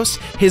Kratos,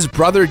 his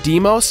brother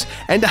Deimos,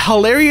 and a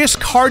hilarious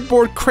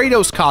cardboard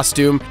Kratos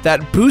costume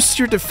that boosts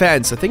your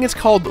defense. I think it's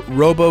called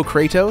Robo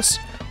Kratos?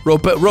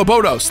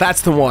 Robotos,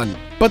 that's the one.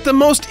 But the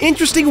most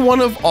interesting one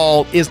of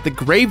all is the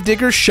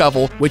Gravedigger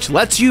Shovel, which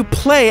lets you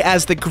play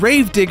as the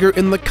Gravedigger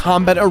in the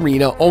combat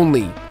arena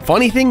only.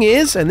 Funny thing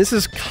is, and this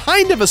is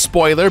kind of a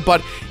spoiler,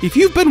 but if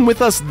you've been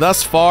with us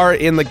thus far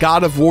in the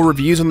God of War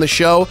reviews on the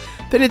show,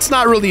 then it's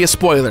not really a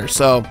spoiler,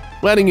 so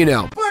letting you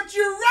know. But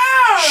you're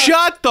right!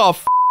 Shut the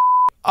f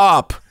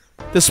up.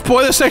 The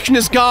spoiler section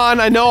is gone.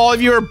 I know all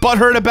of you are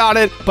butthurt about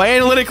it, but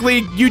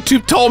analytically,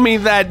 YouTube told me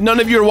that none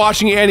of you are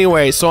watching it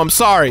anyway, so I'm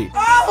sorry.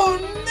 Oh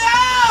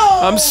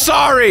no! I'm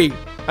sorry.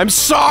 I'm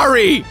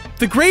sorry.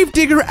 The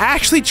Gravedigger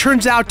actually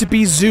turns out to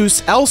be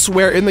Zeus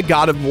elsewhere in the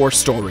God of War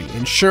story,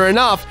 and sure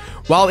enough,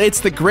 while it's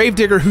the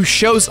Gravedigger who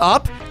shows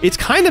up, it's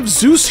kind of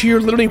Zeus here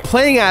literally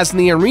playing as in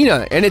the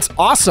arena, and it's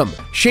awesome.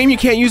 Shame you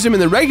can't use him in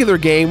the regular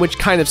game, which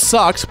kind of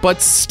sucks,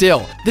 but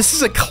still. This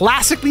is a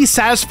classically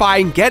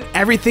satisfying get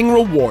everything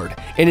reward,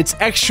 and it's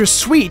extra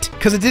sweet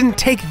because it didn't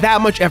take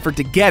that much effort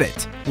to get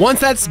it.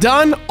 Once that's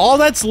done, all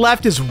that's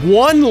left is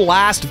one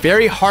last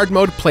very hard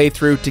mode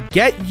playthrough to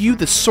get you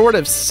the sort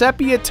of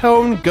sepia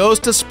tone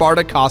Ghost of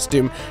Sparta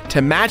costume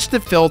to match the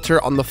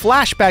filter on the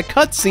flashback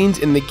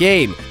cutscenes in the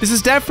game. This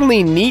is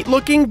definitely neat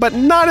looking, but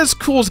not as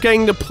cool as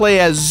getting to play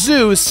as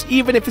Zeus,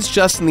 even if it's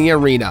just in the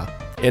arena.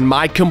 In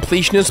my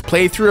completionist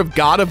playthrough of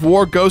God of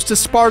War Ghost of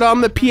Sparta on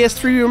the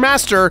PS3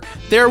 remaster,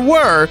 there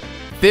were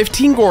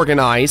 15 Gorgon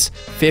Eyes,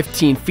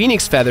 15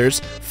 Phoenix Feathers,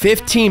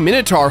 15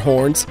 Minotaur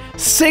Horns,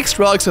 6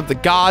 Relics of the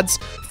Gods,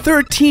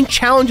 13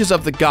 Challenges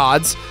of the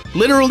Gods,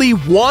 literally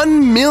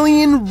 1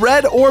 million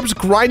red orbs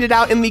grinded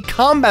out in the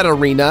combat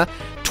arena,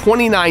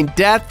 29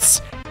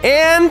 deaths,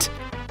 and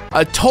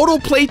a total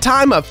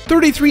playtime of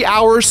 33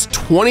 hours,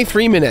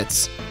 23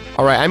 minutes.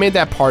 Alright, I made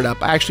that part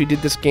up. I actually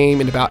did this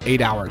game in about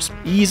 8 hours.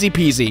 Easy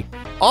peasy.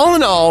 All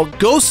in all,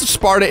 Ghost of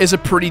Sparta is a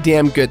pretty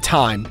damn good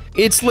time.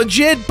 It's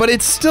legit, but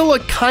it's still a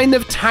kind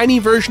of tiny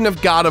version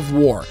of God of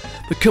War.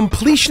 The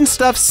completion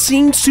stuff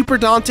seemed super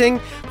daunting,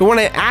 but when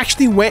I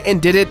actually went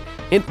and did it,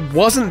 it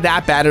wasn't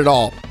that bad at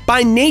all.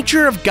 By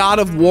nature of God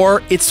of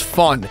War, it's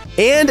fun.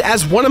 And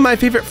as one of my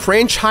favorite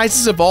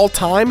franchises of all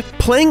time,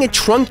 playing a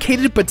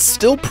truncated but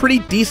still pretty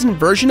decent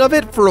version of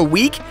it for a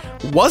week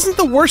wasn't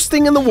the worst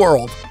thing in the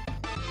world.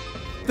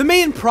 The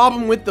main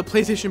problem with the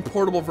PlayStation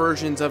Portable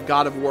versions of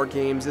God of War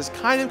games is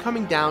kind of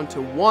coming down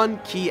to one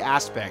key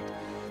aspect.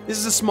 This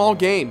is a small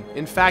game.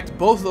 In fact,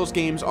 both of those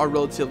games are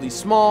relatively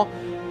small,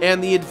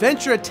 and the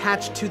adventure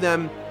attached to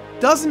them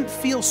doesn't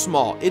feel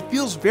small. It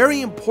feels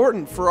very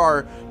important for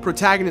our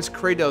protagonist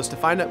Kratos to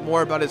find out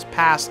more about his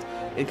past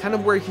and kind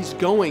of where he's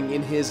going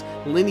in his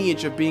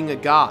lineage of being a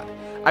god.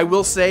 I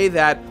will say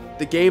that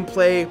the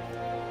gameplay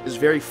is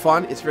very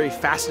fun, it's very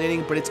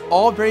fascinating, but it's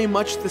all very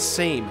much the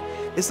same.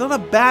 It's not a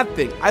bad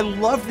thing. I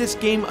love this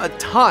game a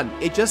ton.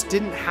 It just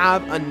didn't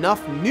have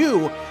enough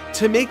new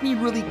to make me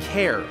really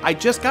care. I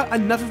just got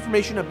enough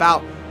information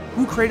about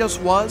who Kratos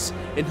was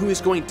and who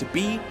he's going to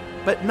be,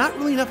 but not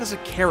really enough as a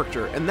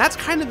character. And that's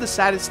kind of the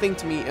saddest thing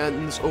to me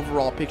in this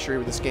overall picture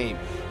of this game,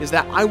 is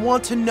that I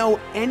want to know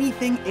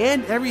anything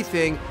and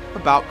everything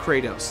about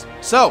Kratos.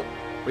 So,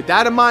 with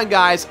that in mind,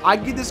 guys, I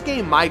give this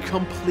game my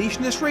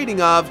completionist rating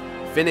of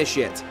finish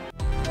it.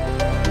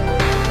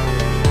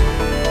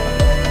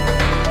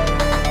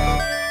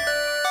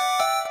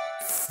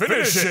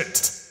 Finish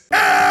it!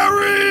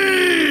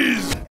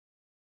 Ares!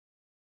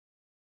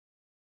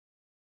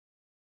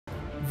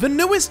 The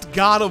newest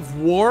God of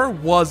War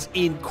was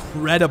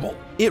incredible.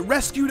 It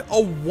rescued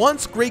a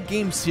once great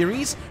game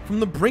series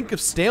from the brink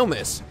of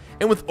staleness,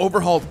 and with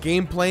overhauled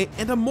gameplay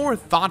and a more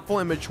thoughtful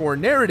and mature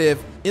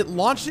narrative, it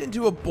launched it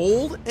into a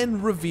bold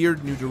and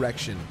revered new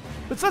direction.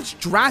 But such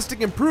drastic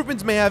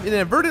improvements may have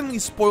inadvertently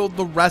spoiled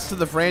the rest of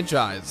the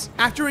franchise.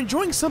 After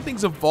enjoying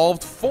something's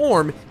evolved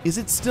form, is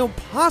it still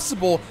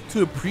possible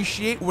to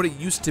appreciate what it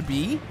used to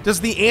be?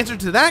 Does the answer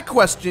to that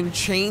question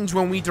change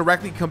when we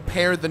directly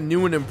compare the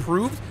new and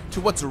improved to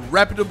what's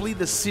reputably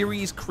the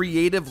series'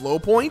 creative low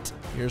point?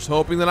 Here's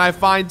hoping that I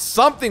find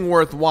something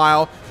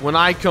worthwhile when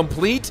I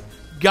complete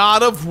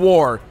God of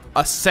War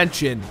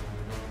Ascension.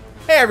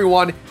 Hey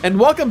everyone, and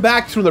welcome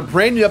back to another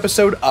brand new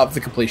episode of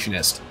The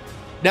Completionist.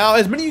 Now,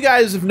 as many of you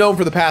guys have known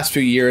for the past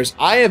few years,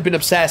 I have been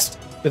obsessed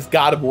with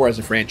God of War as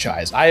a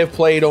franchise. I have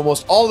played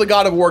almost all of the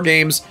God of War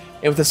games,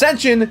 and with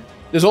Ascension,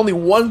 there's only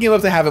one game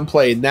left I haven't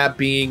played, and that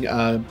being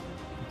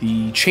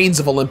the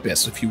Chains of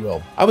Olympus, if you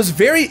will. I was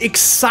very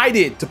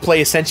excited to play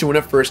Ascension when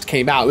it first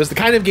came out. It was the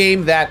kind of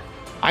game that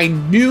I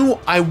knew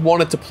I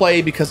wanted to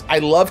play because I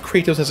love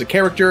Kratos as a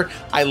character,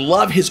 I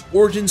love his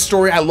origin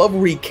story, I love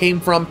where he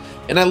came from,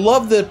 and I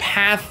love the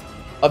path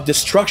of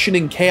destruction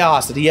and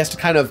chaos that he has to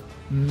kind of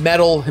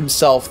meddle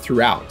himself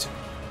throughout.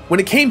 When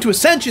it came to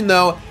Ascension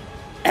though,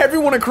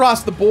 everyone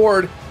across the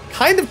board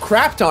kind of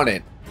crapped on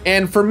it.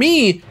 And for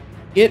me,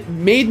 it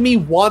made me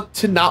want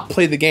to not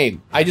play the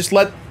game. I just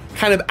let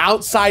kind of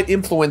outside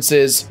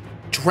influences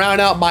drown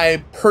out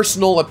my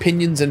personal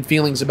opinions and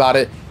feelings about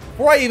it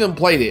before I even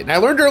played it. And I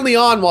learned early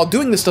on while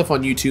doing this stuff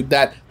on YouTube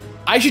that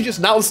I should just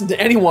not listen to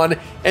anyone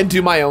and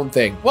do my own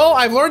thing. Well,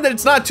 I've learned that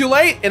it's not too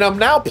late, and I'm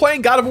now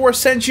playing God of War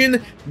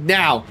Ascension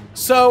now.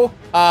 So,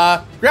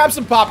 grab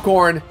some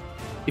popcorn,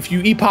 if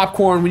you eat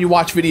popcorn when you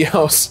watch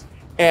videos,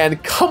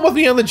 and come with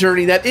me on the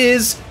journey that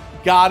is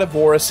God of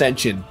War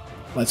Ascension.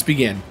 Let's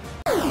begin.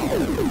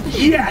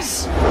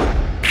 Yes!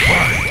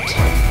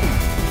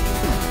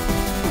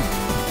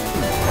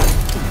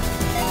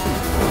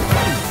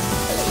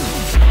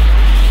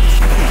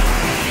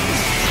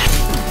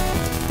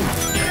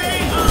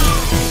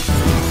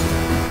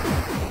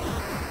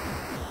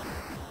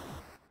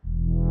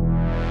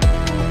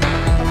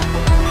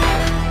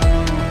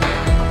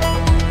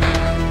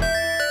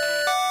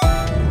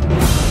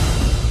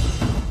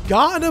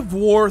 God of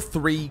War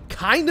 3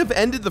 kind of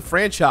ended the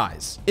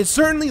franchise. It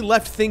certainly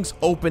left things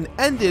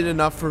open-ended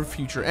enough for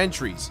future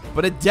entries,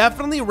 but it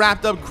definitely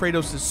wrapped up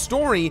Kratos'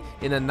 story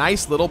in a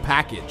nice little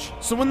package.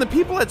 So when the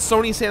people at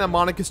Sony Santa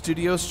Monica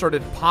Studios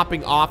started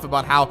popping off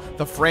about how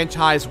the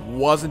franchise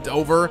wasn't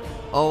over,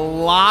 a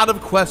lot of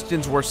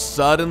questions were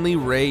suddenly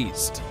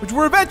raised, which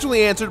were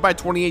eventually answered by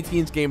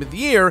 2018's Game of the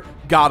Year,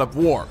 God of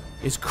War.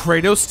 Is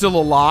Kratos still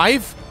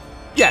alive?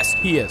 Yes,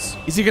 he is.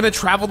 Is he gonna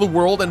travel the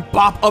world and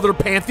bop other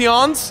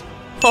pantheons?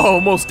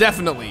 Oh, most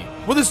definitely.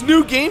 Will this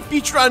new game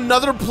feature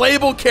another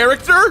playable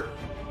character?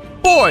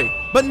 Boy,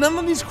 but none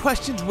of these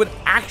questions would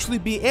actually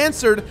be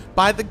answered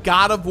by the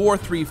God of War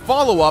 3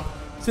 follow-up,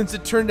 since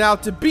it turned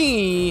out to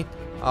be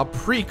a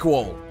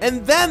prequel.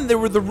 And then there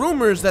were the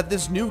rumors that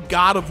this new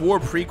God of War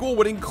prequel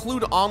would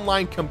include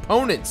online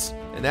components.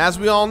 And as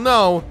we all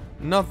know,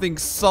 nothing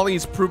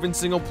sullies proven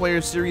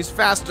single-player series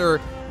faster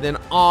than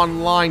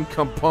online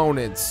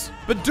components.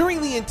 But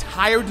during the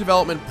entire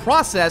development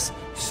process,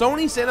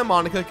 Sony Santa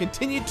Monica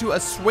continued to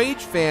assuage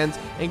fans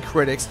and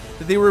critics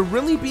that they were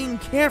really being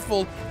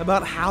careful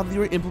about how they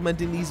were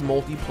implementing these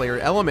multiplayer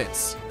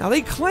elements. Now,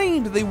 they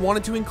claimed they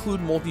wanted to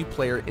include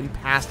multiplayer in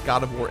past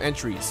God of War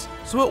entries,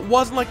 so it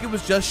wasn't like it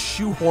was just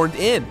shoehorned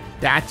in.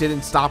 That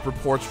didn't stop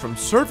reports from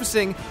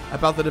surfacing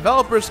about the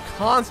developers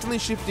constantly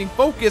shifting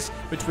focus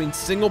between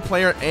single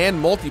player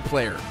and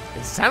multiplayer.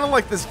 It sounded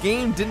like this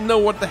game didn't know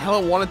what the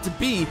hell it wanted to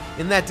be,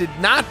 and that did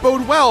not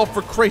bode well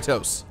for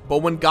Kratos. But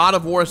when God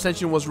of War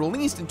Ascension was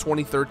released in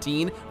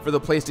 2013 for the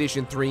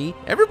PlayStation 3,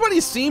 everybody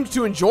seemed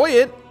to enjoy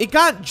it. It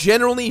got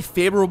generally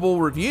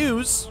favorable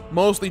reviews,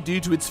 mostly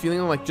due to its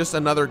feeling like just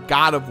another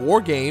God of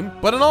War game.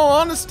 But in all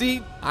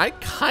honesty, I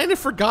kind of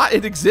forgot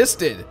it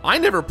existed. I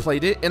never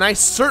played it, and I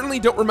certainly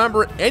don't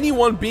remember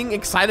anyone being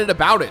excited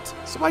about it.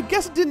 So I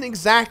guess it didn't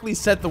exactly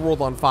set the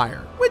world on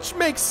fire, which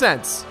makes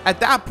sense.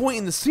 At that point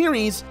in the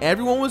series,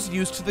 everyone was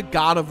used to the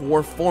God of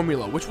War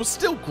formula, which was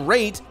still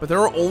great, but there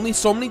are only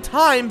so many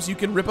times you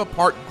can rip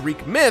apart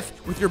Greek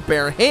myth with your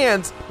bare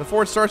hands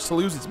before it starts to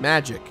lose its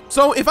magic.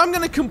 So if I'm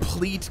gonna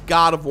complete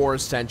God of War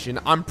Ascension,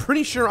 I'm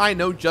pretty sure I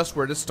know just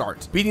where to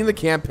start: beating the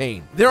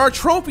campaign. There are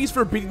trophies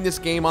for beating this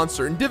game on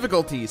certain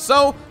difficulties,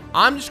 so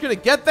I'm just gonna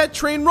get that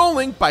train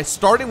rolling by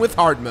starting with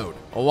hard mode.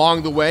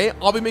 Along the way,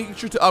 I'll be making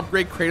sure to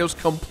upgrade Kratos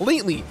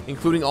completely,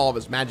 including all of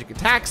his magic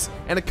attacks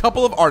and a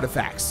couple of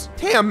artifacts.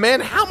 Damn, man,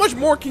 how much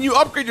more can you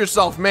upgrade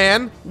yourself,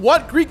 man?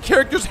 What Greek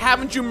characters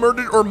haven't you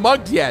murdered or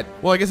mugged yet?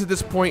 Well, I guess at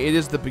this point, it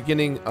is the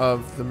beginning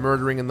of the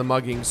murdering and the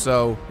mugging,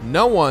 so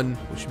no one,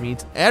 which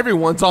means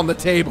everyone's on the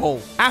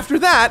table. After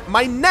that,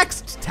 my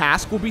next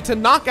task will be to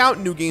knock out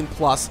New Game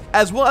Plus,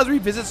 as well as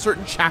revisit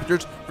certain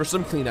chapters for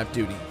some cleanup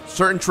duty.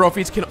 Certain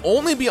trophies can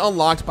only be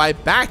unlocked by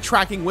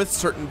backtracking with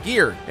certain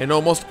gear, and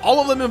almost all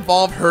of them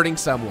involve hurting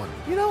someone.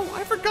 You know,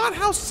 I forgot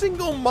how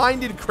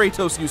single-minded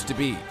Kratos used to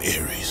be.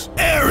 Ares!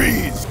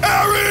 Ares!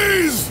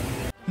 Ares!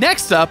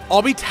 Next up,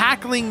 I'll be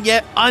tackling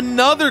yet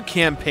another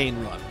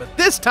campaign run, but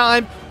this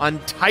time on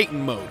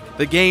Titan mode,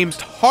 the game's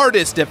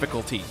hardest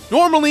difficulty.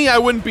 Normally, I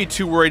wouldn't be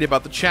too worried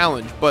about the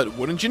challenge, but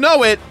wouldn't you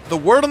know it, the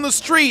word on the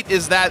street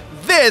is that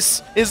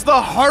this is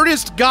the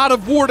hardest God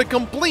of War to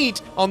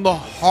complete on the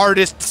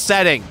hardest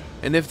setting.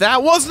 And if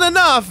that wasn't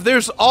enough,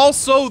 there's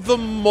also the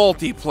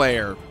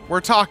multiplayer.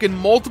 We're talking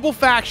multiple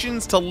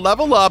factions to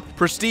level up,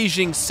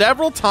 prestiging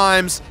several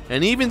times,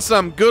 and even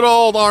some good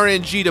old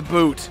RNG to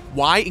boot.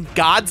 Why in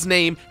God's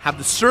name have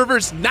the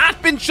servers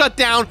not been shut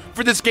down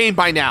for this game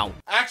by now?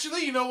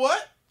 Actually, you know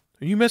what?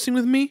 Are you messing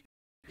with me?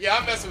 Yeah,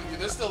 I'm messing with you.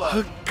 They're still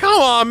up.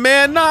 Come on,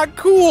 man, not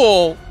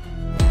cool.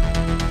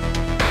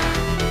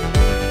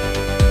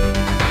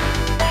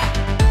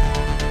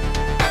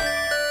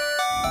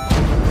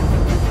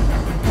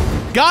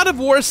 God of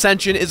War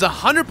Ascension is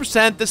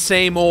 100% the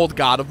same old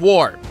God of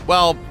War.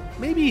 Well,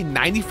 maybe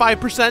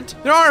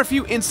 95%. There are a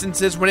few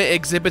instances when it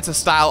exhibits a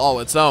style all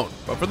its own,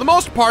 but for the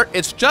most part,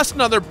 it's just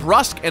another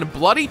brusque and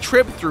bloody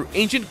trip through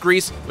ancient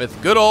Greece with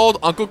good old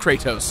Uncle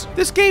Kratos.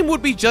 This game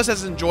would be just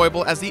as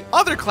enjoyable as the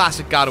other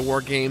classic God of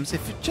War games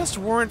if it just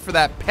weren't for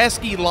that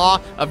pesky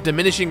law of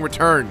diminishing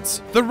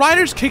returns. The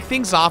writers kick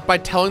things off by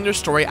telling their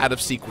story out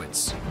of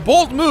sequence.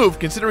 Bold move,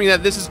 considering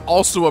that this is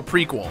also a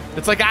prequel.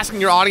 It's like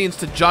asking your audience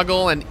to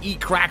juggle and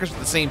eat crackers at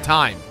the same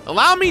time.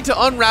 Allow me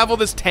to unravel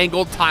this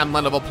tangled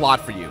timeline of a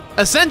plot for you.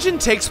 Ascension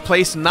takes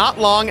place not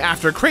long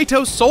after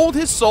Kratos sold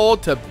his soul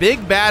to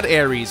Big Bad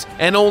Ares,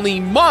 and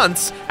only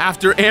months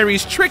after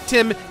Ares tricked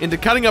him into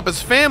cutting up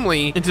his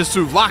family into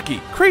souvlaki.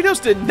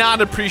 Kratos did not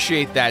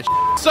appreciate that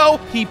shit, So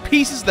he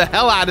pieces the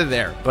hell out of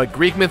there. But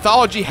Greek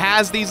mythology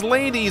has these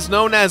ladies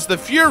known as the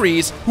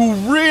Furies who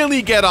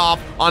really get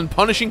off on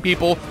punishing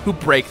people who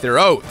break their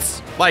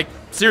oaths. Like,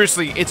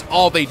 seriously, it's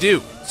all they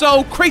do.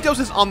 So Kratos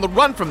is on the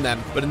run from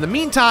them, but in the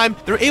meantime,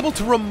 they're able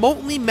to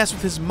remotely mess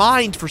with his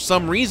mind for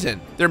some reason.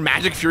 Their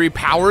magic fury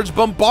powers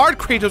bombard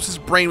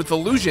Kratos' brain with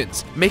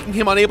illusions, making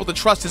him unable to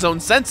trust his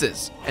own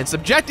senses, and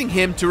subjecting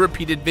him to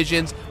repeated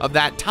visions of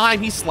that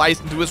time he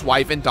sliced into his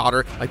wife and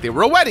daughter like they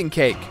were a wedding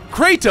cake.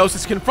 Kratos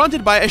is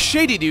confronted by a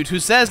shady dude who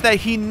says that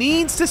he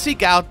needs to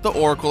seek out the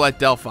Oracle at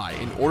Delphi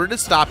in order to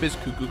stop his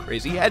cuckoo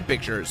crazy head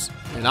pictures.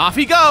 And off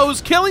he goes,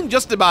 killing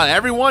just about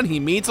everyone he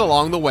meets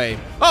along the way.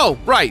 Oh,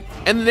 right,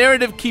 and the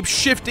narrative keeps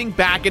shifting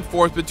back and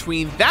forth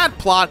between that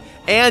plot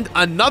and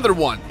another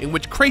one in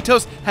which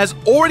Kratos has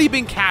already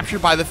been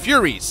captured by the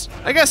Furies.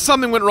 I guess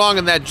something went wrong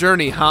in that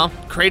journey, huh?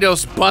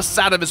 Kratos busts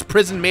out of his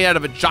prison made out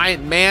of a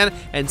giant man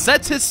and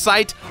sets his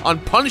sight on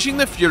punishing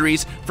the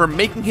Furies for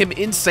making him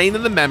insane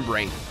in the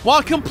membrane.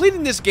 While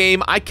completing this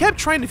game, I kept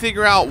trying to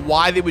figure out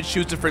why they would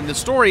choose to frame the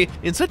story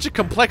in such a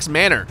complex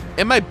manner,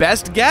 and my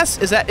best guess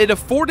is that it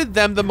afforded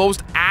them the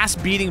most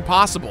ass-beating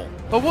possible.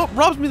 But what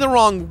rubs me the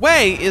wrong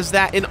way is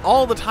that in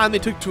all the time they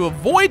took to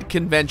avoid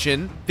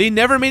convention, they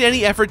never made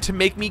any effort to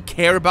make me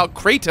care about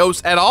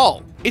Kratos at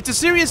all. It's a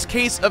serious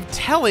case of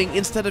telling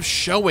instead of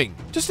showing.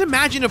 Just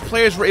imagine if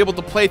players were able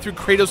to play through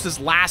Kratos'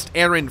 last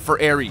errand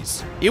for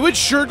Ares. It would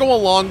sure go a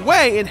long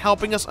way in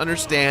helping us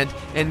understand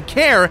and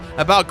care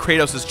about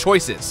Kratos'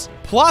 choices.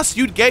 Plus,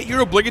 you'd get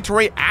your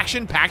obligatory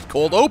action-packed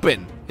cold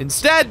open.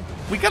 Instead,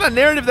 we got a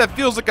narrative that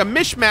feels like a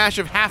mishmash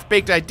of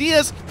half-baked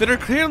ideas that are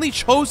clearly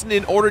chosen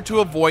in order to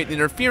avoid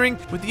interfering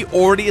with the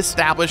already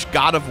established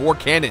God of War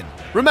canon.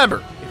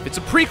 Remember, if it's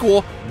a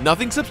prequel,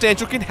 nothing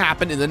substantial can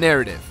happen in the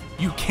narrative.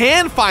 You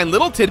can find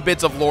little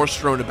tidbits of lore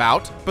strewn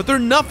about, but they're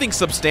nothing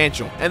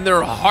substantial, and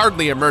they're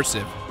hardly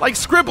immersive, like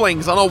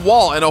scribblings on a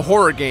wall in a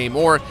horror game,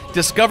 or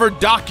discovered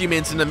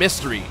documents in a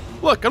mystery.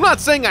 Look, I'm not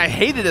saying I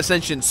hated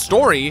Ascension's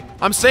story,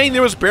 I'm saying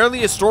there was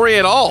barely a story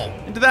at all,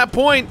 and to that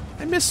point,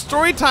 I missed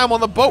story time on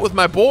the boat with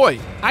my boy.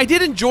 I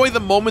did enjoy the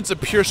moments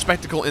of pure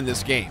spectacle in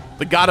this game.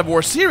 The God of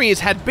War series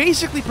had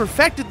basically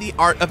perfected the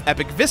art of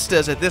epic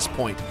vistas at this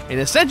point, and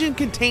Ascension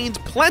contains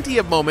plenty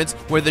of moments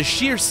where the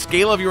sheer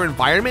scale of your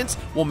environments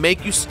will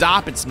make you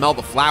stop and smell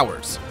the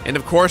flowers. And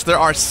of course, there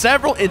are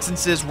several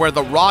instances where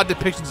the raw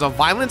depictions of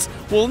violence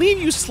will leave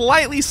you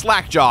slightly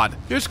slack-jawed.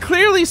 There's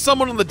clearly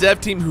someone on the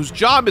dev team whose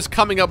job is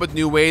coming up with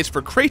new ways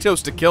for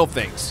Kratos to kill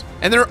things.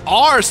 And there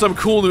are some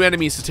cool new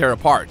enemies to tear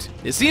apart.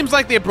 It seems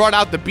like they brought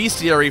out the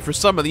bestiary for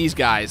some of these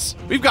guys.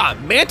 We've got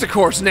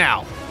manticores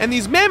now, and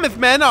these mammoth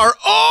men are—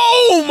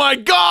 oh my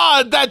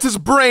god, that's his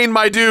brain,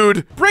 my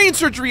dude! Brain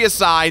surgery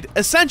aside,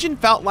 Ascension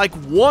felt like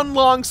one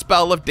long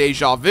spell of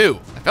deja vu.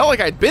 I felt like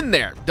I'd been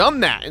there,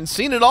 done that, and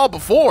seen it all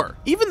before.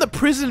 Even the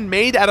prison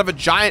made out of a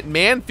giant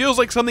man feels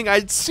like something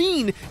I'd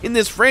seen in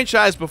this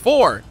franchise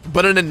before.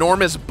 But an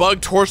enormous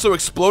bug torso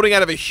exploding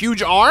out of a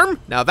huge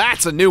arm? Now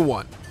that's a new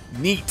one.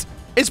 Neat.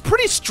 It's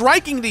pretty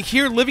striking to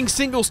hear Living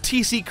Single's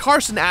T.C.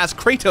 Carson as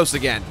Kratos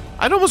again.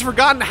 I'd almost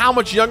forgotten how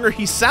much younger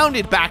he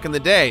sounded back in the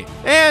day.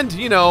 And,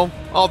 you know,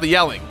 all the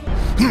yelling.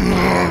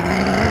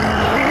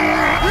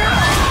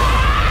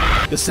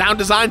 The sound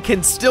design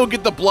can still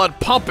get the blood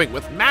pumping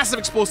with massive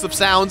explosive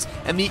sounds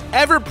and the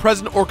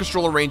ever-present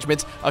orchestral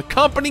arrangements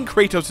accompanying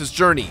Kratos'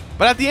 journey.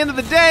 But at the end of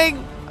the day,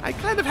 I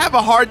kind of have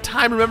a hard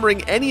time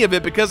remembering any of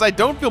it because I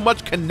don't feel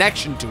much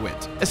connection to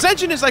it.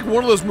 Ascension is like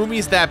one of those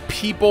movies that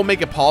people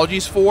make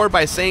apologies for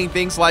by saying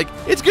things like,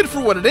 it's good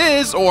for what it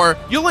is, or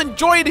you'll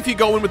enjoy it if you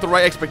go in with the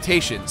right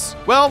expectations.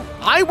 Well,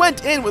 I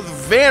went in with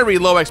very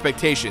low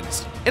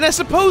expectations, and I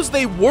suppose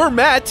they were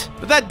met,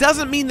 but that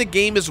doesn't mean the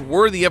game is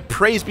worthy of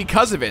praise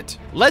because of it.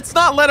 Let's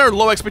not let our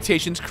low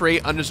expectations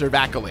create undeserved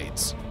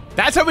accolades.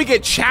 That's how we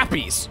get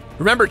Chappies.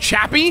 Remember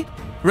Chappie?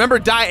 Remember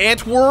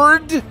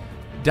Die-Antwoord?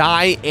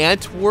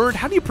 Die-Antwoord?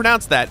 How do you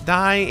pronounce that?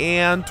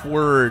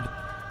 Die-Antwoord.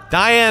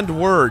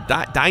 Die-Antwoord.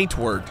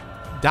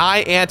 Die-Antwoord.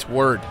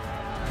 Die-Antwoord.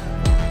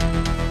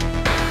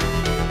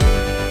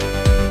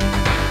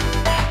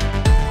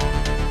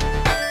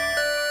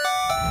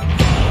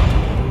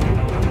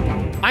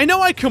 I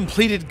know I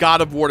completed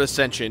God of War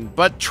Ascension,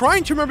 but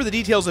trying to remember the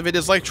details of it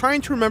is like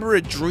trying to remember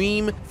a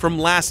dream from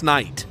last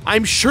night.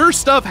 I'm sure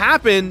stuff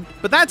happened,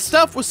 but that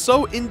stuff was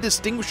so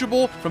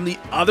indistinguishable from the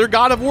other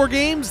God of War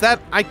games that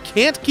I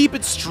can't keep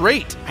it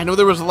straight. I know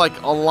there was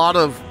like a lot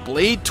of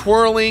blade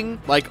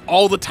twirling, like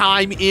all the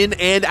time in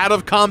and out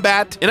of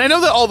combat, and I know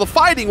that all the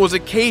fighting was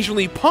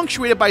occasionally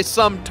punctuated by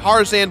some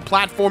Tarzan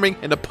platforming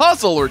and a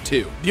puzzle or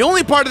two. The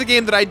only part of the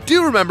game that I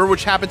do remember,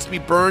 which happens to be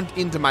burned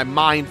into my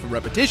mind from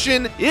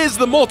repetition, is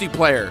the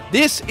multiplayer.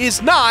 This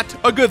is not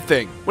a good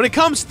thing. When it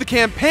comes to the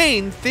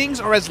campaign,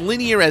 things are as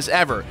linear as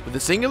ever, with a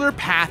singular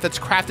path that's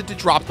crafted to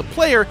drop the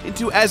player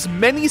into as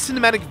many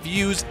cinematic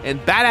views and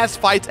badass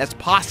fights as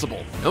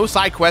possible. No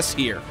side quests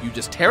here. You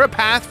just tear a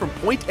path from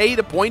point A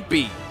to point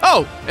B.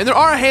 Oh, and there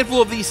are a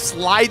handful of these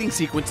sliding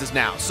sequences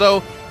now,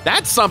 so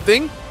that's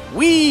something.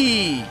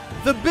 Whee!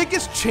 The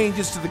biggest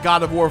changes to the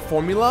God of War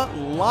formula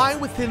lie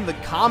within the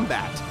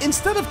combat.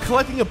 Instead of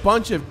collecting a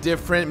bunch of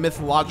different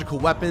mythological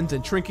weapons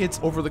and trinkets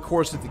over the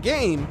course of the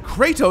game,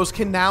 Kratos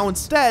can now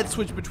instead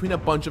switch between a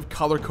bunch of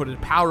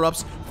color-coded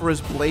power-ups for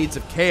his Blades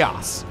of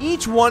Chaos.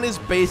 Each one is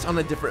based on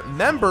a different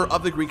member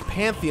of the Greek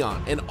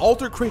pantheon and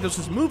alter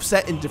Kratos'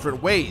 moveset in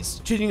different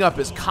ways, changing up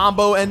his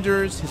combo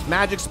enders, his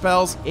magic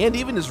spells, and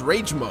even his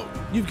rage mode.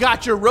 You've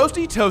got your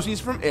roasty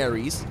toasties from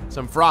Ares,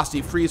 some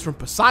frosty freeze from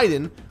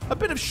Poseidon, a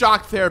bit of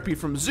shock therapy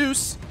from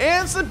Zeus,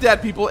 and some dead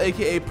people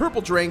aka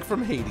purple drink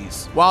from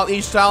Hades. While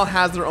each style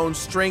has their own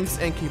strengths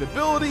and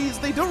capabilities,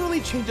 they don't really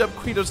change up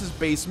Kratos'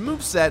 base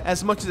moveset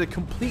as much as a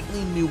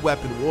completely new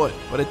weapon would.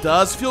 But it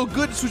does feel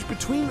good to switch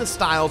between the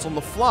styles on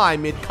the fly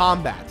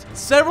mid-combat.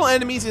 Several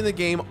enemies in the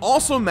game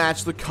also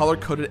match the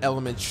color-coded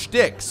element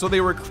shtick, so they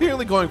were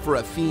clearly going for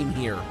a theme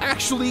here.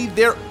 Actually,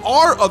 there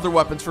are other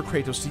weapons for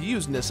Kratos to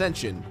use in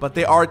Ascension, but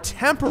they are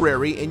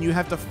temporary and you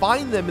have to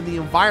find them in the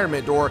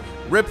environment or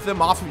rip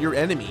them off of your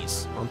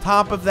enemies. On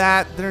top of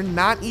that, they're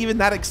not even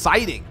that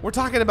exciting. We're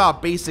talking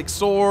about basic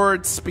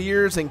swords,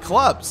 spears, and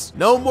clubs.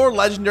 No more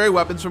legendary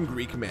weapons from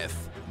Greek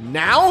myth.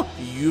 Now,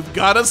 you've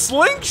got a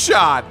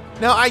slingshot!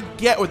 Now, I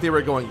get what they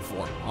were going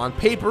for. On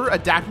paper,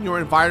 adapting your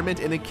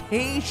environment and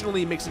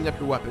occasionally mixing up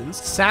your weapons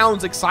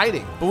sounds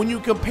exciting, but when you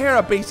compare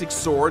a basic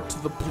sword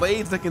to the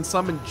blades that can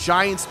summon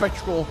giant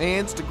spectral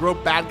hands to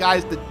grope bad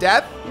guys to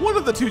death, one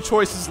of the two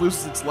choices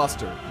loses its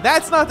luster.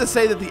 That's not to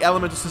say that the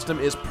elemental system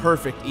is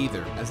perfect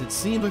either, as it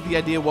seems like the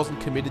idea wasn't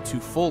committed to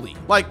fully.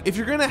 Like, if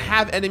you're gonna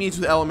have enemies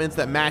with elements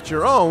that match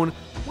your own,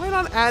 why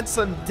not add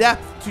some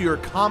depth to your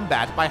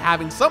combat by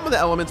having some of the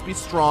elements be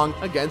strong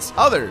against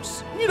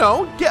others? You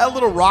know, get a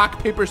little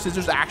rock, paper,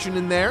 scissors action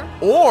in there.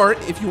 Or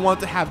if you want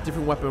to have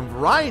different weapon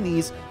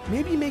varieties,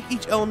 maybe make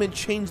each element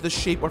change the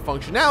shape or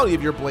functionality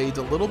of your blades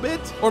a little bit.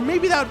 Or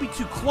maybe that would be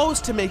too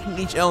close to making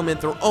each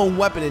element their own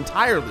weapon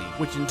entirely,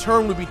 which in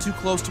turn would be too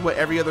close to what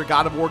every other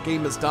God of War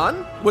game has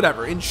done.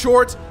 Whatever, in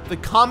short, the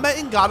combat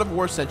in God of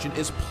War Ascension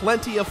is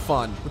plenty of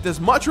fun, with as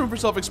much room for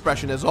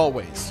self-expression as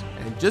always,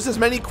 and just as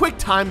many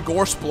quick-time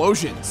gore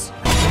explosions.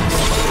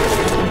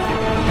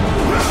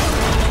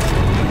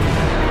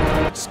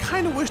 Just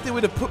kind of wish they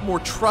would have put more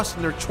trust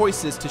in their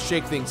choices to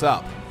shake things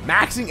up.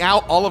 Maxing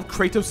out all of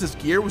Kratos'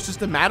 gear was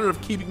just a matter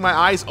of keeping my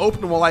eyes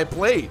open while I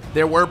played.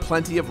 There were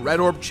plenty of red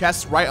orb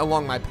chests right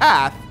along my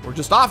path, or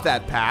just off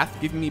that path,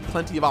 giving me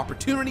plenty of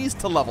opportunities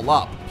to level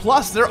up.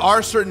 Plus, there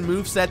are certain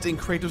movesets in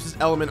Kratos'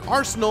 element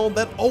arsenal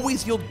that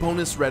always yield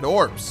bonus red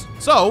orbs.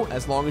 So,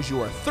 as long as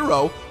you are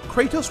thorough,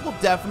 Kratos will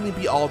definitely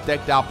be all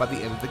decked out by the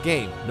end of the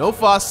game. No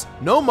fuss,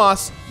 no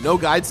muss, no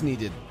guides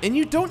needed. And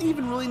you don't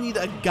even really need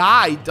a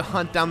guide to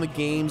hunt down the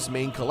game's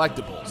main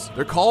collectibles.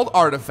 They're called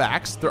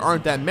artifacts, there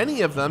aren't that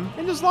many of them,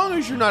 and as long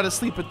as you're not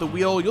asleep at the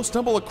wheel, you'll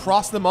stumble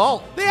across them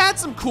all. They add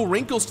some cool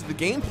wrinkles to the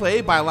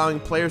gameplay by allowing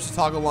players to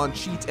toggle on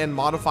cheats and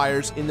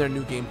modifiers in their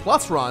New Game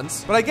Plus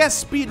runs, but I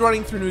guess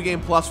speedrunning through New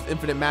Game Plus with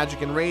infinite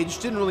magic and rage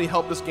didn't really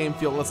help this game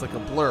feel less like a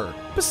blur.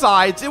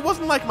 Besides, it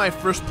wasn't like my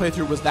first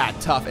playthrough was that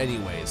tough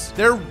anyways.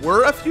 There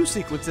were a few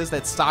sequences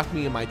that stopped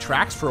me in my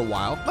tracks for a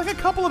while, like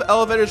a couple of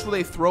elevators where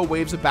they throw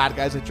waves of bad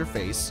guys at your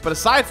face, but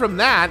aside from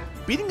that,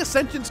 beating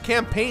Ascension's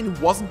campaign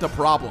wasn't a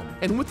problem.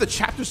 And with the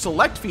chapter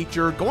select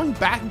feature, going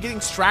back and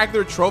getting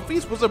straggler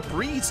trophies was a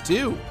breeze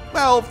too.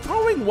 Well,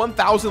 throwing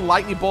 1,000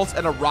 lightning bolts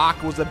at a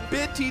rock was a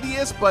bit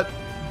tedious, but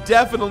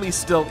definitely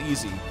still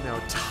easy.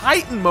 Now,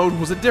 Titan mode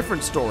was a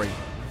different story.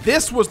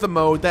 This was the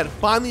mode that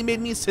finally made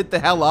me sit the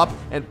hell up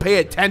and pay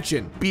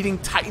attention. Beating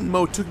Titan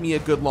mode took me a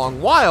good long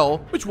while,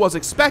 which was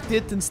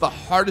expected since the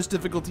hardest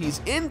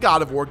difficulties in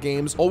God of War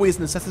games always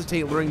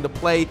necessitate learning to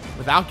play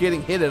without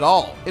getting hit at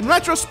all. In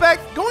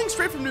retrospect, going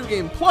straight from New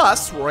Game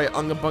Plus, where I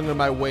unga-bunga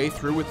my way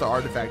through with the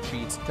artifact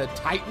cheats, to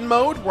Titan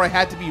mode, where I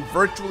had to be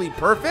virtually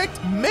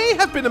perfect, may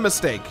have been a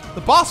mistake.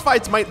 The boss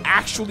fights might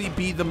actually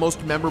be the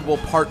most memorable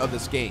part of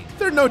this game.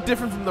 They're no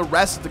different from the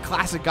rest of the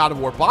classic God of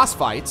War boss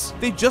fights.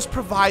 They just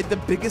provide the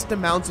biggest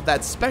amounts of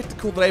that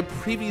spectacle that I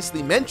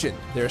previously mentioned.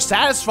 They're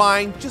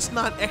satisfying, just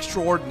not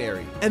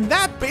extraordinary. And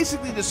that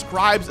basically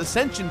describes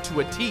Ascension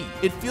to a T.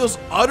 It feels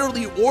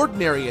utterly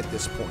ordinary at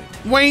this point.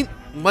 Wait,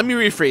 let me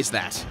rephrase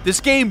that. This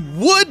game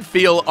would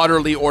feel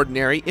utterly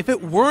ordinary if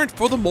it weren't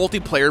for the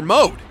multiplayer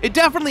mode. It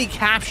definitely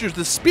captures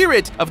the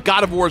spirit of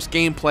God of War's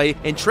gameplay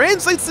and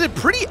translates it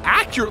pretty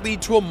accurately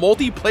to a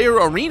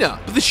multiplayer arena.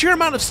 But the sheer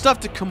amount of stuff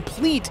to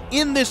complete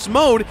in this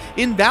mode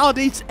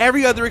invalidates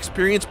every other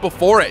experience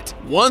before it.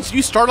 Once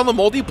you start on the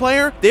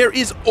multiplayer, there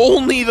is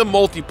only the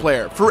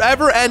multiplayer.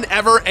 Forever and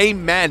ever,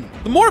 amen.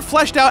 The more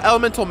fleshed out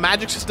elemental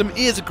magic system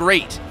is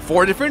great.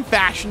 4 different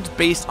factions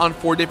based on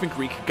 4 different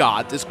Greek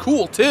gods is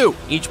cool too.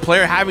 Each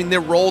player having their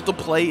role to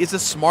play is a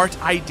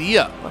smart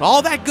idea, but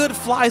all that good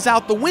flies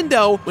out the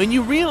window when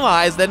you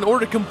realize that in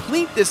order to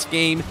complete this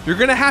game, you're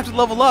gonna have to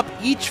level up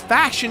each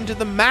faction to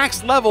the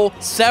max level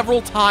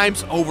several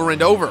times over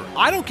and over.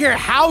 I don't care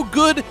how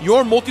good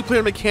your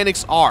multiplayer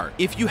mechanics are,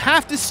 if you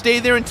have to stay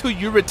there until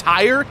you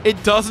retire,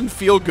 it doesn't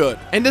feel good.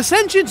 And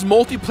Ascension's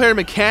multiplayer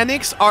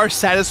mechanics are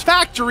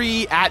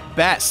satisfactory at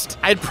best.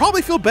 I'd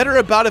probably feel better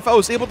about if I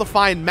was able to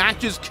find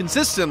matches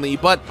consistently,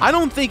 but I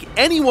don't think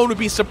anyone would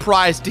be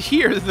surprised to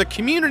hear that the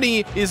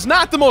community is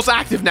not the most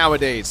active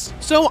nowadays.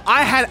 So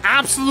I had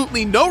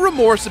absolutely no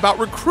remorse about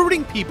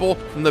recruiting people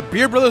from the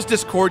Beer Brothers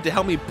Discord to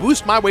help me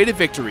boost my way to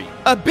victory.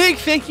 A big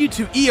thank you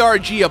to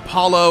ERG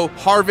Apollo,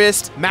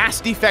 Harvest,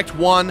 Mass Defect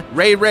 1,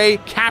 Ray Ray,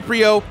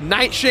 Caprio,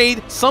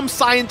 Nightshade, Some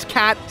Science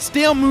Cat,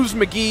 Stale Moves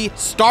McGee,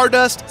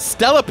 Stardust,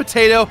 Stella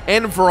Potato,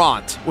 and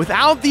Veront.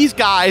 Without these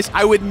guys,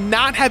 I would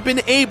not have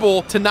been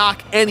able to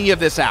knock any of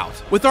this out.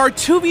 With our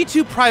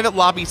 2v2 private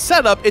lobby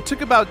setup, it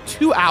took about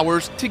 2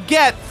 hours to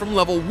get from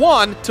level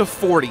 1 to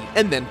 40,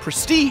 and then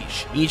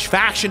Prestige. Each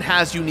faction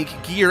has unique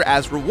gear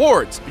as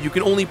rewards, but you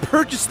can only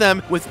purchase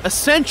them with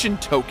Ascension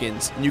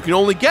tokens, and you can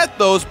only get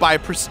those by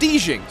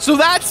prestiging. So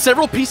that's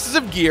several pieces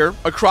of gear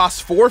across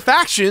 4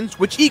 factions,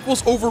 which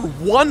equals over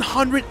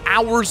 100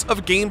 hours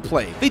of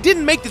gameplay. They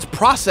didn't make this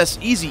process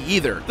easy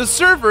either. The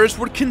servers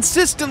would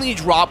consistently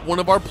drop one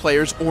of our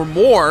players or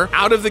more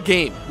out of the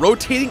game,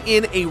 rotating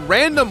in a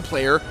random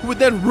player who would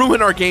then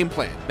ruin our game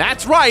plan.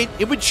 That's right,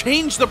 it would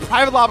change the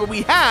private lobby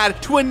we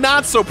had to a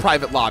not so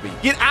private lobby.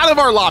 Get out of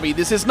our lobby.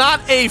 This is not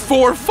a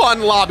for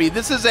fun lobby.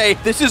 This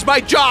is my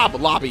job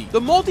lobby. The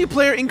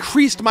multiplayer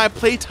increased my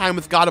playtime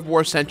with God of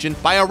War Ascension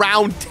by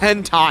around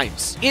 10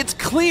 times. It's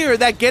clear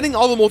that getting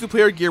all the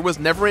multiplayer gear was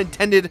never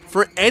intended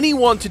for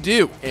anyone to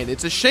do, and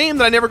it's a shame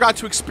that I never got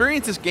to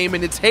experience this game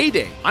in its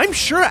heyday. I'm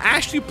sure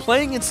actually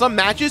playing in some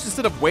matches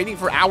instead of waiting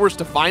for hours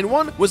to find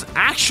one was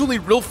actually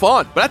real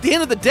fun, but at the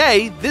end of the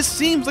day, this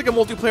seems like a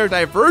multiplayer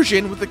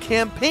diversion with a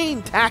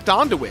campaign tacked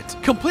onto it.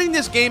 Completing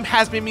this game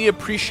has made me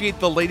appreciate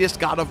the latest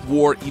God of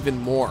War even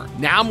more.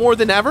 Now more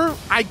than ever,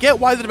 I get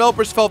why the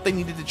developers felt they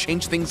needed to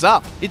change things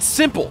up. It's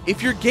simple.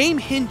 If your game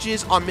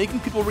hinges on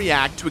making people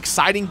react to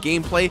exciting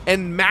gameplay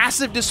and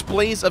massive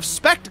displays of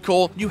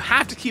spectacle, you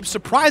have to keep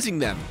surprising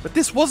them. But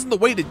this wasn't the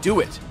way to do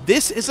it.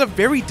 This is a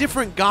very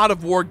different God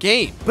of War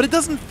game, but it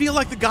doesn't feel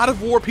like the God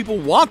of War people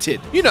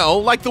wanted. You know,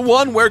 like the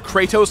one where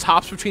Kratos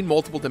hops between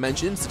multiple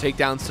dimensions to take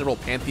down several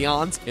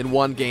pantheons in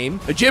one game.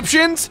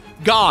 Egyptians?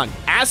 Gone.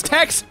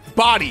 Aztecs?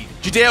 Bodied.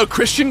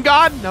 Judeo-Christian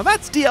God? Now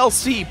that's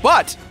DLC,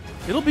 but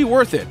it'll be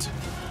worth it.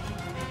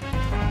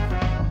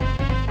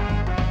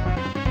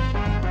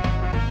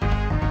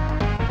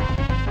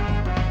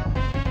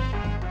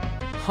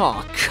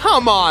 Oh,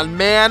 come on,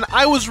 man.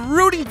 I was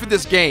rooting for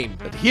this game.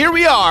 But here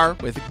we are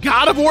with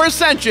God of War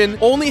Ascension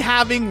only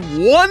having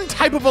one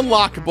type of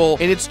unlockable,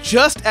 and it's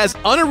just as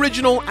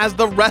unoriginal as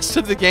the rest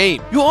of the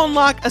game. You'll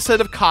unlock a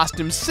set of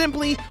costumes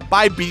simply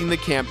by beating the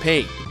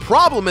campaign. The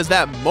problem is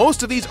that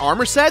most of these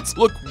armor sets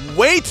look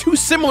way too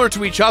similar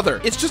to each other.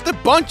 It's just a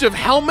bunch of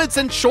helmets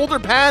and shoulder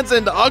pads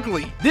and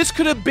ugly. This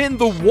could have been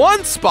the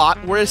one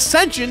spot where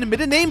Ascension made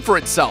a name for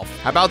itself.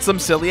 How about some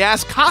silly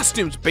ass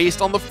costumes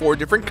based on the 4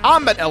 different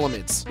combat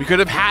elements? We could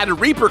have had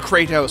Reaper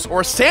Kratos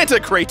or Santa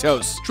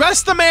Kratos.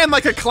 Dress the man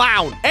like a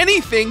clown.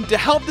 Anything to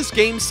help this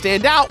game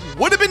stand out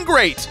would have been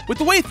great. With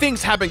the way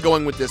things have been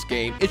going with this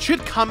game, it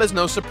should come as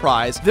no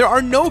surprise there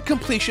are no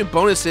completion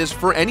bonuses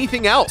for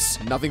anything else.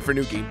 Nothing for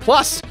New Game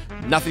Plus,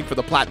 nothing for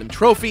the Platinum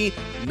Trophy,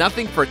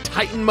 nothing for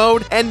Titan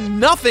Mode, and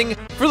nothing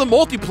for the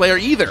multiplayer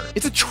either.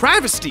 It's a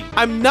travesty.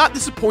 I'm not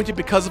disappointed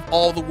because of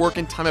all the work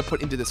and time I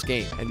put into this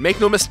game. And make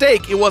no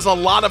mistake, it was a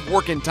lot of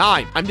work and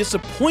time. I'm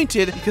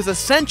disappointed because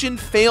Ascension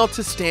failed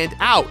to stand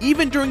out,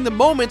 even during the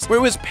moments where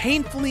it was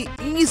painfully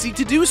easy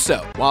to do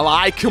so. While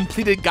I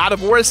completed God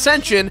of War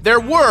Ascension, there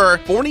were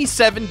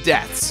 47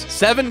 deaths,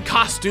 7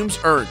 costumes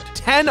earned,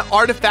 10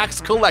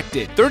 artifacts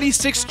collected,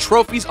 36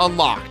 trophies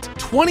unlocked,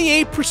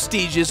 28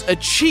 prestiges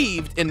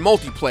achieved in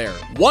multiplayer,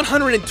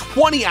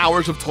 120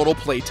 hours of total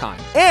playtime,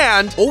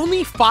 and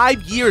only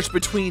 5 years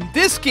between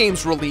this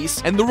game's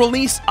release and the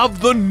release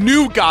of the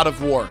new God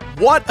of War.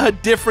 What a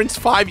difference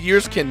 5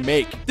 years can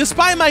make.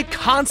 Despite my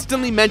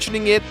constantly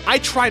mentioning it, I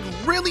tried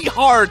really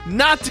hard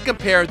not to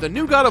compare the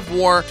new God of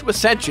War to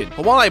Ascension,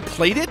 but while I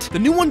played it, the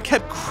new one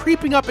kept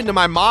creeping up into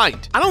my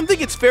mind. I don't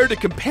think it's fair to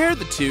compare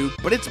the two,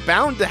 but it's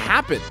bound to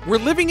happen. We're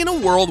living in a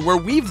world where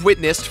we've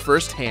witnessed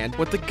firsthand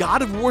what the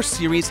God of War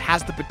series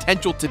has the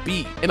potential to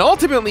be, and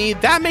ultimately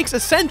that makes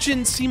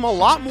Ascension seem a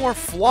lot more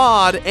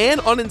flawed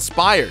and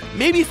uninspired.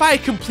 Maybe if I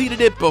had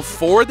completed it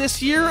before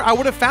this year, I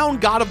would have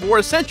found God of War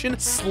Ascension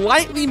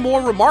slightly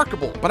more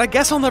remarkable, but I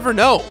guess I'll never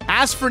know.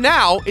 As for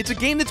now, it's a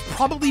game that's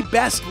probably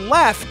best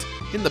left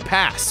in the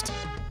past.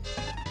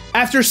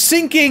 After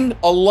sinking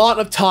a lot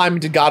of time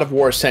into God of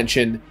War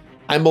Ascension,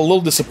 I'm a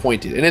little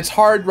disappointed, and it's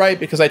hard, right,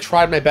 because I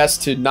tried my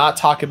best to not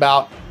talk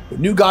about the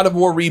new God of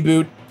War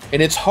reboot,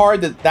 and it's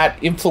hard that that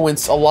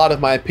influenced a lot of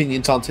my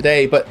opinions on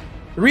today, but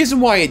The reason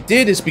why it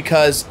did is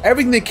because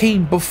everything that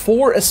came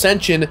before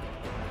Ascension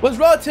was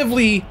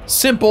relatively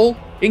simple,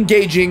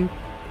 engaging,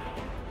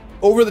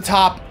 over the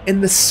top,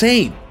 and the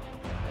same.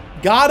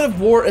 God of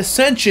War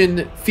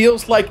Ascension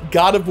feels like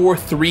God of War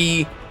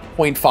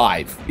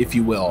 3.5, if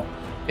you will.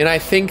 And I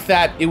think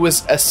that it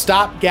was a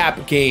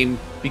stopgap game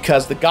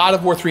because the God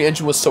of War 3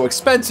 engine was so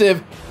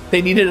expensive,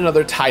 they needed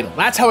another title.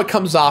 That's how it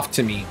comes off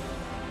to me.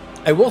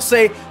 I will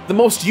say the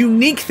most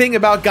unique thing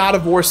about God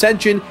of War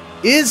Ascension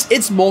is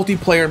its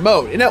multiplayer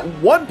mode. And at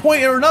one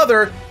point or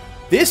another,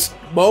 this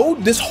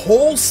mode, this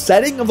whole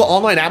setting of the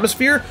online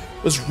atmosphere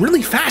was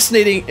really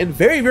fascinating and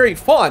very, very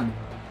fun.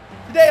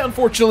 Today,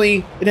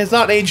 unfortunately, it has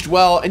not aged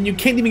well, and you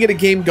can't even get a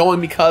game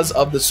going because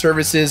of the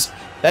services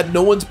that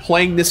no one's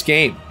playing this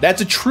game.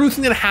 That's a true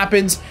thing that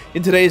happens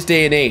in today's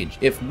day and age.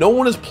 If no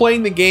one is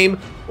playing the game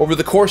over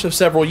the course of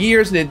several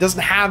years and it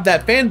doesn't have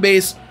that fan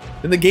base,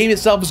 then the game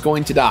itself is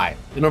going to die.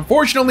 And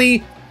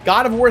unfortunately,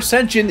 God of War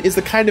Ascension is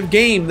the kind of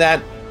game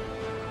that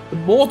the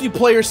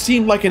multiplayer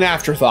seemed like an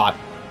afterthought,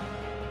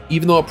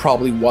 even though it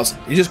probably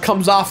wasn't. It just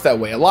comes off that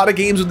way. A lot of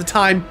games at the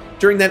time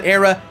during that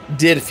era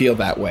did feel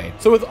that way.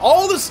 So with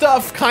all the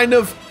stuff kind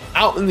of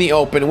out in the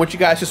open and what you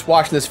guys just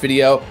watched in this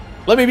video,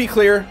 let me be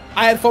clear,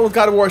 I had fun with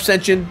God of War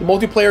Ascension. The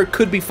multiplayer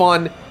could be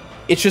fun.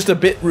 It's just a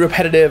bit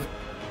repetitive,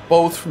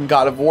 both from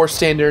God of War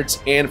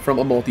standards and from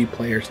a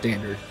multiplayer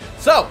standard.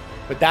 So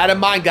with that in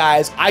mind,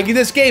 guys, I give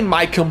this game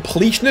my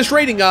completionist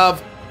rating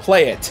of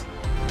play it.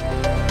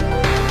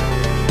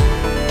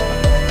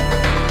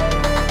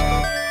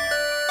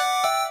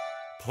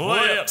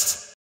 Play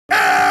it.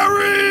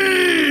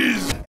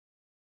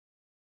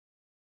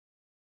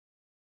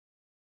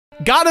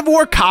 God of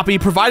War copy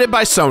provided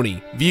by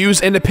Sony. Views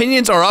and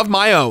opinions are of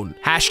my own.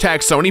 Hashtag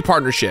Sony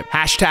partnership.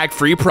 Hashtag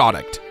free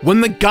product.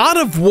 When the God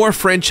of War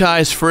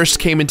franchise first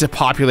came into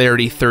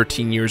popularity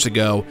 13 years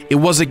ago, it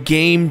was a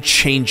game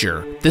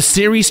changer. The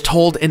series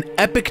told an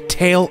epic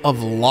tale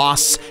of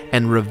loss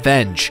and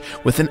revenge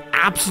with an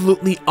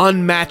absolutely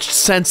unmatched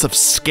sense of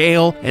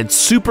scale and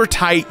super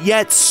tight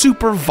yet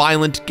super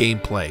violent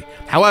gameplay.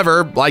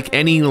 However, like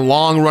any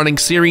long-running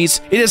series,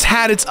 it has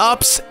had its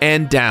ups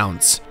and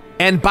downs.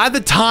 And by the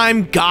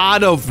time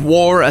God of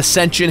War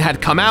Ascension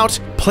had come out,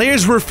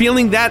 players were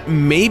feeling that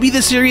maybe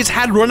the series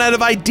had run out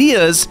of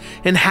ideas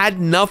and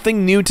had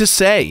nothing new to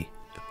say.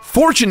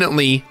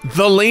 Fortunately,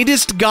 the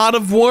latest God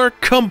of War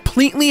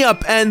completely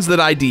upends that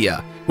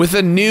idea. With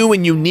a new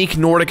and unique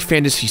Nordic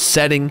fantasy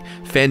setting,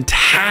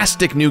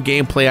 fantastic new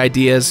gameplay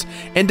ideas,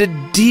 and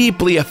a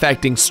deeply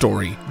affecting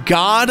story,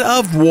 God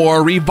of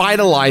War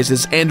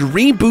revitalizes and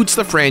reboots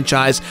the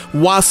franchise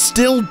while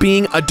still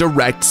being a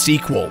direct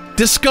sequel.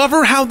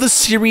 Discover how the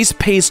series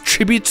pays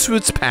tribute to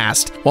its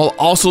past while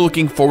also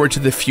looking forward to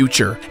the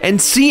future, and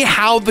see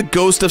how the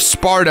Ghost of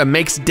Sparta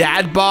makes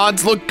dad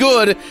bods look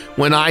good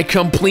when I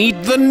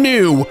complete the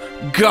new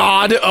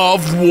God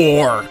of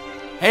War.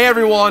 Hey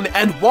everyone,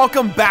 and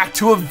welcome back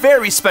to a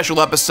very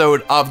special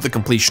episode of The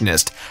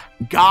Completionist.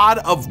 God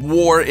of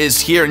War is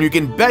here, and you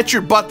can bet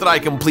your butt that I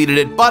completed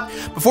it. But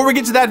before we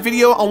get to that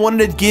video, I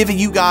wanted to give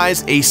you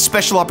guys a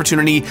special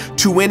opportunity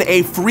to win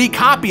a free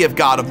copy of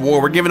God of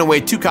War. We're giving away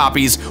 2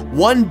 copies,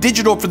 one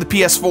digital for the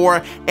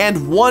PS4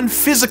 and one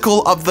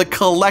physical of the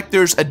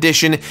collector's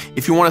edition.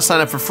 If you want to sign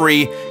up for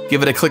free,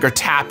 give it a click or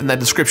tap in that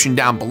description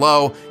down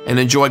below and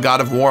enjoy God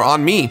of War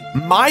on me.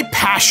 My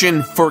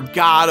passion for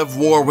God of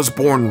War was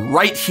born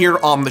right here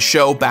on the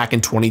show back in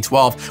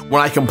 2012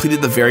 when I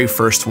completed the very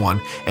first one.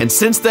 And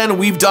since then,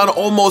 we've done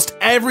almost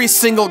every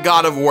single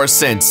God of War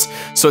since.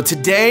 So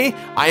today,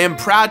 I am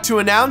proud to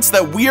announce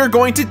that we are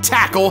going to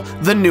tackle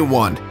the new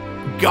one.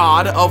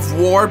 God of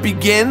War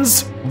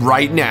begins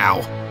right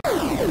now.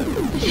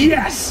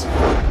 Yes!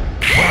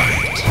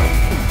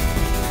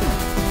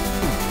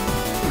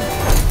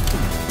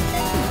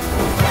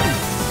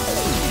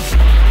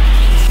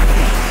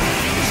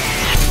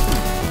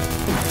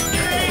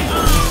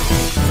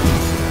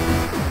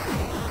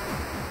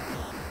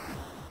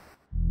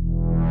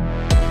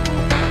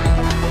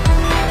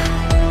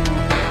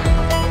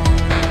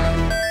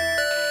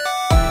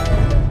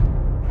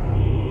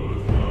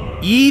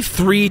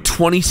 E3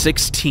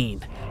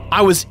 2016.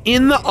 I was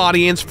in the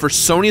audience for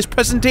Sony's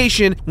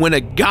presentation when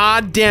a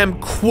goddamn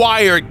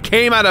choir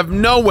came out of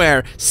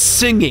nowhere,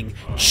 singing,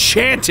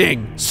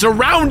 chanting,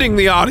 surrounding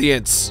the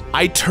audience.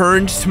 I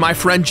turned to my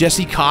friend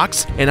Jesse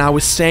Cox and I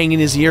was saying in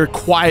his ear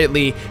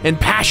quietly and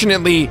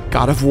passionately,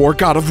 God of War,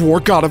 God of War,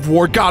 God of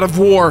War, God of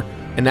War.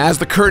 And as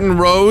the curtain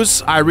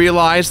rose, I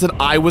realized that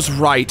I was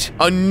right.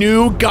 A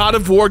new God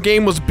of War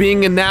game was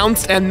being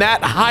announced, and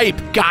that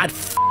hype got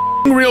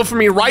real for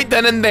me right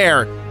then and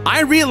there.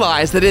 I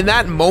realized that in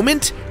that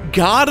moment,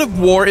 God of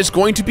War is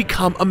going to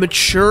become a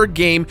mature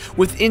game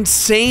with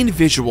insane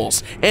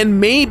visuals, and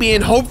maybe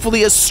and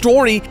hopefully a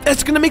story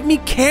that's gonna make me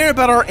care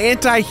about our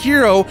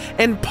anti-hero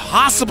and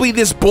possibly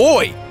this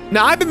boy.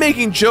 Now, I've been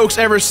making jokes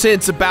ever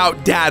since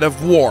about Dad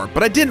of War,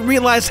 but I didn't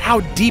realize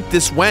how deep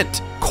this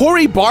went.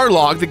 Cory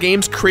Barlog, the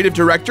game's creative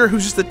director,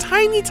 who's just a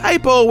tiny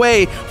typo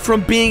away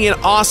from being an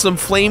awesome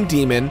flame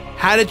demon,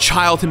 had a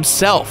child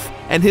himself.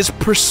 and his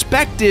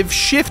perspective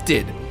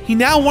shifted. He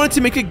now wanted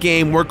to make a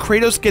game where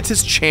Kratos gets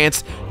his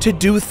chance to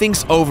do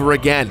things over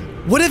again.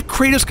 What if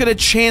Kratos got a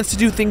chance to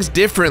do things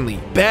differently,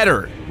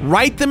 better,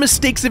 right the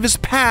mistakes of his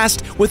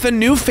past with a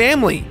new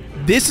family?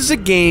 This is a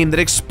game that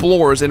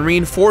explores and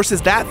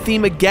reinforces that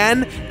theme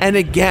again and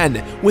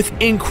again with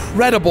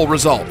incredible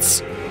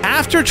results.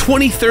 After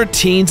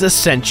 2013's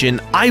Ascension,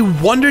 I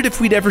wondered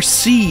if we'd ever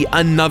see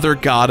another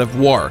God of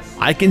War.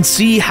 I can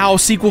see how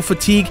sequel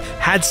fatigue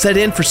had set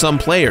in for some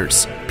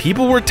players.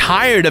 People were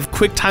tired of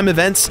quick-time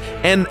events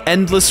and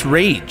endless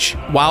rage.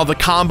 While the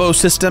combo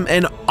system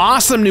and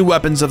awesome new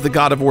weapons of the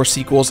God of War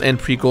sequels and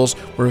prequels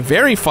were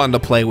very fun to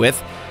play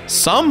with,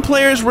 some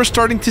players were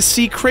starting to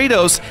see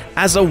Kratos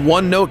as a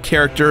one-note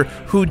character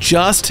who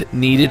just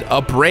needed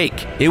a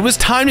break. It was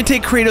time to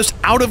take Kratos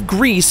out of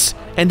Greece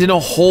and in a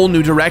whole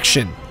new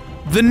direction.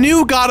 The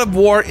new God of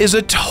War is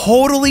a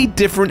totally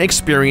different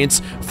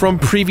experience from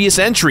previous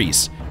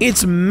entries.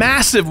 It's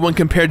massive when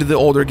compared to the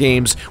older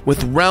games,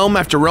 with realm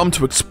after realm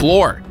to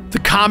explore. The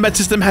combat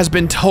system has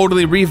been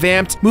totally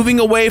revamped, moving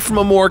away from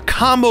a more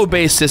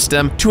combo-based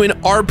system to an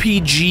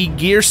RPG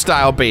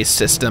gear-style-based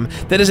system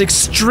that is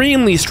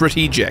extremely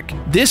strategic.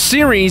 This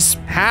series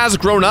has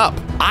grown up.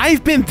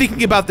 I've been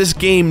thinking about this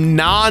game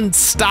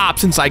non-stop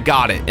since I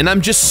got it, and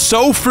I'm just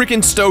so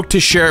freaking stoked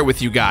to share it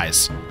with you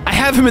guys. I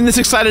haven't been this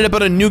excited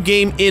about a new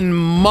game in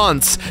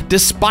months,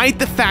 despite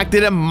the fact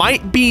that it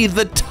might be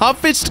the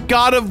toughest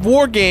God of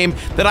War game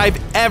that I've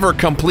ever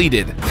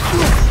completed.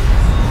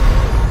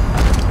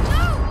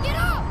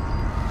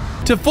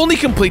 To fully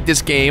complete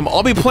this game,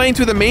 I'll be playing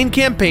through the main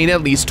campaign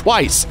at least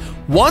twice.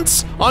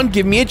 Once on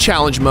Give Me a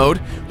Challenge mode,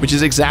 which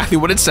is exactly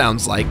what it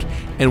sounds like,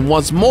 and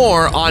once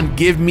more on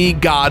Give Me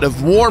God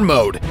of War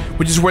mode,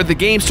 which is where the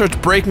game starts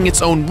breaking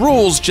its own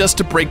rules just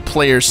to break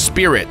players'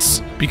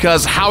 spirits.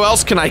 Because how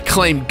else can I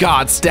claim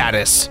God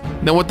status?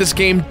 Now what this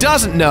game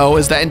doesn't know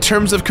is that in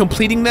terms of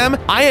completing them,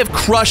 I have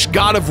crushed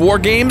God of War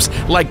games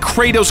like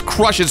Kratos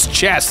crushes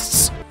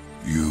chests.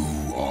 You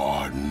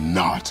are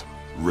not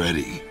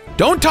ready.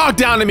 Don't talk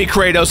down to me,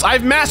 Kratos.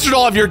 I've mastered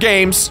all of your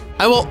games.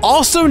 I will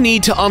also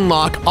need to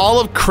unlock all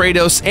of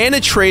Kratos and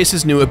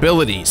Atreus' new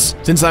abilities.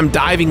 Since I'm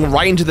diving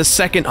right into the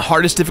second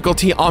hardest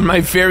difficulty on my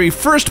very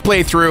first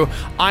playthrough,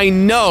 I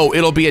know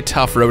it'll be a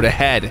tough road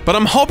ahead. But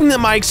I'm hoping that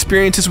my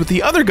experiences with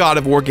the other God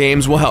of War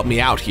games will help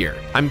me out here.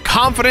 I'm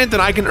confident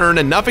that I can earn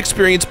enough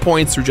experience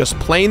points through just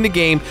playing the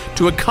game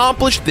to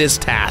accomplish this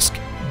task.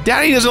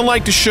 Daddy doesn't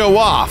like to show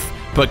off,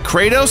 but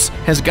Kratos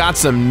has got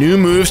some new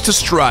moves to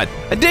strut.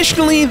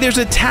 Additionally, there's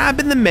a tab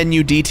in the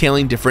menu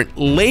detailing different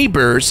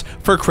labors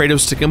for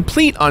Kratos to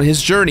complete on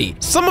his journey.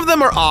 Some of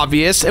them are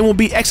obvious and will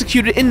be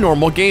executed in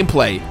normal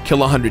gameplay. Kill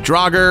 100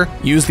 Draugr,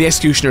 use the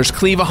Executioner's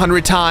Cleave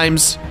 100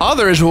 times.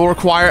 Others will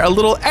require a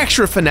little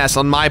extra finesse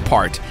on my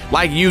part,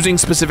 like using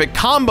specific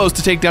combos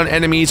to take down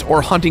enemies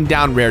or hunting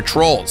down rare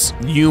trolls.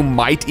 You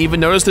might even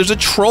notice there's a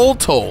troll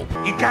toll.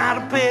 You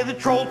gotta pay the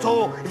troll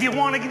toll. If you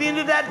wanna get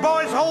into that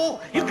boy's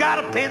hole, you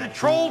gotta pay the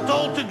troll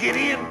toll to get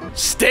in.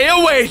 Stay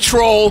away,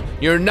 troll!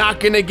 You're not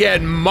gonna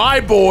get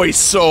my boy's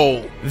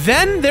soul!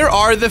 Then there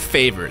are the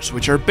favors,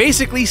 which are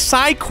basically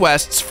side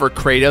quests for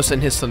Kratos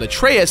and his son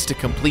Atreus to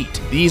complete.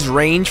 These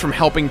range from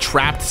helping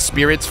trapped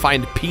spirits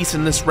find peace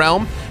in this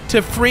realm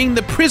to freeing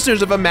the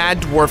prisoners of a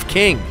mad dwarf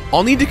king.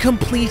 I'll need to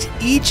complete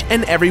each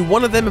and every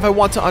one of them if I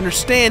want to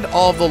understand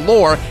all of the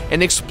lore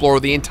and explore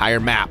the entire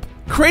map.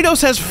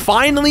 Kratos has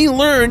finally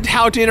learned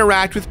how to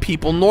interact with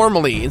people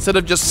normally, instead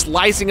of just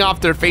slicing off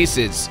their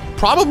faces.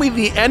 Probably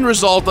the end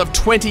result of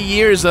 20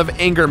 years of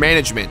anger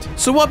management.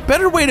 So what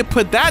better way to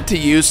put that to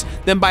use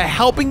than by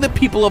helping the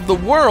people of the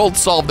world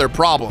solve their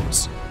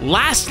problems?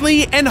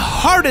 Lastly, and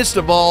hardest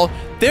of all,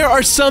 there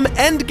are some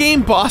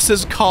endgame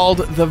bosses called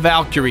the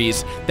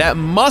Valkyries that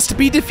must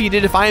be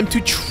defeated if I am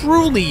to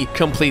truly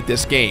complete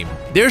this game.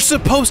 They're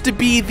supposed to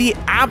be the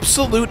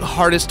absolute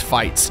hardest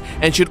fights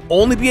and should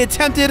only be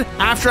attempted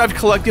after I've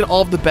collected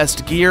all of the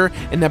best gear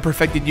and have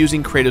perfected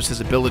using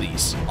Kratos'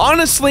 abilities.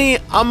 Honestly,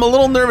 I'm a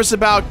little nervous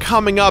about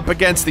coming up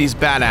against these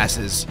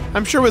badasses.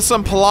 I'm sure with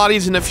some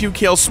Pilates and a few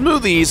kale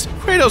smoothies,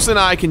 Kratos and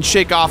I can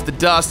shake off the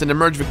dust and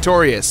emerge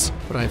victorious.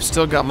 But I've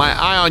still got my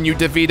eye on you,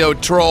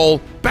 DeVito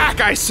troll.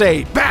 Back, I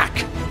say,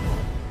 back!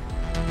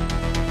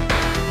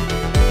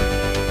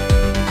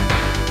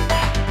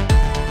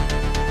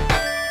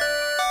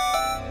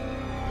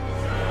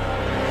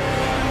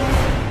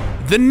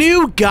 The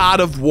new God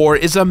of War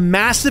is a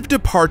massive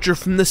departure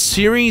from the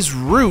series'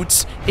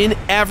 roots in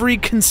every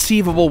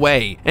conceivable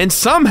way, and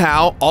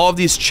somehow all of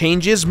these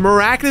changes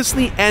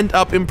miraculously end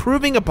up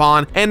improving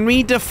upon and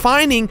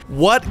redefining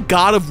what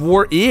God of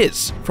War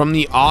is, from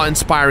the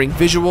awe-inspiring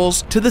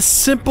visuals to the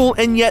simple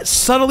and yet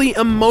subtly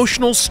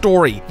emotional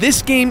story.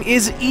 This game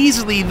is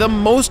easily the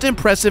most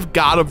impressive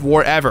God of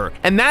War ever,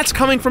 and that's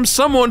coming from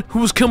someone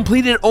who's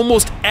completed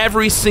almost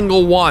every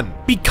single one.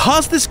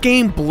 Because this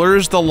game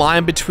blurs the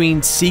line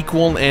between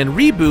sequel and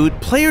reboot,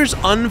 players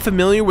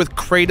unfamiliar with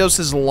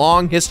Kratos'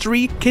 long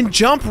history can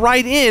jump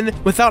right in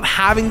without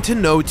having to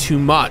know too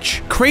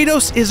much.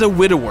 Kratos is a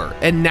widower,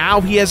 and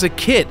now he has a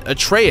kid,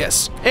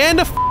 Atreus,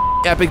 and a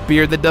epic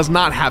beard that does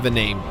not have a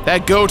name.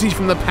 That goatee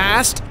from the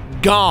past?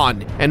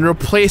 Gone and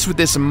replaced with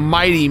this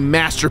mighty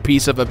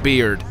masterpiece of a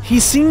beard. He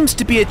seems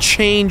to be a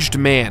changed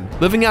man,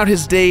 living out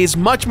his days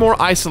much more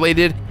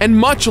isolated and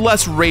much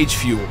less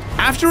rage-fueled.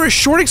 After a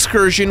short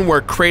excursion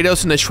where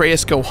Kratos and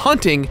Atreus go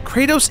hunting,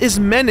 Kratos is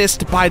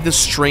menaced by the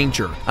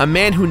Stranger, a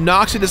man who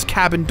knocks at his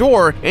cabin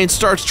door and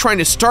starts trying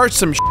to start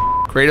some shit.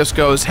 Kratos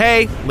goes,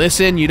 hey,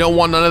 listen, you don't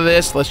want none of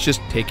this, let's just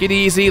take it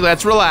easy,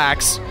 let's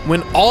relax.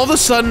 When all of a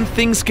sudden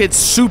things get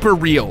super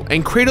real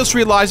and Kratos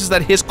realizes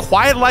that his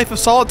quiet life of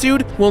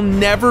solitude will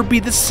never be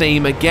the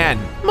same again.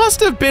 Must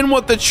have been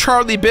what the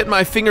Charlie bit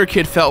my finger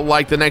kid felt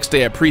like the next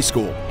day at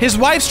preschool. His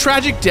wife's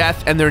tragic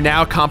death and their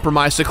now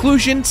compromised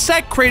seclusion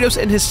set Kratos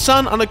and his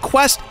son on a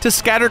quest to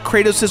scatter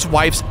Kratos'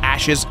 wife's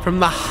ashes from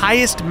the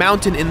highest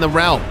mountain in the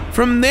realm.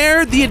 From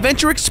there, the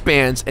adventure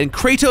expands and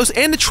Kratos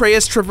and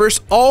Atreus traverse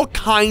all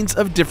kinds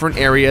of different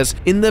areas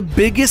in the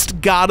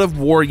biggest God of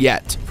War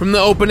yet. From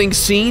the opening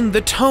scene,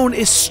 the tone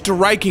is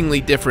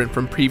strikingly different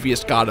from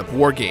previous God of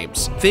War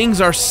games.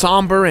 Things are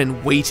somber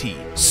and weighty.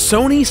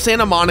 Sony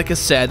Santa Monica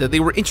said that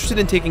they were interested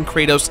in taking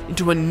Kratos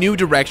into a new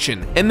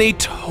direction, and they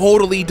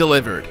totally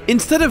delivered.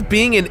 Instead of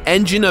being an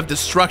engine of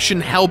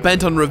destruction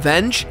hell-bent on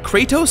revenge,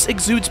 Kratos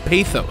exudes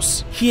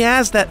pathos. He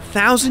has that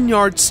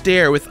 1,000-yard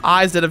stare with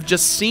eyes that have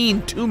just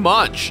seen too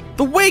much.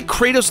 The way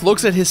Kratos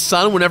looks at his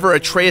son whenever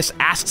Atreus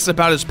asks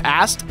about his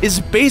past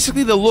is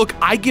basically the look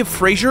I give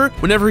Frazier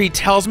whenever he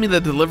tells me the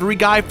delivery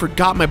guy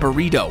forgot my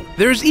burrito.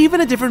 There's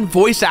even a different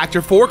voice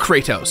actor for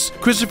Kratos,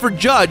 Christopher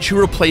Judge, who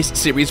replaced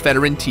series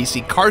veteran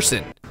T.C.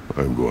 Carson.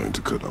 I'm going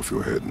to cut off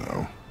your head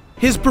now.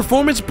 His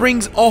performance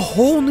brings a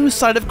whole new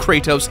side of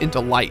Kratos into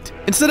light.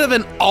 Instead of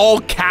an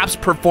all-caps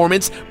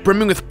performance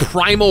brimming with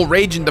primal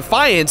rage and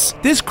defiance,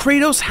 this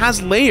Kratos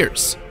has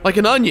layers, like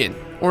an onion,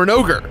 or an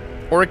ogre,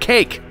 or a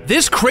cake.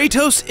 This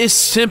Kratos is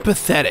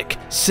sympathetic,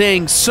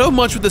 saying so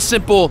much with a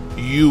simple,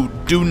 "You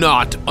do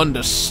not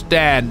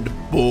understand,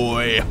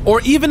 boy,"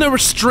 or even a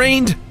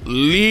restrained,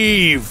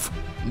 "Leave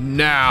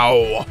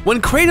now."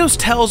 When Kratos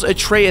tells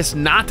Atreus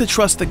not to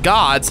trust the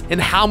gods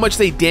and how much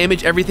they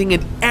damage everything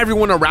and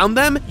everyone around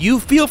them, you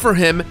feel for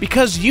him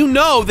because you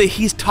know that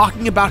he's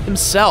talking about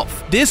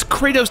himself. This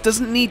Kratos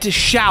doesn't need to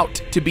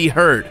shout to be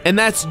heard, and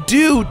that's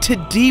due to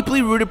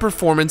deeply rooted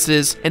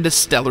performances and a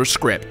stellar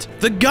script.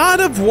 The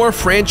God of War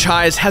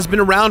franchise has been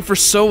around for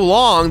so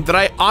long that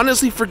I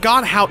honestly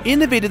forgot how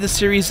innovative the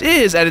series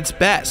is at its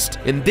best.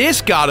 In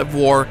this God of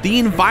War, the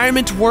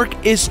environment work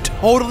is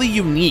totally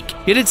unique,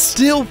 yet it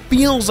still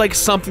feels like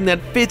something that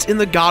fits in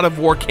the God of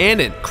War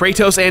canon.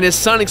 Kratos and his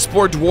son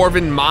explore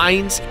dwarven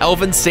mines,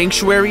 elven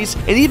sanctuaries,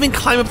 and even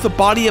climb up the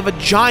body of a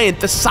giant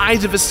the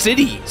size of a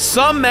city.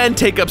 Some men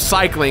take up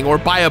cycling or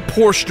buy a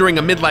Porsche during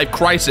a midlife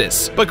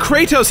crisis, but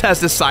Kratos has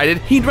decided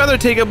he'd rather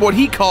take up what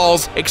he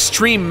calls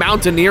extreme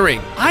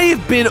mountaineering. I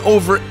have been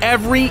over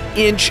every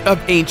inch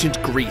of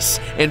ancient Greece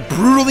and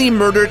brutally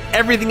murdered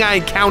everything I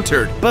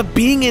encountered, but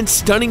being in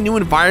stunning new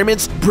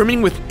environments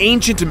brimming with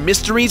ancient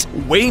mysteries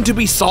waiting to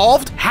be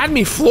solved had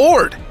me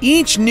floored.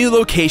 Each new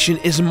location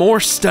is more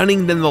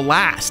stunning than the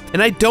last,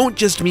 and I don't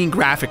just mean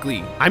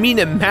graphically, I mean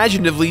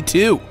imaginatively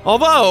too.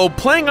 Although,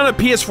 playing on a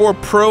PS4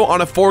 Pro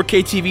on a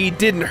 4K TV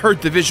didn't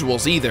hurt the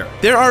visuals either.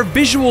 There are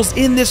visuals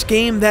in this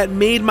game that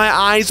made my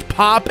eyes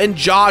pop and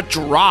jaw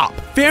drop.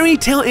 Fairy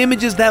tale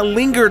images that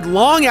lingered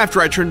long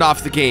after I turned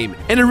off the game,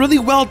 and a really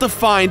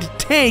well-defined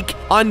take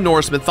on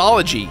Norse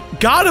mythology.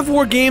 God of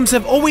War games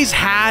have always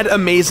had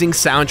amazing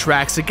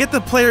soundtracks that get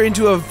the player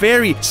into a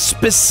very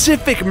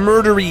specific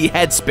murdery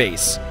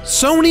headspace.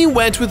 Sony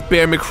went with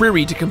Bear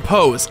McCreary to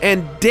compose,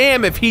 and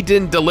damn if he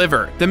didn't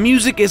deliver. The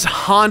music is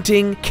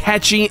haunting,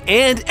 catchy,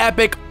 and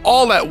epic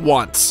all at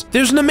once.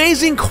 There's an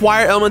amazing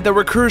choir element that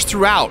recurs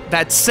throughout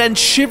that sends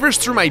shivers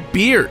through my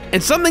beard,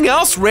 and something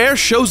else rare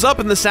shows up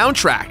in the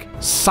soundtrack.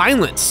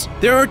 Silence.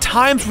 There are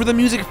times where the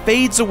music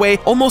fades away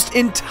almost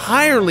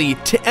entirely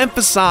to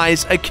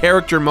emphasize a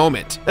character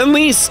moment. At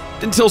least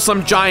until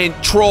some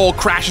giant troll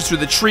crashes through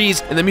the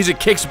trees and the music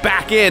kicks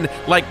back in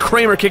like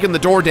Kramer kicking the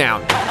door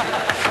down.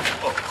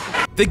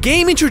 The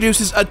game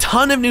introduces a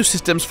ton of new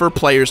systems for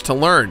players to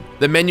learn.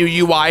 The menu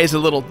UI is a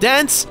little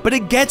dense, but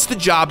it gets the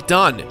job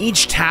done.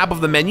 Each tab of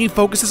the menu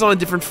focuses on a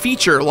different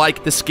feature,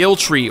 like the skill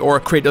tree or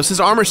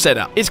Kratos' armor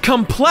setup. It's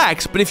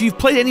complex, but if you've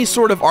played any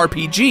sort of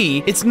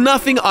RPG, it's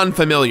nothing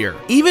unfamiliar.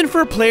 Even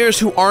for players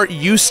who aren't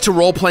used to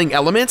role-playing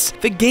elements,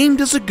 the game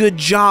does a good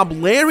job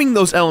layering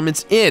those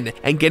elements in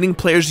and getting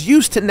players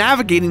used to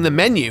navigating the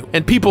menu.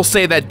 And people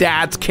say that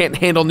dads can't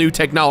handle new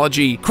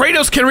technology.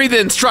 Kratos can read the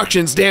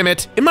instructions, damn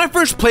it! In my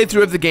first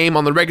playthrough of the game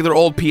on the regular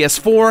old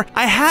PS4,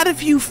 I had a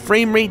few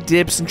frame rate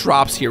dips and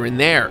drops here and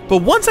there.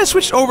 But once I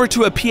switched over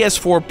to a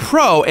PS4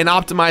 Pro and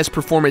optimized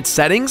performance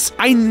settings,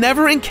 I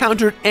never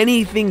encountered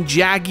anything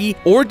jaggy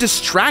or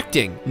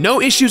distracting. No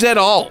issues at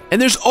all.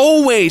 And there's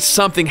always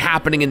something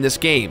happening in this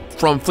game,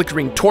 from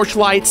flickering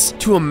torchlights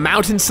to a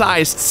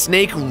mountain-sized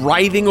snake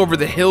writhing over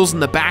the hills in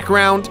the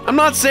background. I'm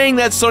not saying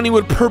that Sony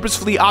would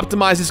purposefully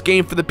optimize this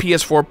game for the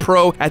PS4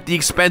 Pro at the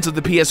expense of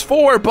the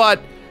PS4,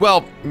 but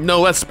Well,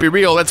 no, let's be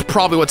real, that's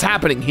probably what's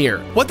happening here.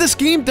 What this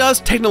game does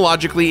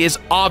technologically is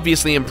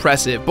obviously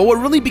impressive, but what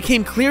really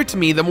became clear to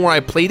me the more I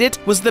played it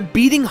was the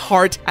beating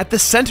heart at the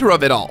center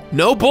of it all.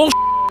 No bullshit.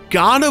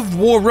 God of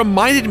War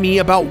reminded me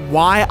about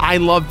why I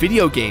love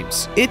video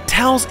games. It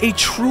tells a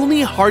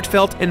truly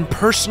heartfelt and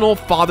personal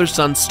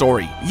father-son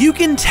story. You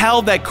can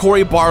tell that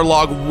Cory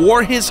Barlog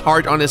wore his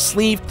heart on his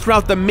sleeve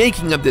throughout the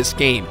making of this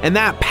game, and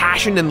that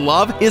passion and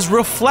love is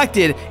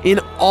reflected in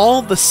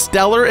all the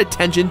stellar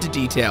attention to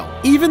detail.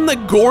 Even the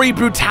gory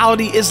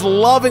brutality is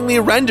lovingly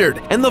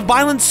rendered, and the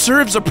violence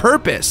serves a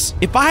purpose.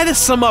 If I had to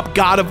sum up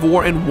God of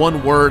War in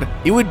one word,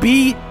 it would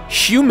be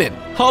human.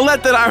 I'll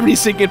let that irony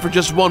sink in for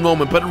just one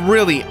moment, but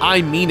really,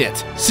 I mean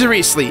it.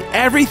 Seriously,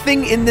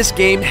 everything in this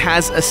game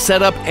has a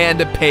setup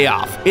and a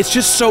payoff. It's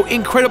just so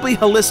incredibly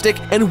holistic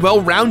and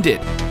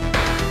well-rounded.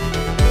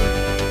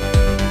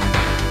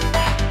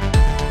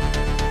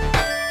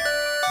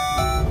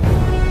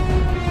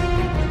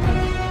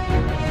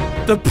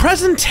 The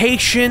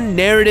presentation,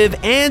 narrative,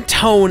 and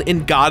tone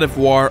in God of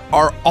War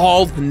are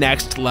all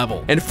next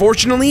level. And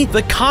fortunately,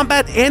 the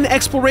combat and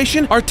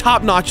exploration are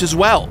top-notch as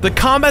well. The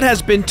combat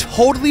has been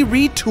totally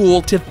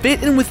retooled to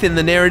fit in within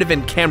the narrative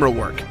and camera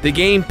work. The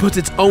game puts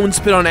its own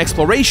spin on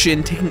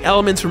exploration, taking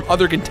elements from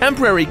other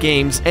contemporary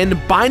games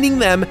and binding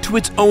them to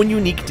its own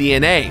unique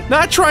DNA.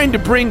 Not trying to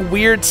bring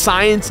weird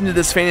science into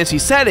this fantasy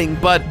setting,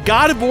 but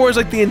God of War is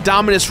like the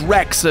Indominus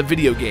Rex of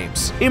video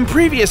games. In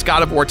previous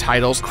God of War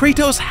titles,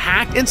 Kratos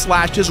hacked and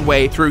slashed his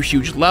way through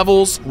huge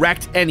levels,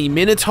 wrecked any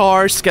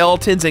minotaurs,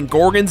 skeletons, and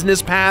gorgons in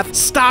his path,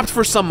 stopped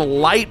for some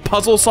light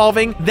puzzle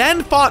solving,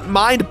 then fought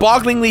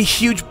mind-bogglingly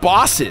huge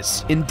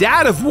bosses. In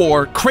God of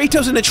War,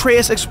 Kratos and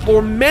Atreus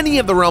explore many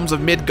of the realms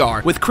of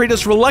Midgard, with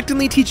Kratos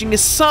reluctantly teaching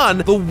his son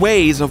the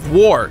ways of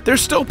war.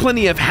 There's still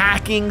plenty of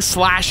hacking,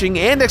 slashing,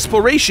 and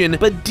exploration,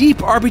 but deep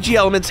RPG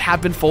elements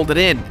have been folded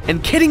in,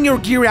 and kitting your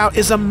gear out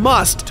is a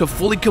must to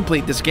fully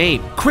complete this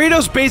game.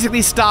 Kratos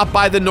basically stopped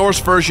by the Norse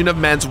version of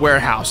Men's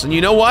Warehouse, and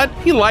you know what?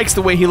 He likes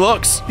the way he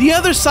looks. The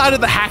other side of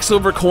the hack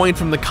silver coin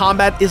from the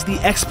combat is the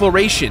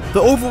exploration.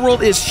 The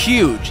overworld is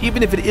huge,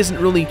 even if it isn't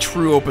really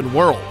true open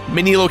world.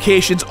 Many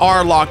locations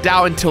are locked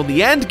out until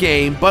the end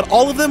game, but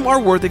all of them are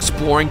worth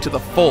exploring to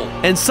the full.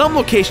 And some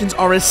locations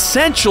are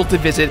essential to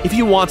visit if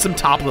you want some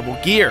top level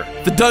gear.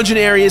 The dungeon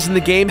areas in the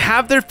game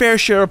have their fair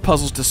share of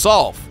puzzles to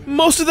solve.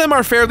 Most of them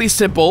are fairly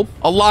simple.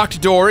 A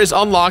locked door is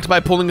unlocked by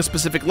pulling a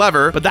specific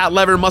lever, but that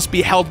lever must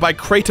be held by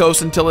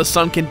Kratos until his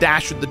son can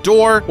dash through the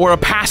door, or a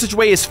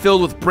passageway is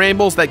filled with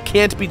brambles that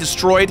can't be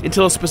destroyed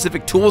until a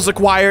specific tool is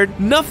acquired.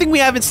 Nothing we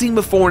haven't seen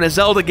before in a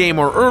Zelda game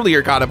or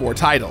earlier God of War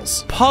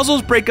titles.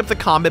 Puzzles break up the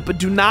combat but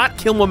do not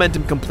kill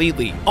momentum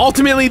completely.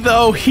 Ultimately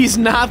though, he's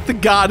not the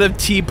god of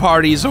tea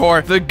parties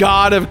or the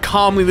god of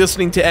calmly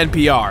listening to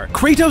NPR.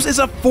 Kratos is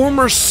a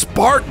former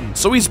Spartan,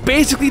 so he's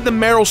basically the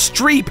Meryl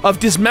Streep of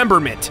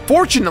dismemberment.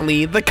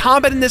 Fortunately, the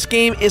combat in this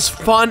game is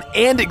fun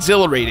and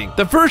exhilarating.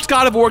 The first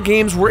God of War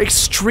games were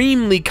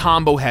extremely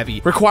combo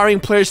heavy, requiring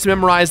players to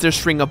memorize their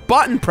string of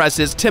button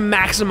presses to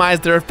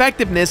maximize their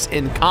effectiveness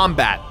in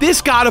combat. This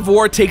God of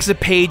War takes a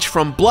page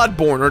from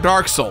Bloodborne or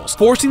Dark Souls,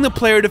 forcing the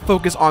player to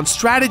focus on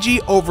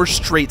strategy over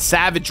straight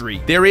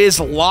savagery. There is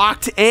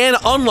locked and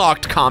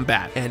unlocked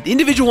combat, and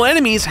individual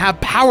enemies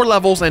have power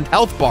levels and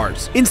health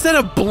bars. Instead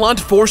of blunt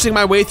forcing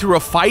my way through a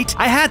fight,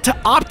 I had to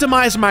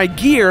optimize my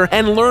gear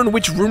and learn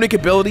which runic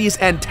abilities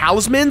and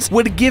talismans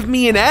would give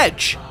me an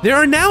edge. There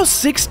are now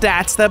 6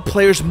 stats that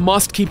players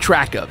must keep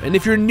track of, and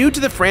if you're new to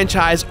the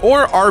franchise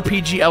or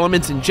RPG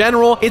elements in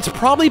general, it's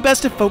probably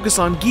best to focus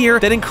on gear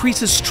that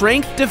increases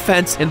strength,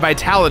 defense, and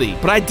vitality.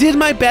 But I did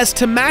my best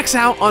to max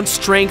out on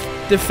strength,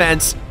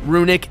 defense,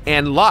 runic,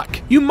 and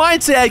luck. You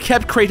might say I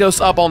kept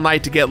Kratos up all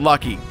night to get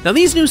lucky. Now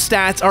these new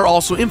stats are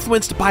also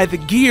influenced by the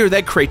gear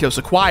that Kratos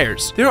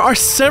acquires. There are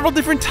several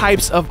different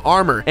types of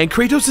armor, and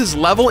Kratos'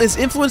 level is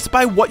influenced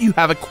by what you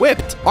have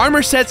equipped.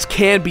 Armor sets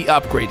can be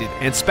upgraded,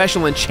 and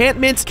special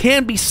enchantments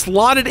can be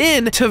slotted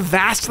in to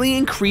vastly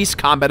increase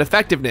combat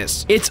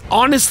effectiveness. It's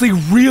honestly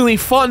really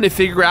fun to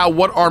figure out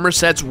what armor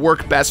sets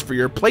work best for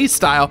your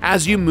playstyle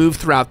as you move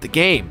throughout the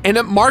game, and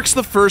it marks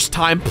the first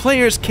time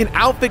players can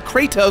outfit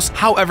Kratos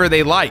however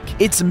they like.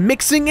 It's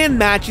mixing and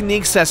matching the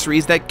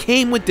accessories that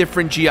came with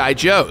different G.I.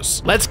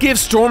 Joes. Let's give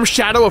Storm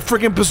Shadow a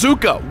freaking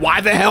bazooka,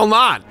 why the hell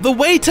not? The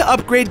way to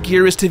upgrade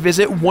gear is to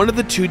visit one of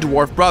the 2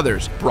 dwarf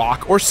brothers,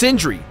 Brock or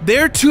Sindri.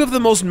 They're 2 of the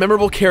most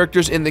memorable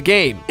characters in the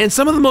game, and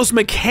some of the most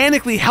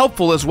mechanically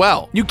helpful as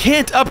well. You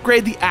can't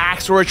upgrade the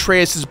axe or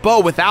Atreus' bow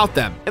without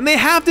them, and they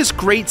have this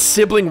great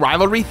sibling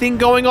rivalry thing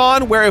going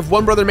on where if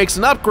one brother makes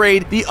an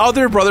upgrade, the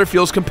other brother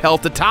feels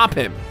compelled to top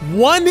him.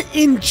 One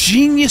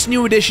ingenious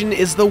new addition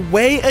is the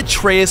way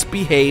Atreus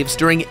behaves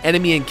during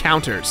enemy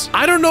encounters.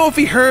 I don't know if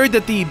he heard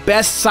that the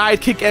Best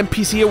Sidekick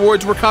NPC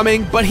awards were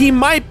coming, but he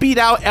might beat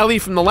out Ellie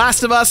from The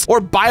Last of Us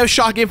or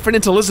Bioshock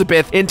Infinite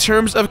Elizabeth in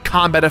terms of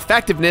combat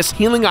effectiveness,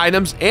 healing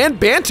items, and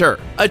banter.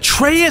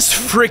 Atreus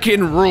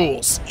frickin'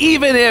 rules,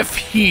 even if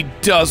he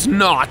does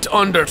not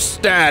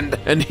understand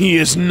and he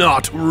is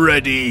not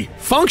ready.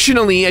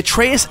 Functionally,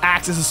 Atreus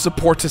acts as a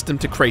support system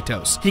to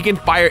Kratos. He can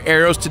fire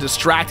arrows to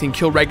distract and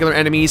kill regular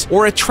enemies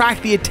or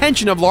attract the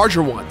attention of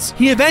larger ones.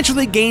 He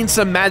eventually gains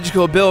some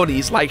magical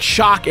abilities like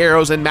shock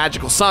arrows and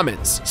magical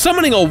summons.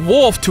 Summoning a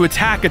wolf to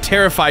attack a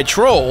terrified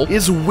troll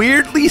is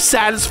weirdly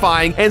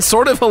satisfying and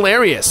sort of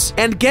hilarious.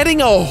 And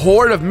getting a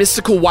horde of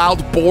mystical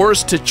wild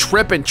boars to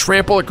trip and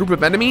trample a group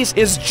of enemies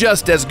is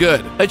just as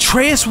good.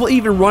 Atreus will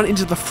even run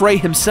into the fray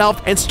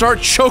himself and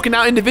start choking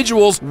out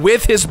individuals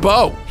with his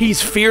bow.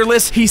 He's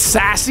fearless, he's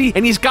sassy,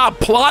 and he's got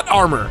plot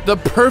armor. The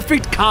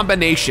perfect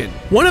combination.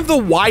 One of the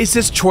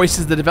wisest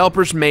choices the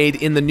developers made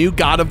in the new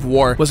God of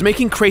War was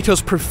making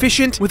Kratos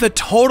proficient with a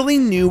totally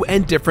new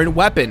and different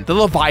weapon, the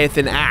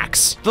Leviathan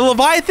Axe. The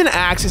Leviathan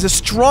Axe is a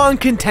strong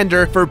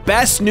contender for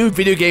Best New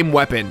Video Game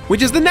Weapon,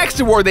 which is the next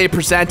award they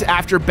present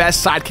after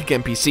Best Sidekick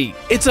NPC.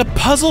 It's a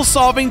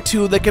puzzle-solving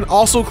tool that can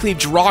also cleave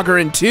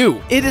Draugr in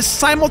two. It is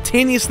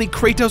simultaneously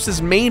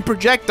Kratos' main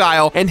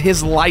projectile and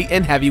his light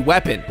and heavy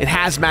weapon. It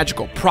has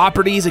magical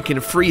properties, it can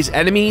freeze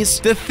enemies.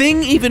 The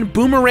thing even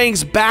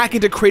boomerangs back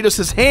into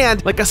Kratos'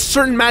 hand like a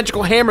certain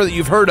magical hammer that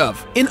you've heard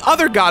of. In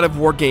other God of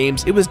War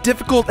games, it was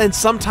difficult and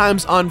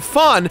sometimes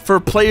unfun for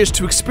players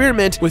to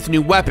experiment with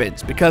new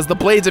weapons because the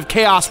Blades of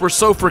Chaos were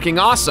so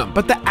freaking awesome.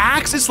 But the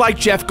axe is like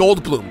Jeff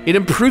Goldblum. It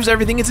improves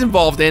everything it's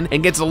involved in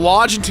and gets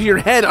lodged into your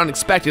head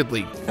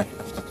unexpectedly.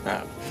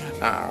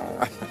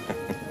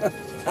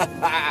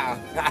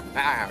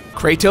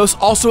 Kratos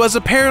also has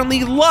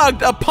apparently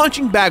lugged a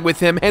punching bag with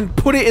him and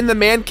put it in the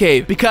man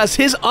cave because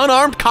his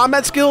unarmed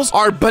combat skills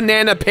are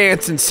banana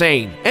pants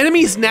insane.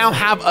 Enemies now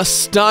have a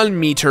stun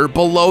meter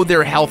below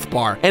their health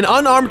bar, and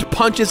unarmed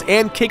punches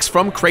and kicks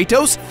from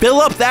Kratos fill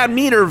up that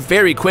meter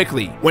very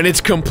quickly. When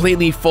it's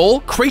completely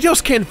full,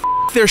 Kratos can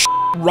their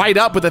right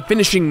up with a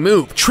finishing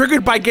move,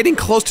 triggered by getting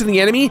close to the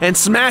enemy and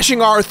smashing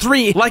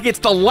R3 like it's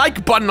the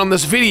like button on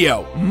this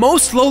video.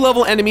 Most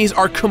low-level enemies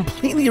are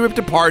completely ripped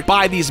apart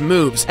by these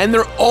moves, and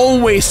they're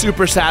always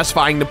super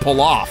satisfying to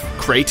pull off.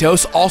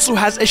 Kratos also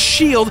has a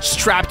shield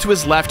strapped to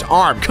his left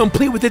arm,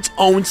 complete with its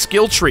own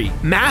skill tree.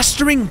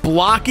 Mastering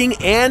blocking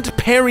and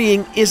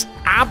parrying is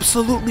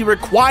absolutely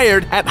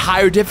required at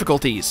higher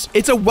difficulties.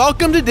 It's a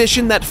welcomed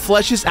addition that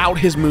fleshes out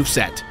his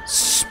moveset.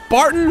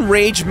 Spartan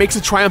Rage makes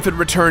a triumphant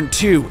return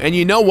too, and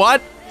you know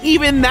what?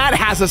 Even that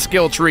has a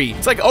skill tree.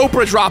 It's like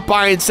Oprah dropped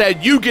by and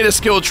said, you get a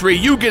skill tree,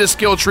 you get a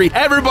skill tree,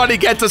 everybody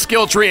gets a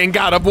skill tree in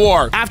God of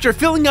War. After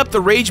filling up the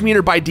rage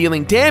meter by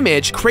dealing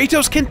damage,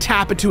 Kratos can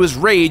tap into his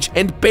rage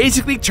and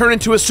basically turn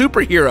into a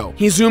superhero.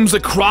 He zooms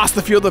across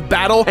the field of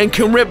battle and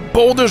can rip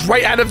boulders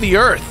right out of the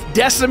earth,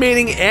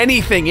 decimating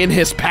anything in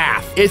his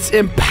path. It's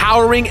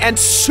empowering and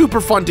super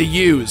fun to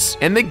use.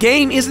 And the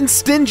game isn't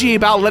stingy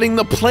about letting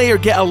the player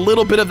get a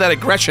little bit of that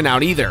aggression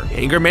out either.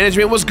 Anger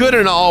management was good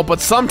and all,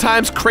 but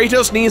sometimes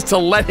Kratos needs to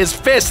let his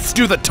fists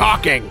do the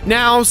talking.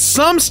 Now,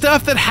 some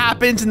stuff that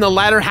happens in the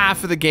latter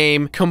half of the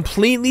game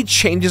completely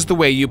changes the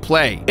way you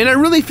play. And I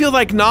really feel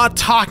like not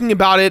talking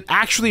about it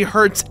actually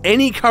hurts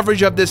any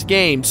coverage of this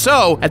game.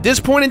 So, at this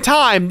point in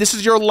time, this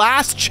is your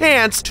last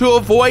chance to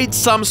avoid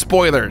some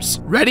spoilers.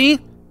 Ready?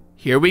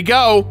 Here we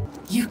go.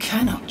 You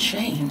cannot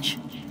change.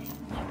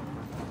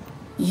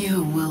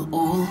 You will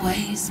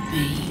always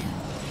be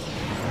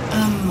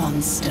a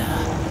monster.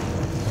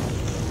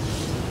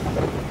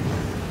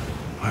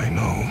 I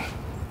know.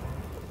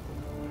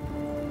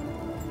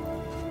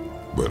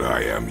 But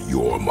I am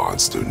your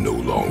monster no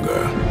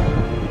longer.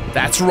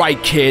 That's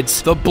right,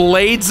 kids. The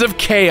Blades of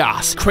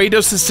Chaos,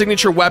 Kratos'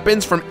 signature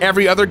weapons from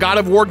every other God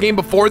of War game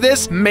before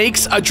this,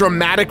 makes a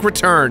dramatic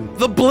return.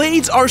 The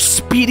blades are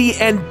speedy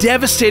and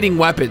devastating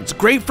weapons,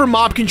 great for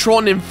mob control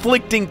and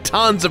inflicting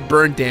tons of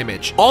burn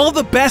damage. All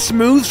the best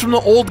moves from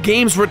the old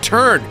games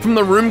return, from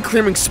the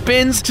room-clearing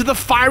spins to the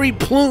fiery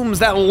plumes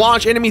that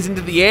launch enemies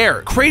into the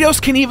air.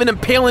 Kratos can even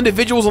impale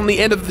individuals on the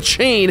end of the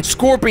chain,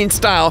 scorpion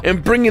style,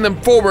 and bringing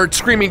them forward,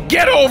 screaming,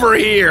 "Get over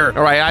here!"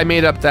 All right, I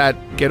made up that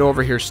get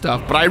over here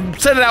stuff, but I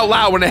said it out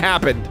loud when it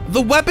happened.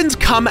 The weapons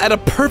come at a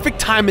perfect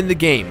time in the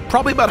game,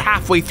 probably about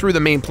halfway through the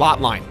main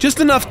plotline. Just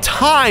enough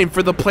time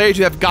for the player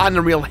to have gotten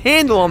a real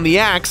handle on the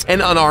axe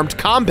and unarmed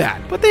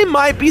combat, but they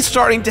might be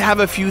starting to have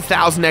a few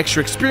thousand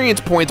extra experience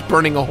points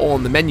burning a hole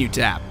in the menu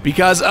tab.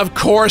 Because of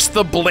course,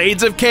 the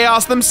Blades of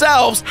Chaos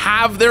themselves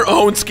have their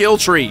own skill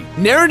tree.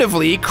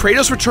 Narratively,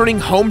 Kratos returning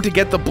home to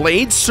get the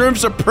blades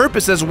serves a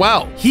purpose as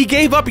well. He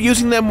gave up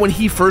using them when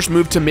he first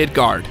moved to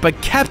Midgard,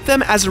 but kept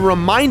them as a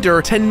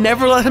reminder to to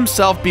never let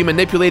himself be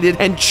manipulated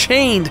and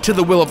chained to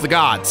the will of the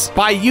gods.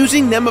 By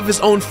using them of his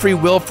own free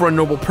will for a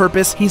noble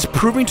purpose, he's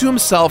proving to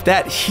himself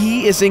that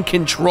he is in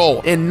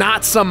control and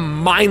not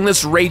some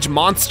mindless rage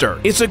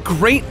monster. It's a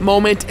great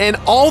moment and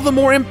all the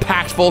more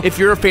impactful if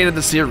you're a fan of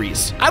the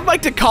series. I'd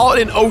like to call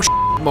it an oh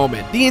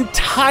moment. The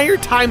entire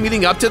time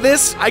leading up to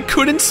this, I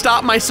couldn't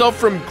stop myself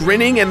from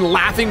grinning and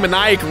laughing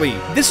maniacally.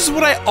 This is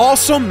what I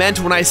also meant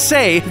when I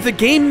say that the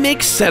game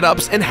makes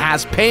setups and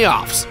has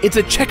payoffs. It's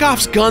a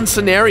Chekhov's gun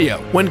scenario.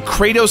 When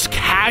Kratos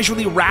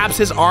casually wraps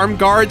his arm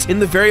guards in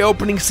the very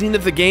opening scene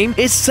of the game,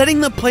 it's setting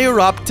the player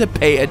up to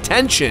pay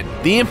attention.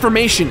 The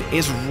information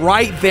is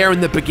right there in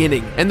the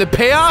beginning, and the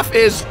payoff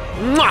is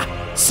mwah,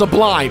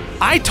 sublime.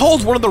 I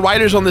told one of the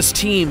writers on this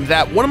team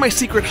that one of my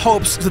secret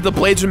hopes was that the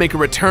Blades would make a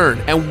return,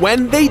 and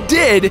when they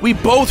did, we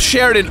both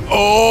shared an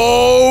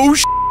oh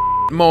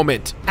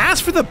moment. As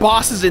for the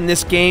bosses in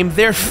this game,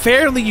 they're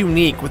fairly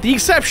unique, with the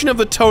exception of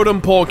the totem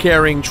pole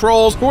carrying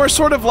trolls, who are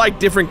sort of like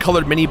different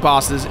colored mini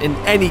bosses in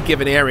any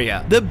given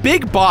area. The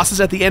big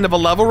bosses at the end of a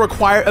level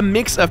require a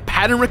mix of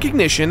pattern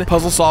recognition,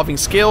 puzzle solving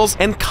skills,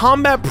 and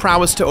combat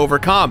prowess to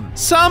overcome.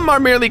 Some are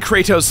merely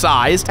Kratos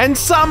sized, and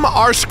some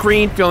are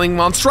screen filling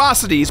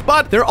monstrosities,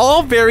 but they're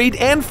all varied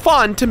and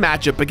fun to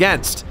match up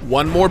against.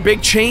 One more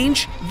big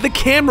change: the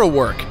camera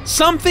work.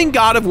 Something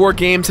God of War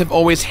games have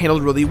always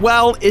handled really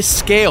well is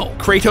scale.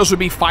 Kratos would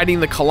be fighting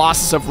the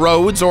Colossus of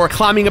Rhodes or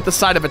climbing up the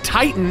side of a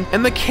Titan,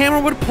 and the camera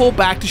would pull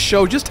back to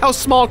show just how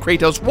small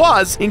Kratos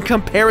was in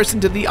comparison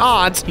to the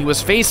odds he was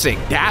facing.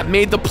 That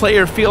made the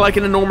player feel like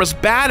an enormous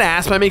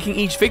badass by making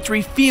each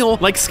victory feel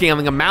like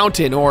scaling a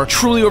mountain or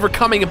truly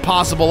overcoming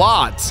impossible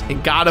odds. In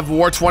God of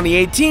War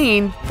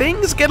 2018,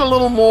 things get a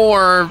little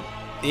more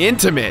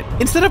intimate.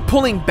 Instead of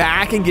pulling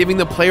back and giving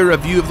the player a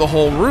view of the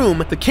whole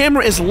room, the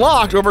camera is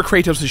locked over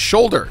Kratos'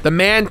 shoulder. The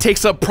man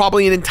takes up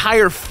probably an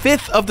entire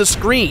fifth of the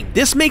screen.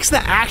 This makes the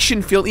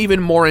action feel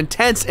even more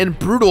intense and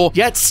brutal,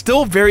 yet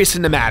still very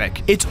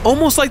cinematic. It's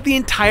almost like the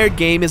entire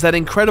game is that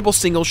incredible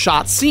single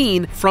shot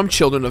scene from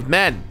Children of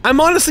Men.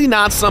 I'm honestly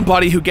not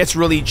somebody who gets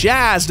really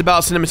jazzed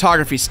about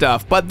cinematography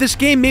stuff, but this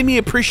game made me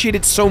appreciate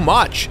it so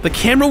much. The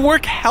camera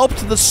work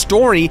helped the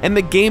story and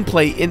the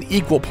gameplay in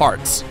equal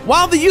parts.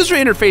 While the user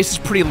interface is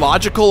pretty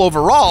logical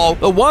overall,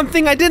 the one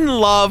thing I didn't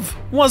love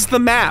was the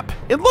map.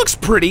 It looks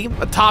pretty,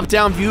 a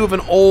top-down view of an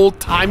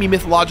old-timey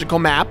mythological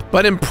map,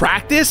 but in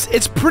practice,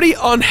 it's pretty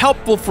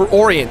unhelpful for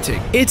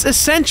orienting. It's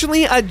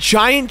essentially a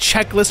giant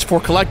checklist for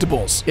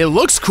collectibles. It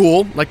looks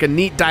cool, like a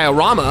neat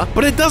diorama,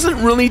 but it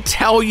doesn't really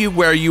tell you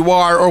where you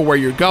are or where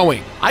you're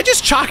going. I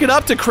just chalk it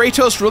up to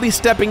Kratos really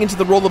stepping into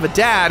the role of a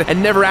dad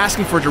and never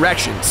asking for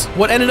directions.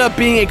 What ended up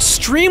being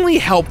extremely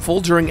helpful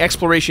during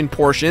exploration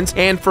portions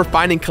and for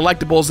finding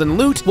collectibles and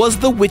loot was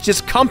the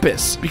witch's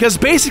compass, because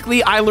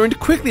basically I learned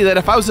quickly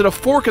that if I was at a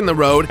fork in the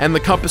road and the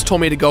compass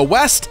told me to go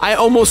west, I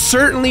almost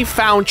certainly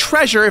found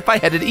treasure if I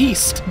headed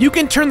east. You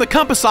can turn the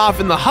compass off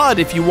in the HUD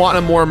if you want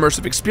a more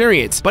immersive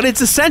experience, but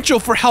it's essential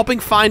for helping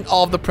find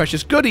all of the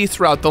precious goodies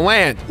throughout the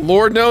land.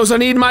 Lord knows I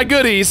need my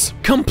goodies.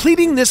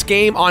 Completing this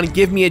game on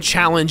Give Me a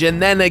Challenge and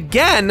then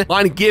again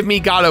on Give Me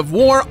God of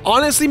War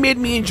honestly made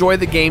me enjoy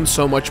the game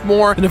so much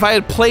more than if I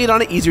had played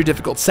on an easier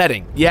difficult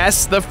setting.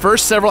 Yes, the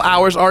first several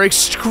hours are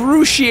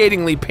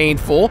excruciatingly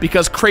painful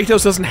because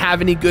Kratos doesn't have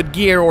any good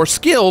gear or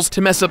skills to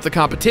mess up the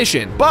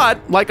competition, but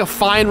like a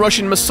fine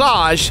Russian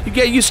massage, you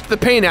get used to the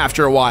pain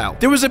after a while.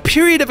 There was a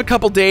period of a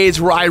couple days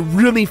where I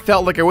really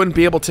felt like I wouldn't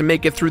be able to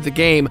make it through the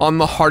game on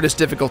the hardest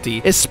difficulty,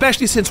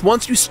 especially since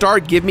once you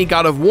start Give Me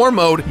God of War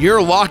mode,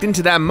 you're locked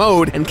into that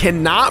mode and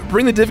cannot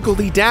bring the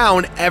difficulty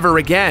down ever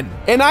again.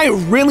 And I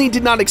really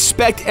did not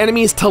expect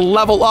enemies to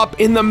level up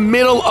in the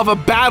middle of a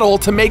battle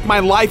to make my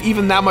life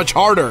even that much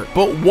harder.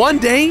 But one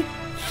day,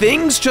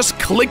 things just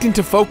clicked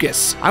into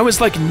focus. I was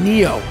like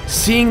Neo,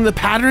 seeing the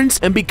patterns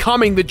and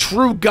becoming the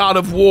true God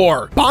of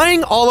War.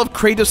 Buying all of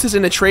Kratos'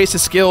 and Atreus'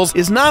 skills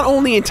is not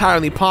only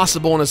entirely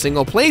possible in a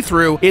single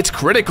playthrough, it's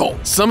critical.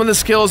 Some of the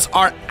skills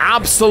are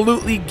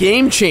absolutely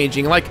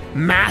game-changing, like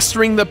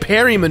mastering the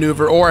parry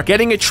maneuver or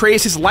getting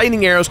Atreus'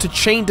 lightning arrows to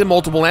chain to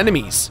multiple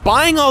enemies.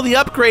 Buying all the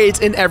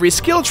upgrades in every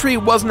skill tree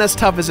wasn't as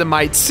tough as it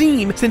might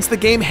seem, since the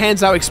game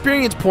hands out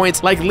experience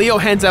points like Leo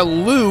hands out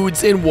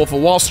lewds in Wolf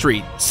of Wall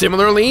Street.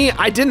 Similarly,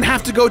 I didn't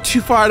have to go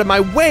too far out of my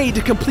way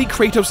to complete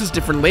Kratos'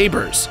 different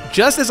labors.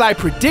 Just as I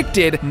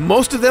predicted,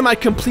 most of them I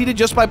completed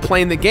just by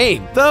playing the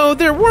game, though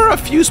there were a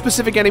few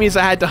specific enemies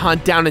I had to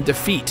hunt down and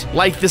defeat,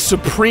 like the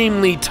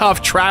supremely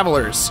tough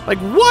travelers. Like,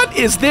 what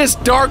is this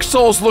Dark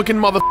Souls looking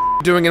motherfucker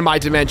doing in my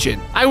dimension?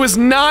 I was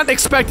not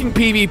expecting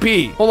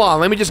PvP. Hold on,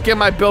 let me just get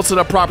my build set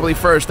up properly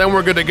first, then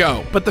we're good to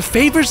go. But the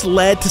favors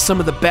led to some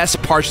of the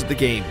best parts of the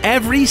game.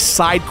 Every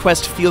side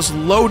quest feels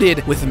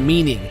loaded with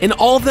meaning, and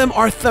all of them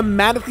are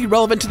thematically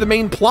relevant to the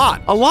main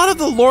plot. A lot of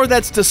the lore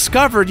that's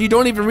discovered you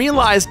don't even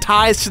realize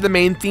ties to the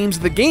main themes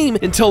of the game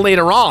until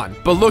later on.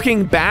 But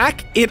looking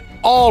back, it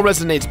all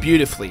resonates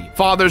beautifully.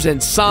 Fathers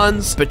and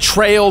sons,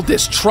 betrayal,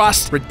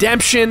 distrust,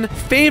 redemption.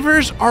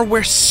 Favors are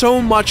where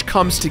so much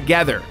comes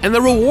together. And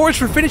the rewards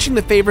for finishing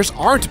the favors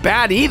aren't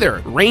bad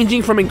either,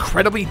 ranging from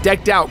incredibly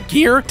decked out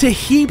gear to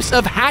heaps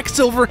of hack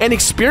silver and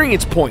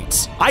experience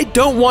points. I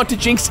don't want to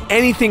jinx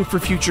anything for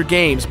future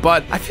games,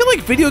 but I feel like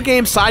video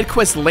game side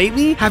quests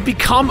lately have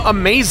become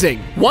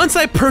amazing. Once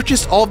I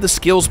purchased all of the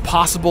skills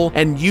possible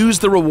and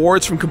used the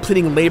rewards from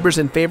completing labors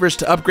and favors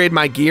to upgrade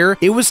my gear,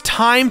 it was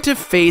time to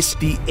face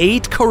the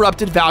 8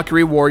 corrupted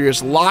Valkyrie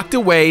warriors locked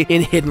away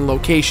in hidden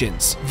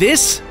locations.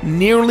 This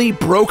nearly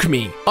broke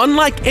me.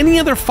 Unlike any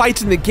other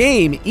fights in the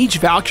game, each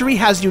Valkyrie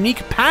has a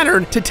unique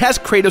pattern to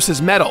test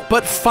Kratos' mettle,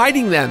 but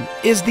fighting them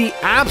is the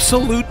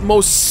absolute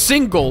most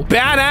single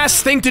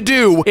badass thing to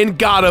do in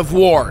God of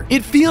War.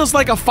 It feels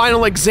like a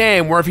final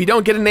exam where if you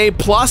don't get an A+,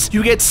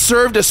 you get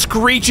served a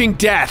screeching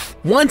death.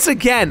 Once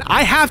again,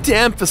 I have to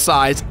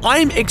emphasize,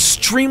 I'm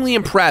extremely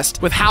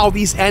impressed with how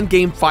these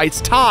endgame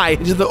fights tie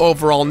into the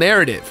overall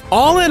narrative.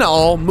 All in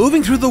all,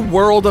 moving through the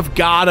world of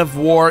God of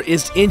War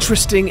is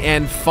interesting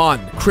and fun,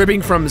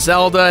 cribbing from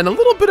Zelda and a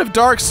little bit of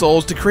Dark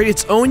Souls to create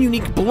its own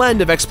unique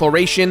blend of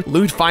exploration,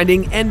 loot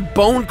finding, and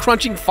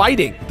bone-crunching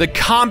fighting. The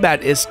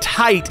combat is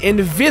tight and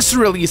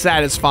viscerally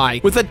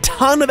satisfying, with a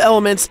ton of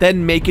elements that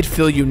make it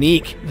feel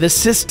unique. The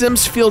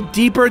systems feel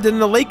deeper than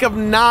the Lake of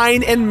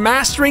Nine, and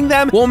mastering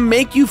them will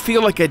make you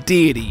feel like a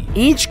deity.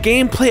 Each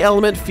gameplay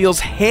element feels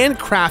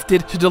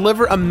handcrafted to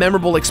deliver a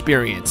memorable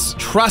experience.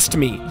 Trust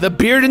me, the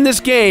beard in this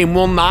game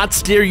will not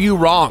steer you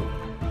wrong.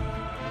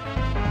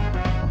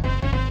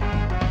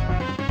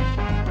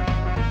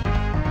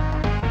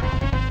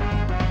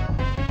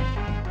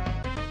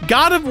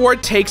 God of War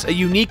takes a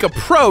unique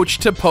approach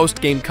to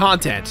post-game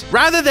content.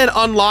 Rather than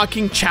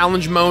unlocking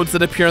challenge modes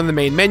that appear in the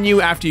main menu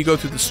after you go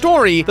through the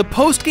story, the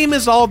post-game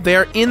is all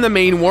there in the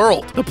main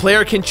world. The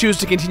player can choose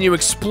to continue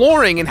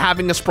exploring and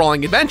having a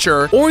sprawling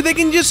adventure, or they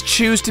can just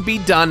choose to be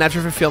done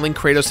after fulfilling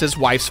Kratos'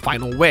 wife's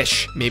final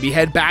wish. Maybe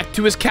head back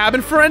to his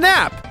cabin for a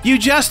nap. You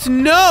just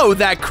know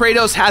that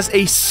Kratos has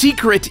a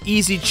secret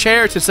easy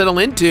chair to settle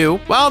into.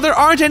 While there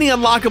aren't any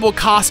unlockable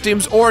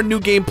costumes or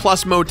New Game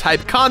Plus mode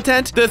type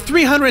content, the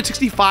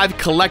 365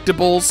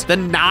 collectibles, the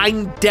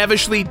 9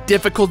 devilishly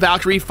difficult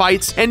Valkyrie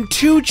fights, and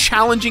 2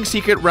 challenging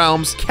secret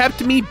realms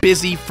kept me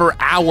busy for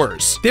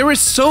hours. There is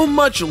so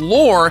much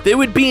lore that it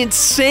would be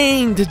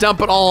insane to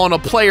dump it all on a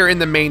player in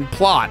the main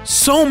plot.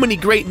 So many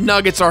great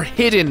nuggets are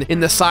hidden in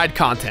the side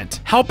content.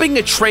 Helping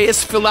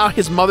Atreus fill out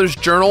his mother's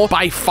journal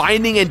by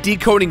finding and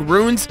decoding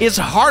runes is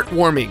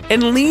heartwarming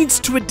and leads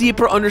to a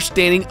deeper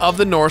understanding of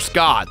the Norse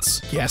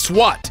gods. Guess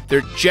what? They're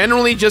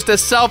generally just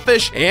as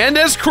selfish and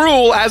as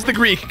cruel as the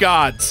Greek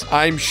gods.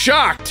 I'm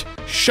shocked.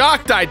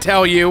 Shocked, I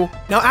tell you.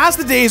 Now, as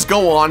the days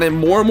go on and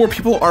more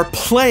people are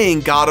playing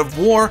God of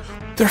War,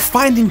 they're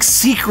finding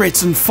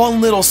secrets and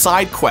fun little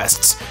side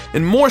quests.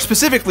 And more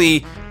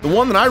specifically, the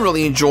one that I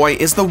really enjoy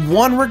is the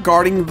one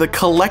regarding the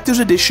Collector's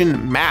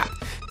Edition map.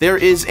 There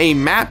is a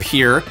map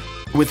here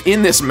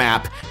within this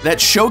map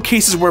that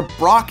showcases where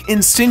Brock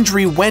and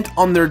Sindri went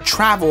on their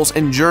travels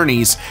and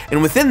journeys,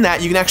 and within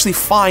that you can actually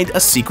find a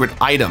secret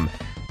item.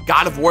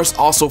 God of War is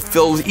also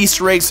filled with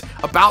Easter eggs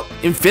about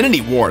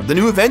Infinity War, the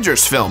new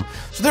Avengers film.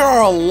 So there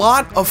are a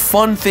lot of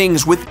fun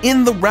things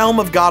within the realm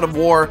of God of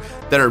War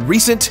that are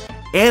recent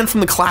and from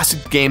the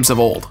classic games of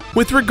old.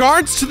 With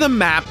regards to the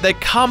map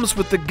that comes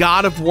with the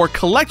God of War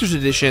Collector's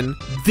Edition,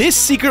 this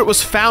secret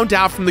was found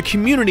out from the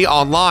community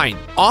online.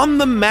 On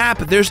the map,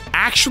 there's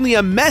actually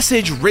a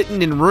message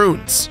written in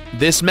runes.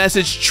 This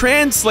message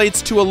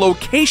translates to a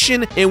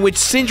location in which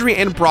Sindri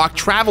and Brock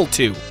travel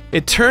to.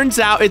 It turns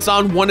out it's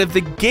on one of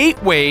the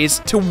gateways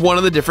to one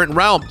of the different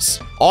realms.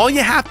 All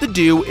you have to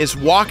do is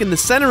walk in the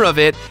center of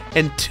it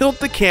and tilt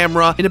the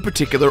camera in a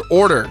particular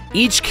order.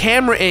 Each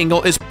camera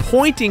angle is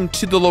pointing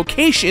to the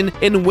location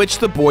in which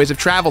the boys have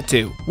traveled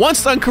to.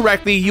 Once done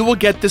correctly, you will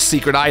get this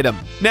secret item.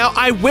 Now,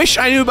 I wish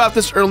I knew about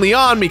this early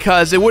on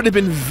because it would have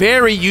been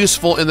very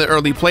useful in the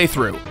early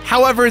playthrough.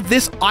 However,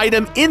 this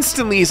item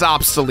instantly is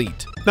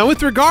obsolete. Now,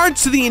 with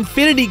regards to the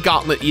Infinity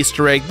Gauntlet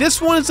Easter egg,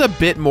 this one is a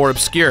bit more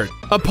obscured.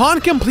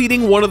 Upon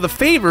completing one of the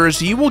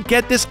favors, you will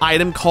get this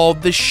item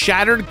called the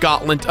Shattered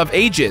Gauntlet of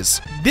Ages.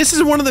 This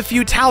is one of the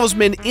few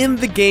talismans in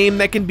the game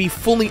that can be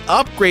fully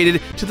upgraded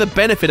to the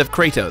benefit of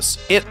Kratos.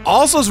 It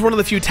also is one of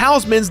the few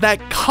talismans that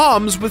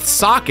comes with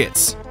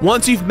sockets.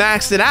 Once you've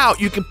maxed it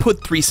out, you can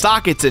put 3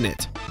 sockets in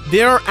it.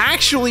 There are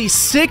actually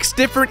 6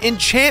 different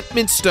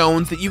enchantment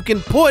stones that you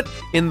can put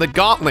in the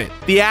gauntlet.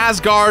 The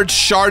Asgard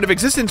Shard of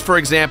Existence, for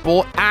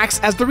example, acts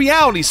as the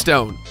Reality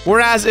Stone,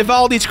 whereas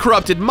Ivaldi's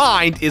Corrupted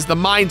Mind is the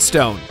Mind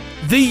Stone.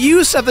 The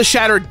use of the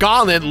Shattered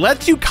Gauntlet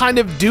lets you kind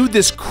of do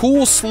this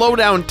cool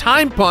slowdown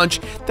time punch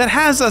that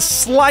has a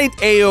slight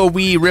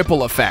AoE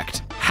ripple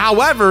effect.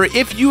 However,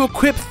 if you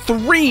equip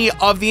 3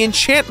 of the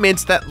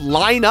enchantments that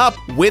line up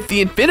with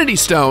the Infinity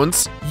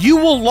Stones, you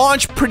will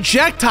launch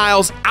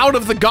projectiles out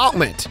of the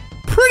gauntlet.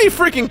 pretty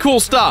freaking cool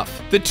stuff.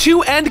 The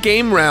two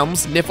endgame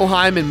realms,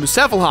 Niflheim and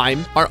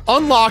Muspelheim, are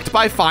unlocked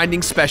by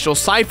finding special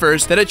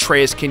ciphers that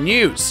Atreus can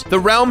use. The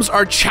realms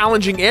are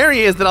challenging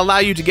areas that allow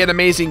you to get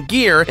amazing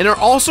gear and are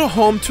also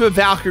home to a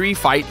Valkyrie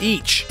fight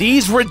each.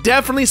 These were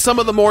definitely some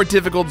of the more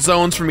difficult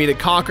zones for me to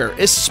conquer,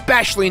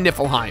 especially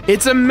Niflheim.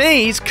 It's a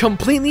maze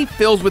completely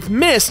filled with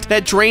mist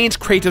that drains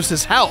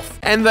Kratos' health,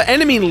 and the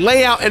enemy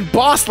layout and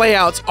boss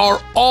layouts are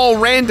all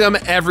random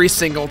every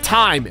single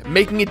time,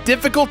 making it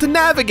difficult to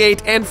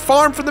navigate and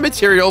farm for the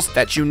materials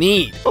that you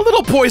need. A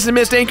little poison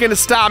mist ain't gonna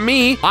stop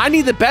me. I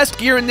need the best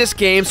gear in this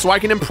game so I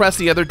can impress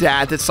the other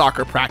dads at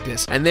soccer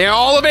practice, and they're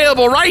all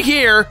available right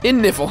here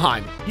in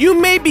Niflheim. You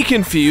may be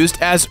confused,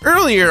 as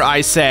earlier I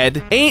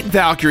said 8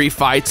 Valkyrie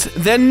fights,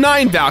 then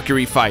 9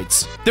 Valkyrie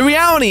fights. The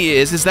reality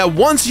is that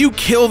once you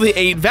kill the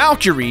 8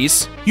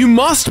 Valkyries, you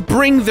must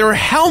bring their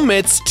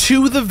helmets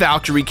to the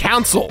Valkyrie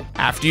Council.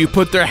 After you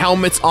put their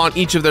helmets on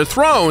each of their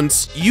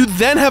thrones, you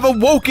then have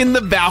awoken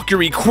the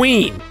Valkyrie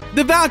Queen.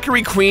 The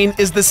Valkyrie Queen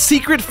is the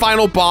secret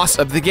final boss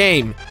of the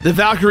game. The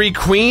Valkyrie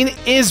Queen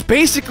is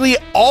basically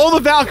all the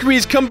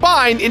Valkyries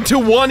combined into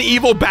one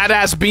evil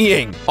badass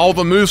being. All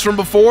the moves from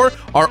before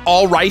are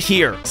all right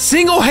here.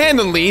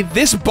 Single-handedly,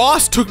 this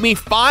boss took me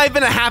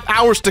 5.5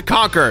 hours to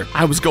conquer.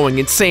 I was going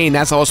insane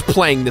as I was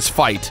playing this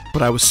fight,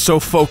 but I was so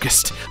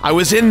focused. I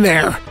was in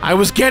there. I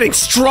was getting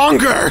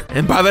stronger.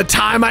 And by the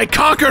time I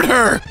conquered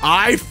her,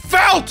 I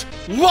felt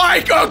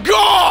like a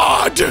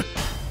god!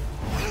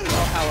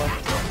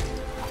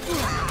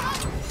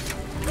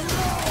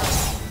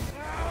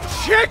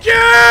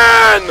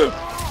 Chicken!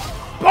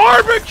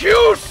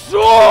 Barbecue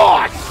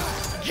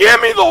sauce! Give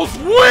me those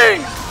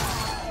wings!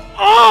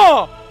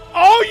 All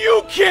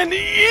you can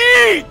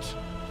eat!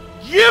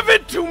 Give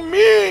it to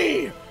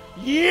me!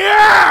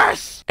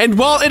 Yes! And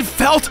while it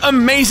felt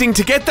amazing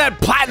to get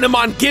that platinum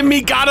on Give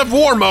Me God of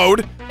War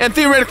mode, and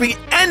theoretically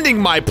ending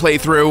my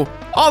playthrough,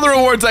 all the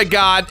rewards I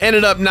got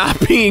ended up not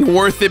being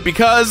worth it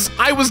because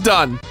I was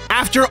done.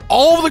 After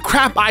all the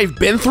crap I've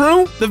been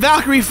through, the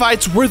Valkyrie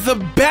fights were the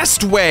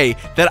best way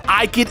that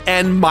I could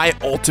end my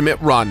ultimate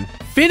run.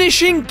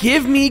 Finishing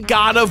Give Me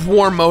God of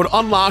War mode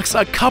unlocks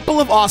a couple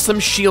of awesome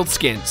shield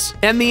skins,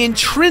 and the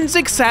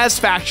intrinsic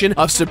satisfaction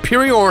of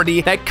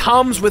superiority that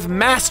comes with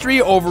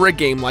mastery over a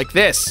game like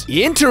this.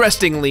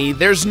 Interestingly,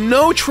 there's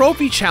no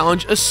trophy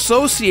challenge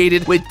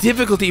associated with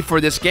difficulty for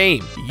this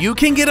game. You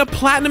can get a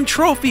platinum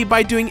trophy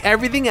by doing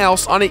everything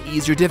else on an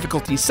easier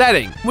difficulty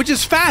setting, which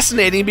is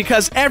fascinating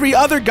because every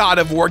other God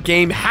of War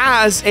game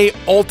has a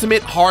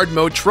ultimate hard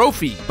mode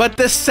trophy. But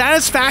the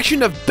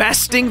satisfaction of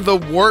besting the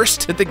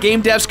worst that the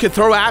game devs could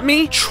throw at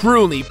me,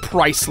 truly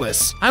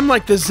priceless. I'm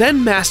like the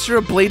Zen master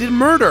of bladed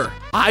murder.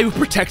 I will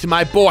protect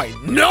my boy.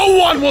 No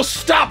one will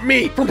stop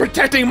me from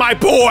protecting my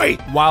boy!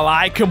 While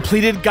I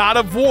completed God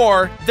of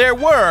War, there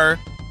were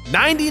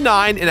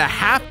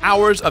 99.5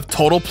 hours of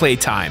total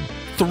playtime.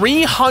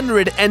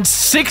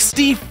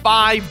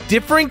 365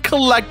 different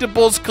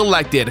collectibles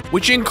collected,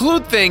 which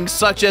include things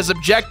such as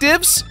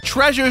objectives,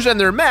 treasures and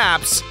their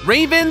maps,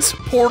 ravens,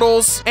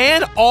 portals,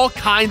 and all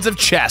kinds of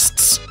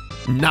chests.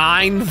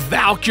 9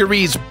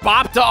 Valkyries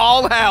bopped to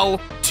all hell,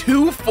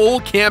 2 full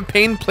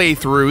campaign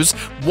playthroughs,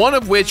 one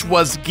of which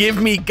was Give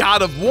Me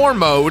God of War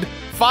mode,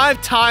 5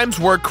 times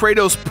where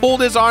Kratos pulled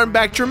his arm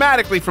back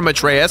dramatically from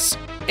Atreus,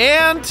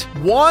 and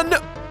 1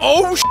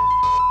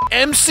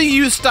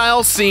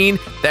 MCU-style scene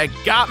that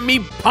got me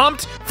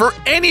pumped for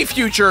any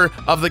future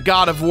of the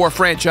God of War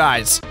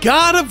franchise.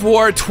 God of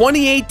War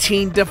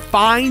 2018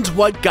 defines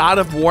what God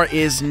of War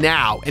is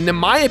now, and in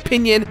my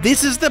opinion,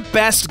 this is the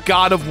best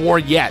God of War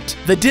yet.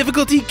 The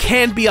difficulty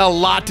can be a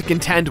lot to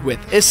contend with,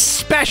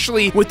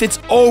 especially with its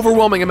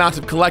overwhelming amount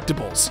of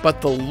collectibles, but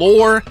the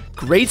lore,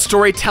 great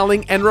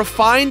storytelling, and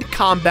refined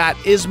combat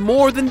is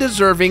more than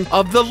deserving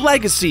of the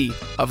legacy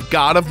of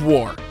God of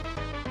War.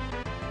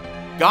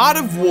 God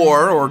of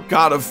War, or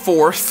God of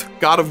Fourth,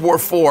 God of War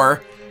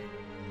 4,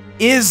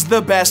 is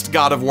the best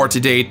God of War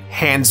to date,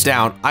 hands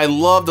down. I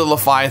love the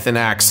Leviathan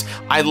axe.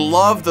 I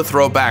love the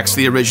throwbacks to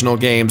the original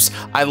games.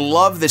 I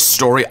love this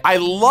story. I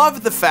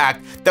love the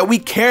fact that we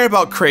care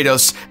about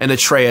Kratos and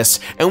Atreus,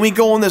 and we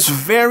go on this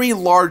very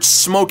large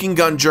smoking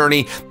gun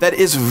journey that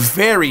is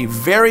very,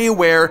 very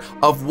aware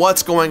of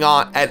what's going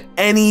on at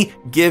any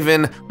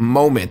given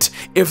moment.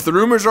 If the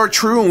rumors are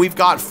true and we've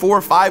got 4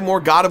 or 5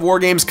 more God of War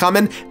games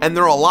coming, and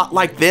they're a lot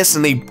like this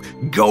and they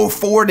go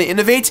forward and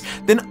innovate,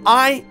 then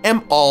I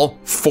am all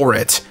for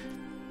it.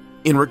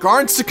 In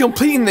regards to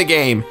completing the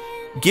game,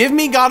 Give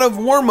Me God of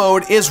War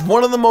mode is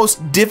one of the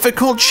most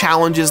difficult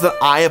challenges that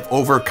I have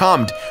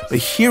overcome. But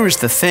here's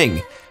the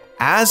thing.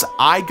 As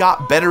I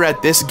got better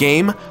at this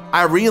game,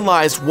 I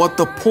realized what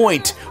the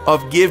point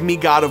of Give Me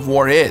God of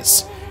War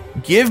is.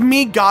 Give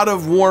Me God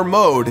of War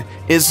mode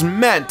is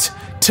meant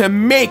to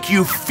make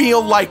you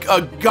feel like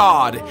a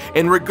god.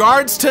 In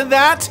regards to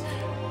that,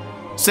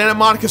 Santa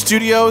Monica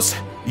Studios,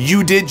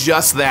 you did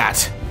just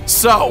that.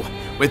 So,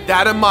 with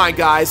that in mind,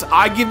 guys,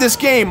 I give this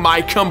game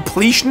my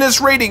completionist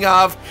rating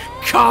of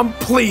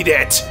complete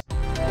it.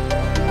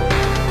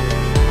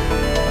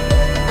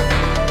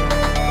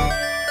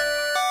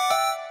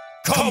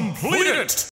 it!